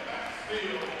 Jordan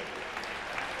Maxfield.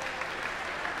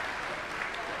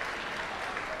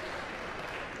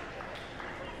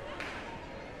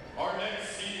 Our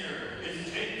next senior is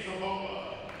James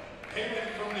Abola,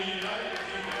 hailing from the United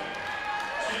Kingdom.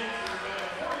 James has been a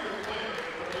 4-year player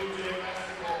for the Blue Jay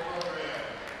basketball program.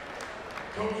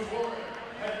 Coach Warren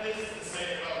had this to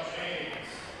say about James.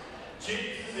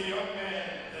 James is a young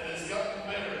man that has gotten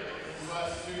better in his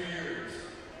last 2 years.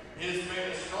 He has made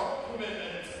a strong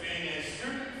commitment to being a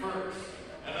student first,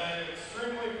 and I am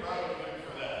extremely proud of him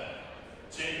for that.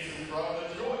 James has brought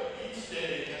a joy each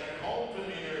day and a calm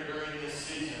demeanor during this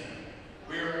season.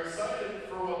 We are excited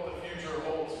for what the future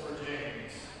holds for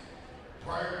James.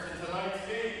 Prior to tonight's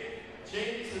game,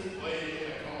 James has played in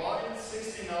a combined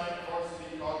 69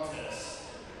 varsity contests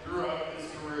throughout his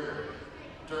career.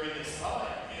 During this time,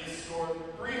 he has scored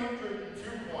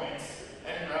 302 points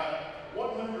and grabbed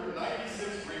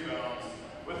 196 rebounds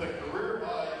with a career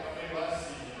high coming last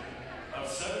season of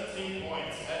 17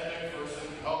 points at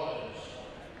McPherson College.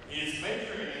 He is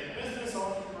majoring in business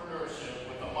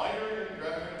entrepreneurship with a minor in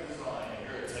graphic design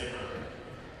here at Tabor.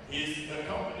 He is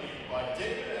accompanied by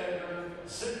David Edgar,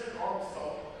 Cedric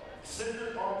Armstrong,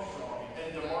 and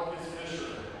DeMarcus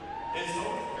Fisher. His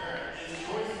host parent is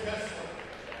Joyce Kessler.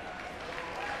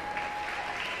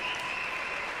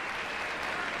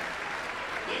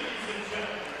 Ladies and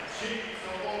gentlemen, James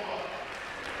Abola.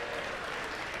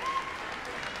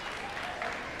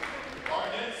 Our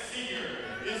next senior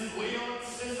is Leon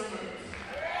Sissamoose.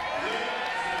 Leon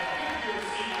is a 5th-year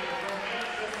senior from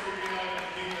Manchester, United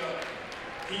Kingdom.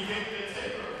 He came to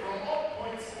Tabor from All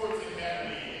Point Sports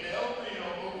Academy in El Reno,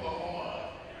 Oklahoma.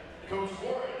 Coach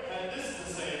Warren had this to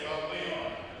say about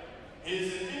Leon. He is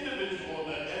an individual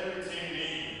that every team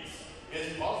needs. His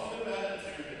positive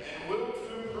attitude and will to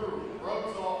improve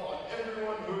rubs off on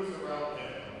everyone who is around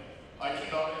him. I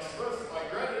cannot express my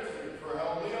gratitude for how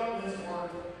Leon has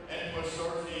worked and pushed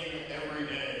our team every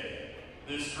day.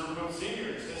 This group of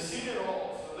seniors has seen it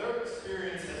all, so their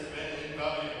experience has been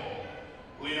invaluable.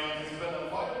 Leon has been a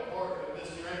vital part of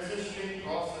this transitioning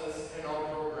process in our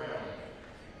program.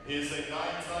 He is a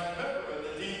 9-time member of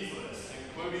the Dean's List,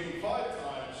 including 5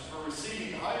 times for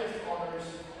receiving highest honors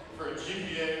for a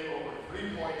GPA over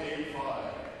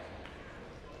 3.85.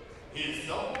 He is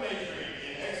double majoring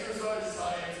in exercise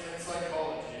science and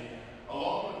psychology,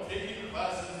 along with taking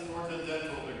classes towards a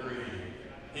dental degree.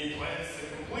 He plans to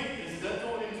complete his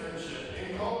dental internship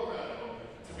in Colorado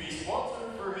to be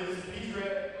sponsored for his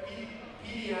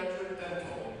pediatric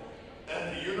dental at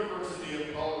the University of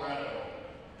Colorado.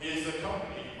 He is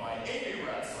accompanied by Amy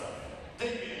Ratzlaff,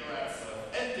 Damien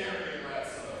Ratzlaff, and Darian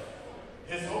Ratzlaff.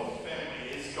 His host family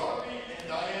is Garvey and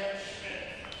Diane Schmidt.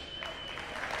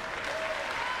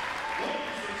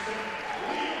 Ladies and gentlemen,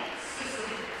 Leon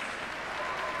Sissamoose.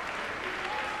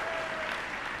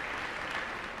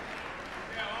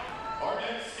 Our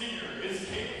next senior is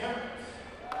Kate Hemmers.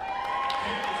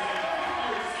 Kate is a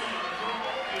 5th-year senior from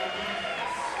Oakland,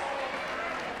 Kansas.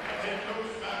 Head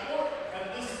coach Matt Ward had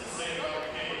this to say about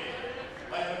Kate.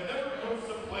 I have never coached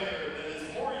a player that is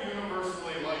more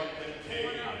universally liked than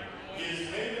Kate. He has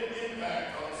made an impact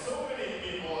on so many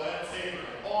people at Tabor,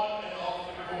 on and off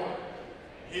the court.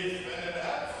 He has been an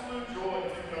absolute joy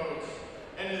to coach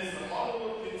and is the model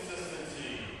of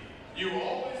consistency. You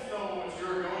always know what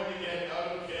you're going to get out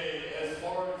of Kay as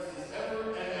far as his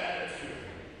effort and attitude.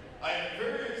 I am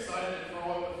very excited for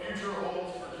what the future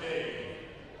holds for Kay.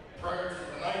 Prior to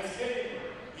tonight's game,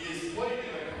 he has played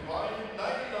in a combined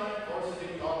 99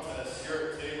 varsity contests here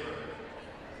at Tabor.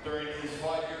 During his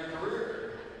 5-year career,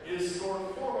 he has scored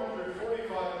 445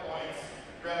 points,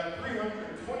 grabbed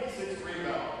 326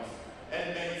 rebounds,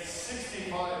 and made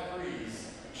 65 threes,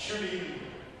 shooting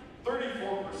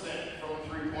 34% from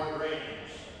three-point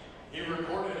range. He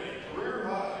recorded a career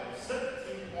high of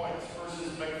 17 points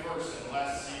versus McPherson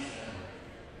last season.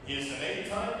 He is an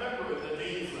 8-time member of the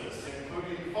Dean's List,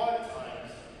 including 5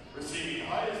 times receiving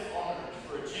highest honors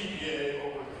for a GPA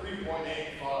over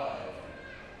 3.85.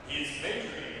 He is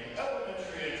majoring in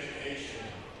elementary education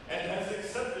and has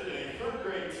accepted a 3rd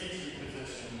grade teaching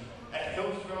position at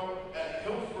Hillsborough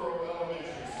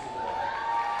Elementary School.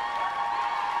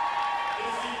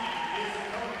 This evening he is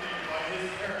accompanied by his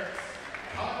parents,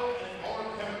 Kyle and Laura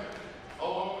Kemper,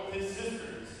 along with his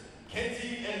sisters,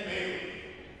 Kenzie and Bailey,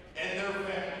 and their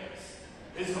families.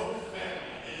 His host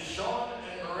family is Sean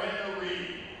and Miranda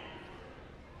Reed.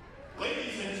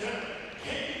 Ladies and gentlemen,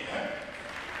 Katie Kemper.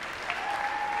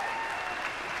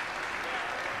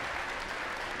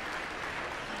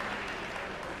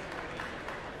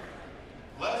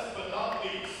 Last but not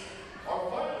least,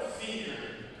 our final senior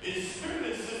is student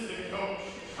assistant coach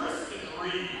Tristan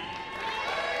Reed.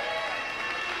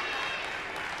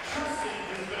 Tristan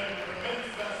has been with the men's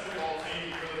basketball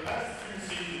team for the past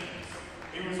 2 seasons.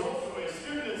 He was also a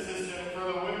student assistant for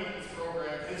the women's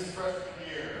program his freshman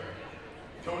year.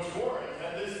 Coach Warren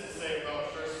had this to say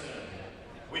about Tristan.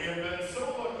 We have been so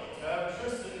lucky to have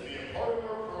Tristan be a part of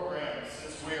our program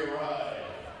since we arrived.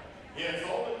 He has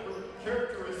all the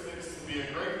characteristics to be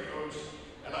a great coach,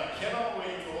 and I cannot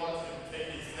wait to watch him take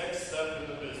his next step in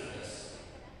the business.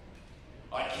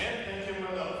 I can't thank him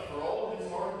enough for all of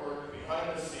his hard work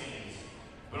behind the scenes,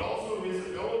 but also his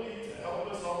ability to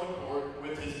help us on the court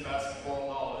with his basketball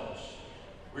knowledge.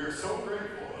 We are so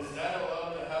grateful his dad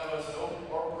allowed to have us open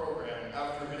our program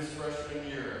after his freshman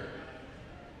year.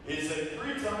 He is a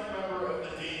 3-time member of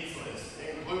the Dean's List,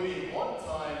 including 1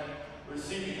 time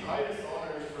receiving highest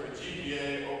honors for a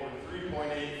GPA over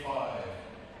 3.85.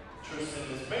 Tristan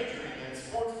is majoring in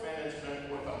sports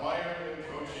management with a minor in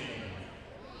coaching.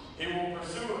 He will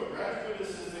pursue a graduate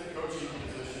assistant coaching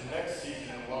position next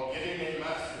season while getting a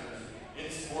master's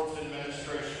in sports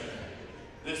administration.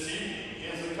 This evening, he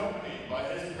is accompanied by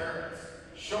his parents,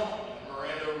 Sean and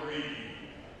Miranda Reed.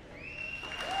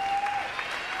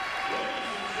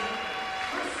 Ladies and gentlemen,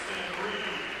 Tristan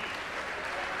Reed.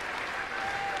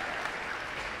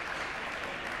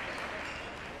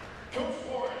 Coach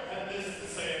Warren had this to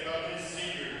say about his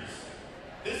seniors.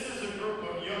 This is a group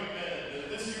of young men that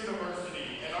this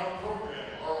university and our program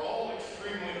are all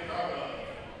extremely proud of.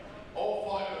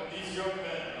 All 5 of these young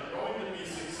men are going to be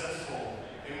successful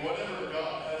in whatever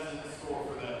God has in store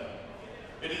for them.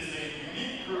 It is a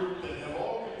unique group that have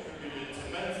all contributed to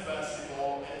men's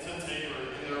basketball and to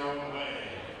Tabor in their own way.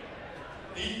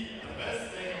 The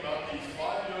best thing about these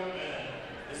 5 young men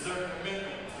is their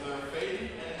commitment to their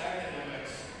faith and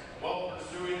academics while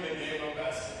pursuing the game of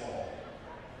basketball.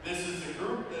 This is a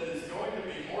group that is going to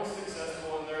be more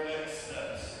successful in their next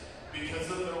steps because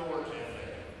of their work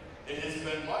ethic. It has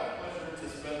been my pleasure to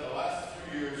spend the last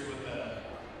 2 years with them.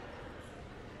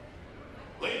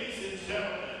 Ladies and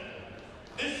gentlemen,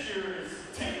 this year's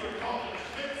Tabor College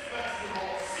men's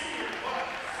basketball senior class.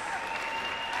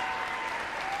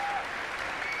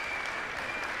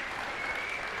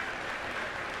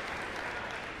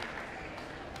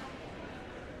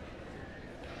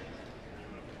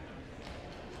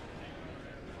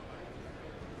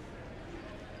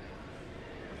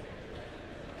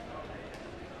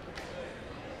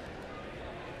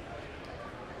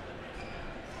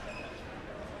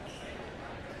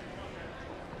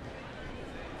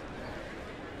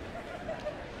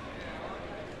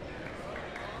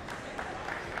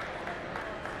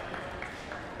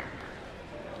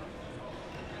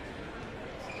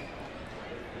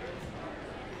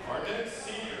 Our next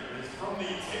senior is from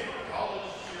the Tabor College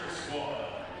cheer squad.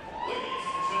 Ladies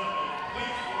and gentlemen,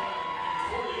 please welcome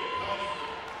Victoria Kaiser.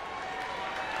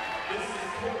 This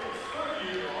is Tori's 3rd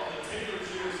year on the Tabor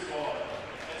cheer squad,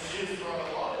 and she has brought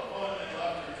a lot of fun and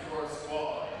laughter to our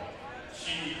squad.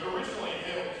 She originally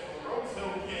hails from Rose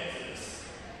Hill, Kansas,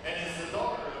 and is the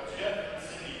daughter of Jeff and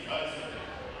Cindy Kaiser.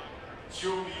 She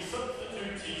will be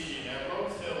substitute teaching at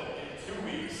Rose Hill in 2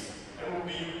 weeks and will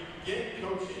begin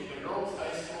coaching the girls'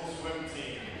 high school swim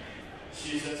team.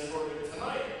 She is escorted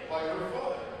tonight by her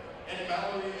father and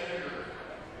Mallory Edgar.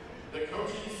 The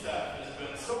coaching staff has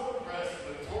been so impressed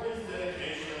with Tori's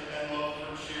dedication and love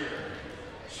for cheer.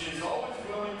 She is always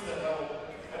willing to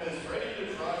help and is ready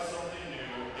to try something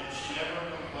new, and she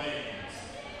never complains.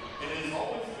 It has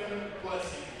always been a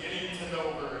blessing getting to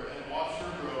know her and watch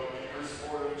her grow in her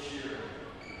sport of cheer.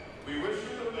 We wish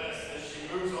her the best as she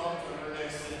moves on to her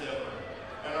next endeavor,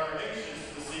 and are anxious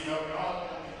to see how God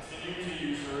will continue to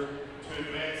use her to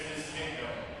advance His kingdom.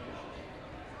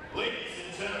 Ladies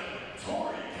and gentlemen,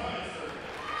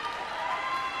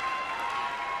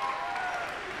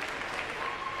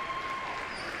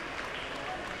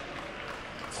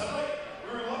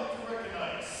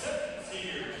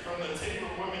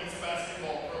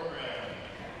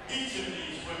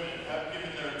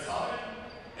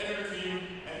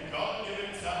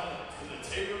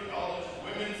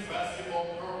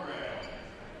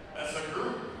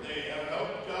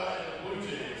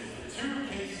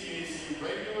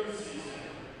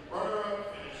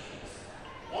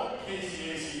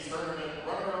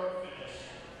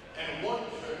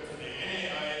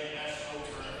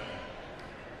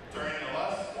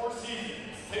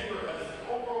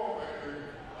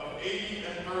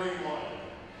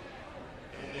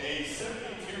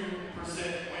 72%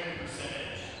 win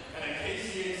percentage and a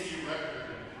KCAC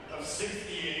record of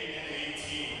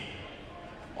 68-18.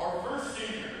 Our first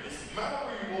senior is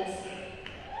Mallory Wolfson.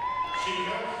 She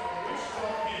comes from Wichita,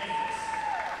 Kansas.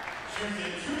 She was a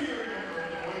 2-year member of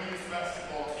the women's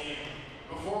basketball team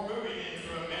before moving into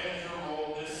a manager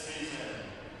role this season.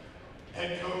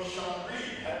 Head coach Sean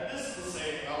Reed had this to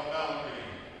say about Mallory.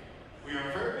 We are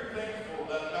very thankful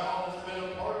that Mal has been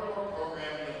a part of our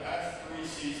program the past 3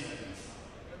 seasons.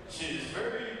 She is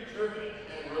very driven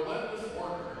and relentless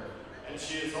worker, and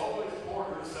she has always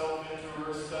poured herself into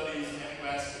her studies and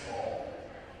basketball.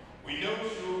 We know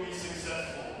she will be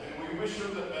successful, and we wish her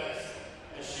the best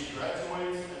as she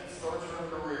graduates and starts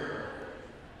her career.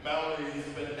 Mallory has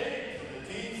been named to the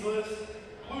Dean's List,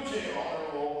 Blue Jay Honor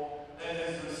Roll, and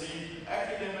has received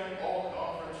academic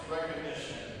all-conference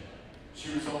recognition.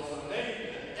 She was also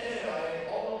named an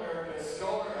NAIA All-America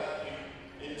Scholar Athlete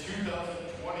in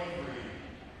 2023.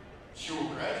 She will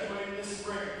graduate this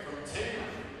spring from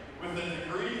Tabor with a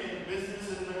degree in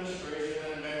Business Administration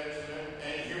and Management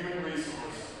and Human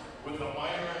Resource with a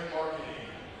minor in Marketing.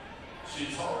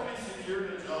 She's already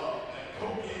secured a job at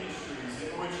Coke Industries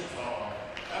in Wichita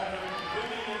after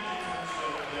completing an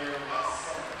internship there last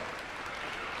summer.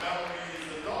 Mallory is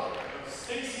the daughter of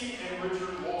Stacy and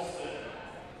Richard Wolfson.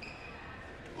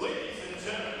 Ladies and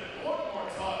gentlemen, one more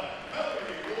time,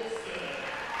 Mallory Wolfson.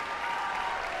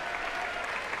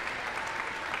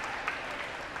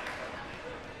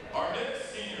 Our next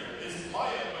senior is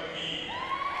Maya McGee.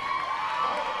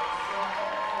 Maya is from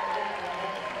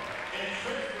Oklahoma and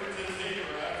transferred to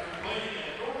Tabor after playing at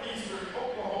Northeastern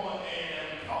Oklahoma A&M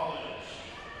College.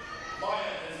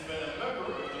 Maya has been a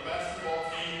member of the basketball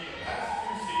team the past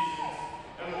 2 seasons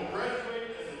and will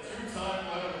graduate as a 2-time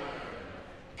letter winner.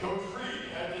 Coach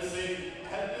Reed had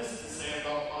this to say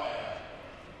about Maya.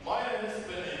 Maya has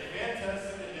been a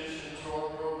fantastic addition to our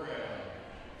program.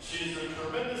 She is a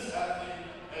tremendous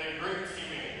athlete and a great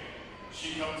teammate.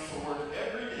 She comes to work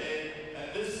every day,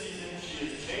 and this season she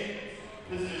has changed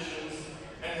positions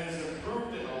and has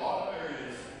improved in a lot of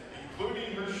areas,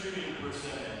 including her shooting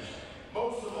percentage.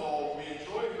 Most of all, we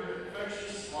enjoy her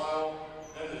infectious smile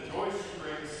and the joy she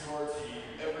brings to our team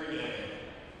every day.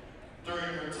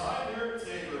 During her time here at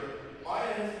Tabor,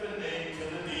 Maya has been named to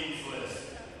the Dean's List,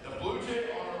 the Blue Jay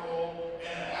Honor Roll,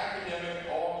 and an academic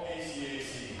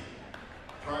All-KCAC.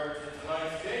 Prior to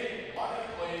tonight's game, Maya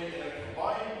played in a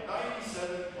combined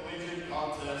 97 collegiate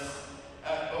contests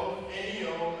at both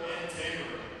NEO and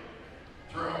Tabor.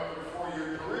 Throughout her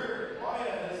 4-year career,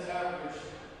 Maya has averaged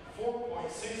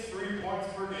 4.63 points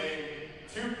per game,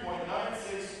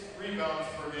 2.96 rebounds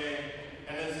per game,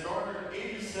 and has garnered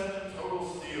 87 total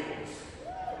steals.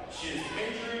 She is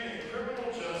majoring in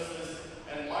criminal justice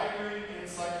and minoring in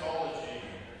psychology.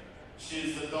 She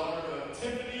is the daughter of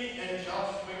Tiffany and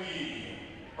Josh McGee.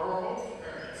 Her home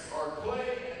parents are Clay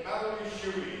and Mallory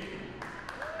Shuey.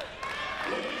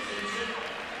 Ladies and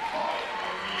gentlemen, Maya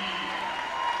McGee.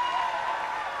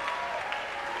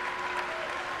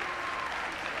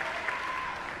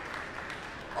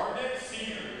 Our next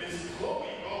senior is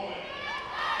Chloe Bowen.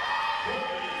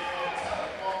 Chloe is from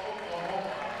Tabor,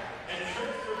 Oklahoma, and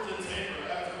transferred to Tabor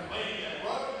after playing at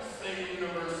Rogers State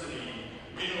University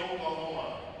in Oklahoma.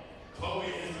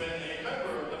 Chloe has been a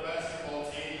member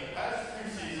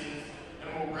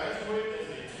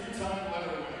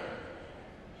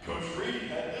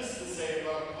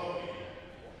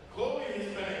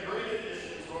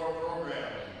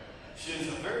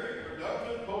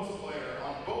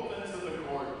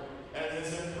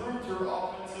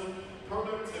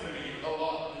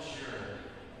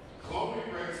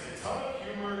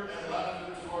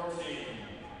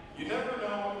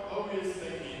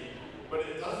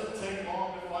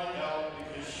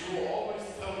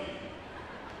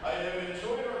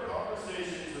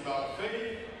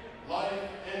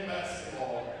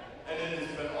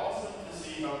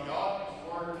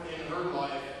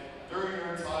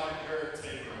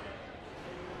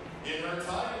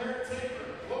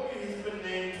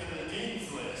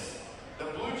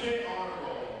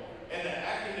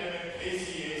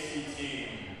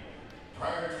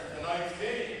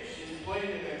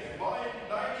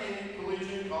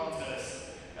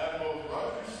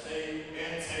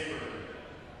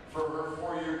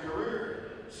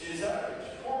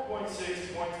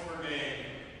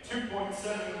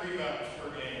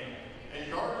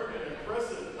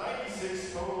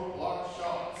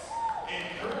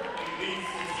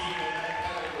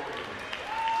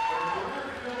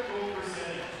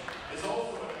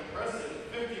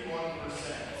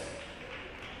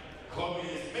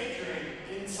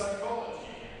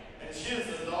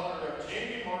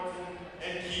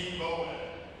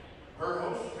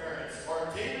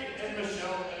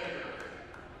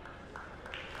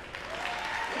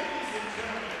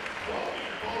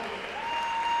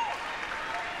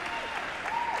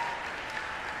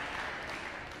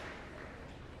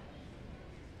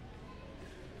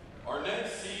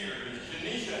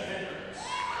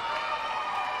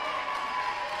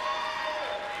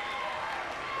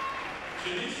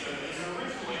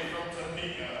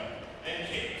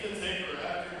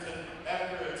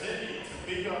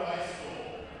High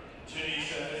School.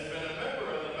 Janisha has been a member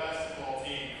of the basketball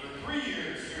team for 3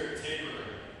 years here at Tabor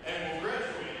and will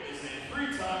graduate as a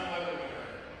 3-time medal winner.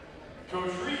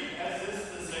 Coach Reed has this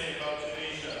to say about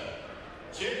Janisha.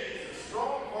 Jenny is a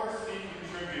strong varsity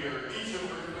contributor each of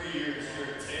her 3 years here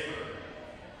at Tabor.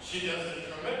 She does a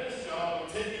tremendous job of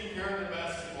taking care of the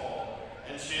basketball,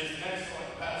 and she is an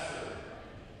excellent passer.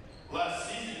 Last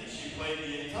season, she played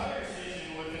the entire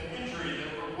season with an injury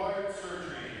that required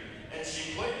surgery, and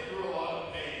she played through a lot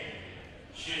of pain.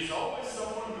 She is always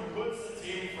someone who puts the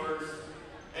team first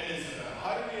and is a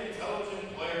highly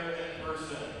intelligent player and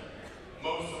person.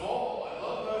 Most of all, I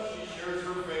love how she shares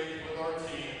her faith with our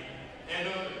team and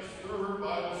others through her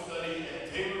Bible study and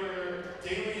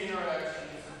daily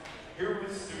interactions here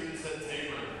with students at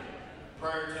Tabor.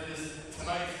 Prior to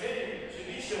tonight's game,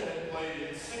 Janisha had played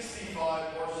in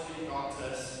 65 varsity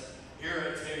contests here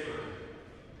at Tabor.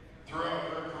 Throughout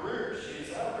her career, she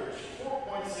has averaged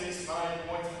 4.69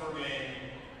 points per game,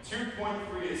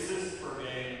 2.3 assists per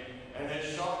game, and has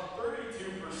shot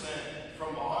 32%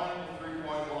 from behind the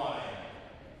three-point line.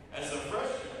 As a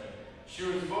freshman, she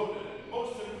was voted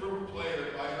most improved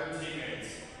player by her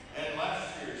teammates, and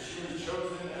last year she was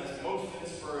chosen as most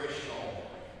inspirational.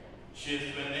 She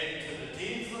has been named to the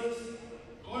Dean's List,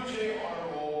 Blue Jay Honor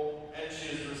Roll, and she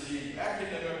has received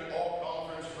academic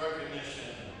all-conference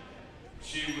recognition.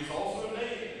 She was also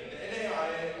named an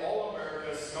NAIA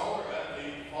All-America Scholar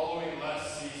Athlete following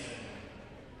last season.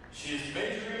 She is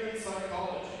majoring in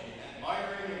psychology and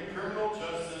minoring in criminal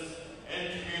justice and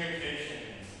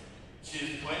communications. She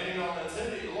is planning on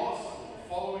attending law school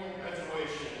following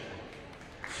graduation.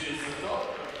 She is the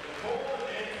daughter of Nicole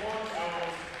and Antoine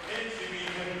Jones and Jimmy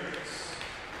Hendricks.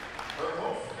 Her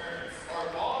host parents are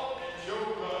Bob and Joe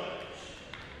Runge.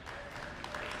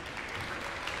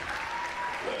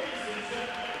 Ladies and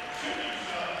gentlemen,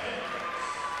 Janisha Hendricks.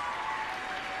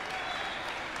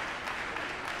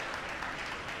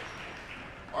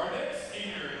 Our next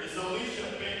senior is Alicia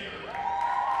Baker.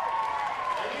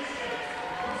 Alicia is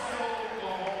from Purcell,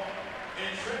 Oklahoma,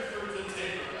 and transferred to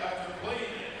Tabor after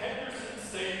playing at Henderson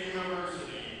State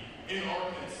University in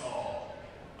Arkansas.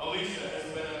 Alicia has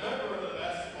been a member of the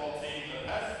basketball team the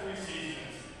past 3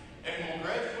 seasons and will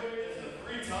graduate as a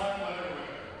 3-time letter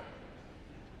winner.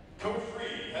 Coach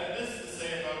Reed had this to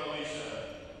say about Alicia.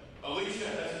 Alicia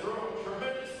has grown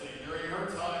tremendously during her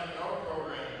time in our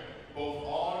program, both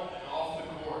on and off the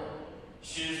court.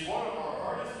 She is one of our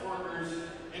hardest workers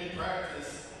in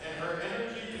practice, and her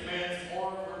energy demands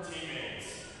more of her teammates.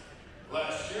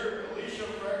 Last year, Alicia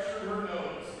fractured her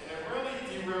nose, and it really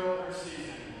derailed her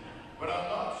season. But I'm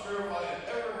not sure if I have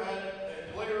ever had a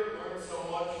player learn so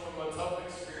much from a tough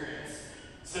experience,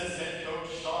 says head coach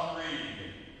Sean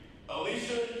Reed.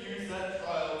 Alicia used that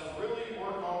trial to really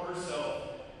work on herself,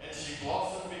 and she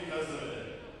blossomed because of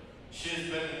it. She has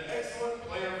been an excellent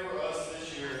player for us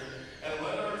this year and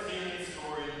led our team in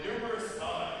scoring numerous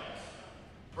times.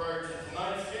 Prior to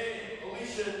tonight's game,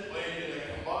 Alicia had played in a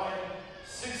combined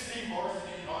 60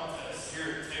 varsity contests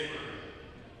here at Tabor.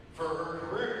 For her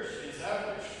career, she has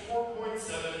averaged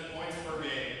 4.7 points per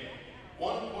game,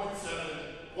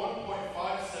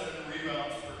 1.57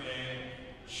 rebounds per game,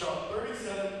 shot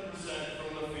 37%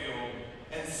 from the field,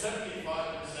 and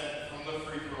 75% from the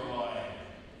free throw line.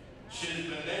 She has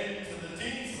been named to the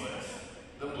Dean's List,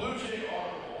 the Blue Jay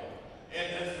Honor Roll, and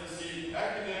has received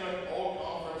academic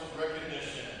all-conference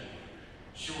recognition.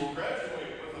 She will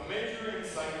graduate with a major in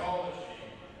psychology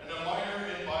and a minor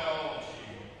in biology.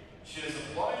 She is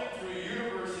applying to a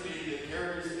university that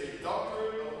carries a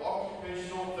doctorate of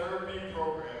occupational therapy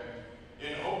program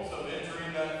in hopes of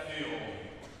entering that field.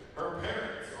 Her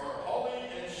parents are Holly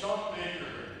and Sean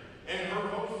Baker, and her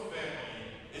host family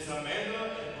is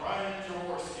Amanda and Brian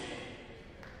Jaworski.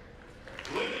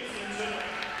 Ladies and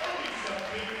gentlemen, Alicia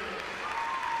Baker.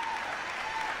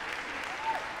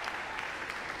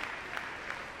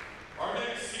 Our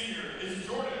next senior is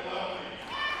Jordan Lowry.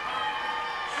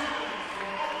 Jordan is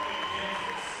from Oakley,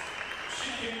 Kansas. She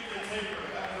came to Tabor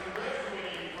after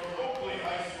graduating from Oakley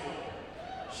High School.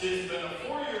 She has been a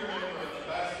 4-year member of the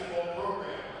basketball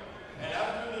program, and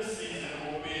after this season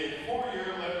will be a 4-year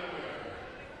letter winner.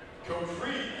 Coach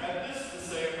Reed had this to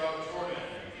say about Jordan.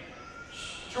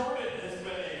 Jordan has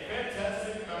been a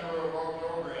fantastic member of our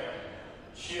program.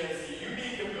 She has a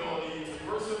unique ability to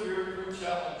persevere through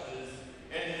challenges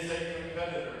and is a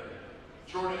competitor.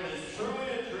 Jordan is truly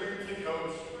a dream to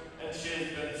coach, and she has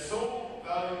been so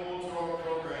valuable to our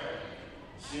program.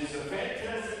 She is a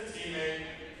fantastic teammate,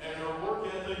 and her work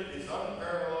ethic is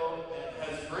unparalleled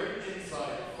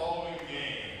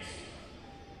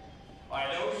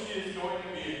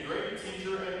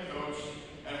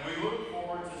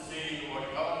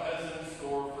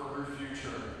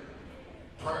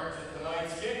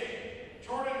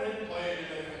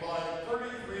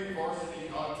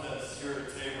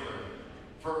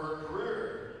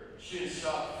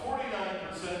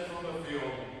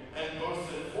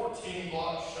team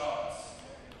block shots.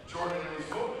 Jordan was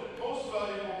voted most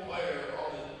valuable player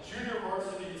on the junior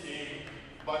varsity team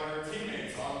by her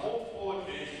teammates on multiple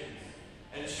occasions,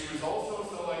 and she was also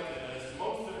selected as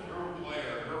most improved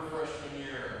player her freshman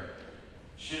year.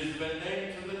 She has been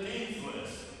named to the Dean's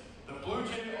List, the Blue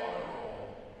Jay Honor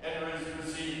Roll, and has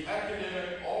received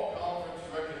academic all-conference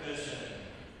recognition.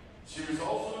 She was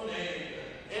also named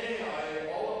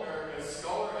NAIA All-America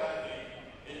Scholar Athlete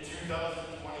in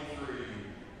 2023.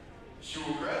 She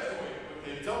will graduate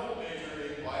with a double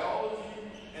major in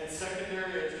biology and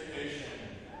secondary education.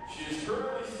 She is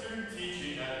currently student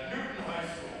teaching at Newton High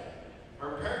School.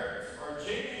 Her parents are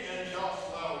Jamie and Josh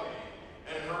Lowry,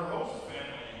 and her host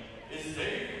family is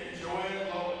Dave and Joanne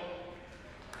Lowen.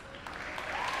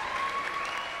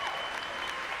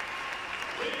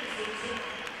 Ladies and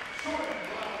gentlemen, Joanne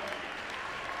Lowry.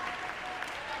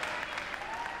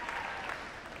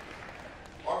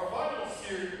 Our final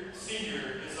senior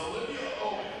is Olivia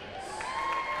Owens.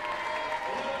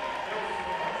 Olivia hails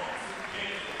from Hutchinson,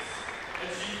 Kansas, and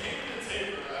she came to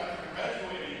Tabor after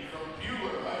graduating from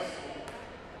Buehler High School.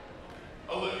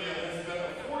 Olivia has been a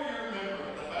 4-year member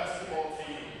of the basketball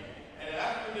team, and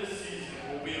after this season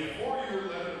will be a 4-year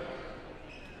letterman.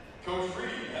 Coach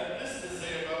Reed had this to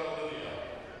say about Olivia.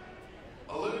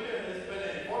 Olivia has been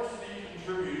a varsity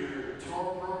contributor to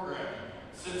our program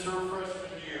since her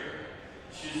freshman year.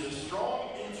 She's a strong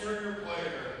interior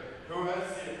player who has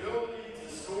the ability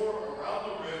to score around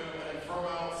the rim and from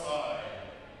outside.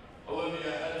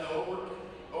 Olivia had to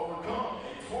overcome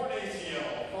a torn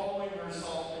ACL following her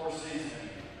sophomore season.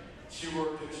 She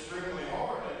worked extremely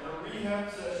hard in her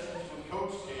rehab sessions with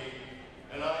Coach Kate,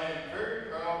 and I am very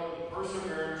proud of the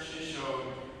perseverance she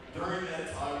showed during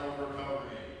that time of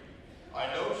recovery.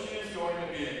 I know she is going to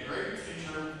be a great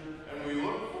teacher, and we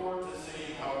look forward to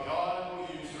seeing how God will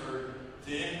use her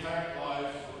to impact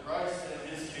lives for Christ and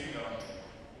His kingdom.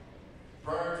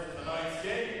 Prior to tonight's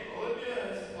game, Olivia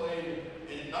has played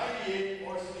in 98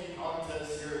 varsity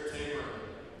contests here at Tabor.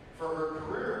 For her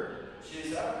career, she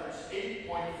has averaged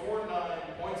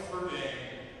 8.49 points per game,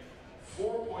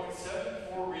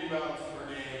 4.74 rebounds per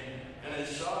game, and has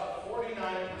shot 49%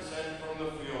 from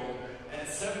the field and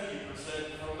 70%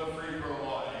 from the free throw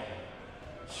line.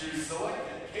 She was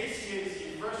selected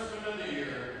KCAC Freshman of the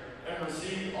Year and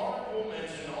received honorable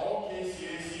mention all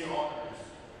KCAC honors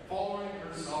following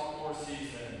her sophomore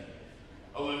season.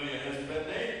 Olivia has been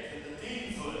named to the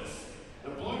Dean's List,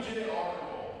 the Blue Jay Honor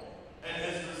Roll, and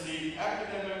has received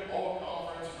academic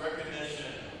all-conference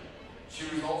recognition. She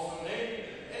was also named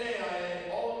an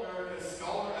NAIA All-America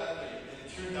Scholar Athlete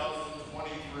in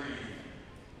 2023.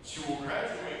 She will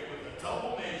graduate with a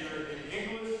double major in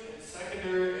English and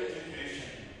secondary education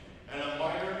and a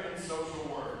minor in social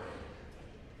work.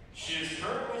 She is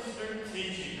currently student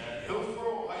teaching at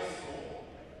Hillsborough High School.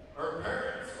 Her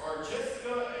parents are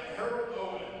Jessica and Harold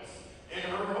Owens, and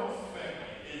her host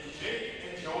family is Jake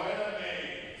and Joanna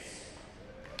Mays.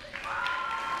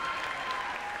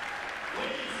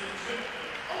 Ladies and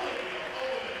gentlemen, Olivia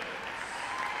Owens.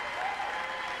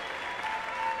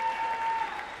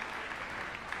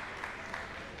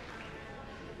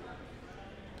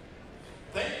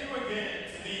 Thank you again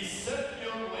to these 7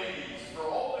 young ladies for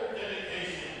all their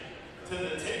dedication to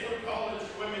the Tabor College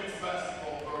women's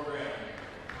basketball program.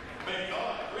 May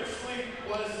God richly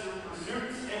bless your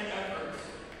pursuits and efforts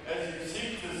as you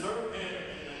seek to serve Him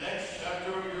in the next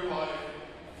chapter of your life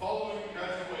following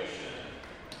graduation.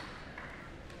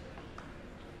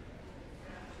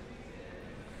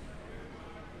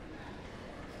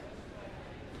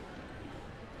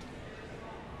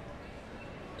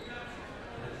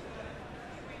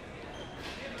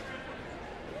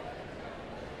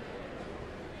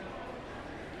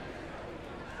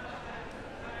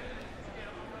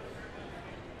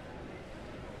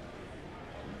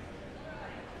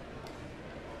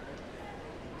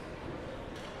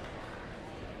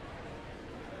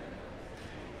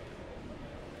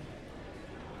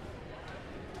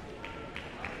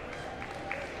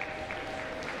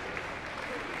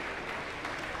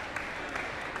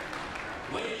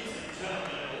 Ladies and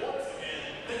gentlemen, once again,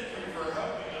 thank you for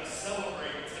helping us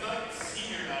celebrate tonight's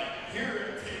senior night here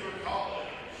at Tabor College.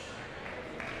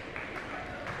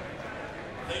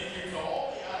 Thank you to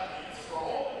all the athletes for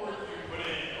all the work you put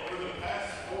in over the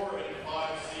past 4 and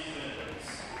 5 seasons.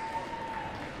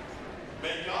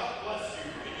 May God bless you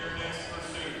in your next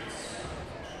pursuits.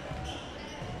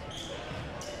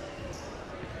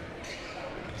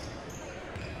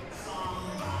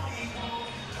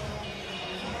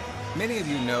 Many of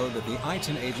you know that the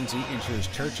Eitzen Agency insures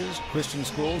churches, Christian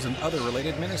schools, and other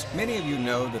related ministries. Many of you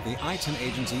know that the Eitzen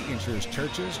Agency insures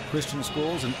churches, Christian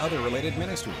schools, and other related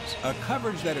ministries. A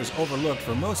coverage that is overlooked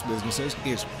for most businesses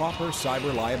is proper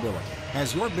cyber liability.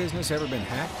 Has your business ever been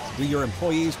hacked? Do your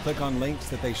employees click on links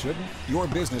that they shouldn't? Your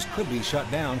business could be shut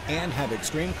down and have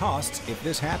extreme costs if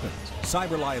this happens.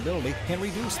 Cyber liability can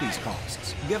reduce these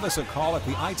costs. Give us a call at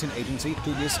the Eitzen Agency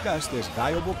to discuss this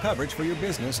valuable coverage for your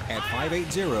business at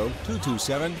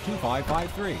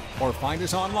 580-227-2553 or find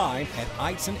us online at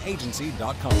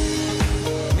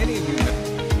eitzenagency.com. Many of you know.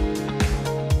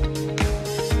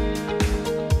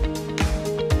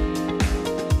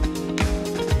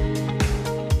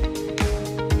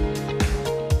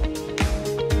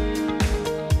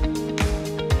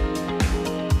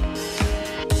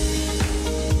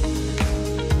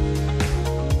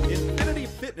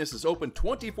 Fitness is open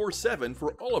 24/7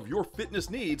 for all of your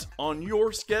fitness needs on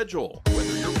your schedule.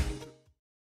 Whether you're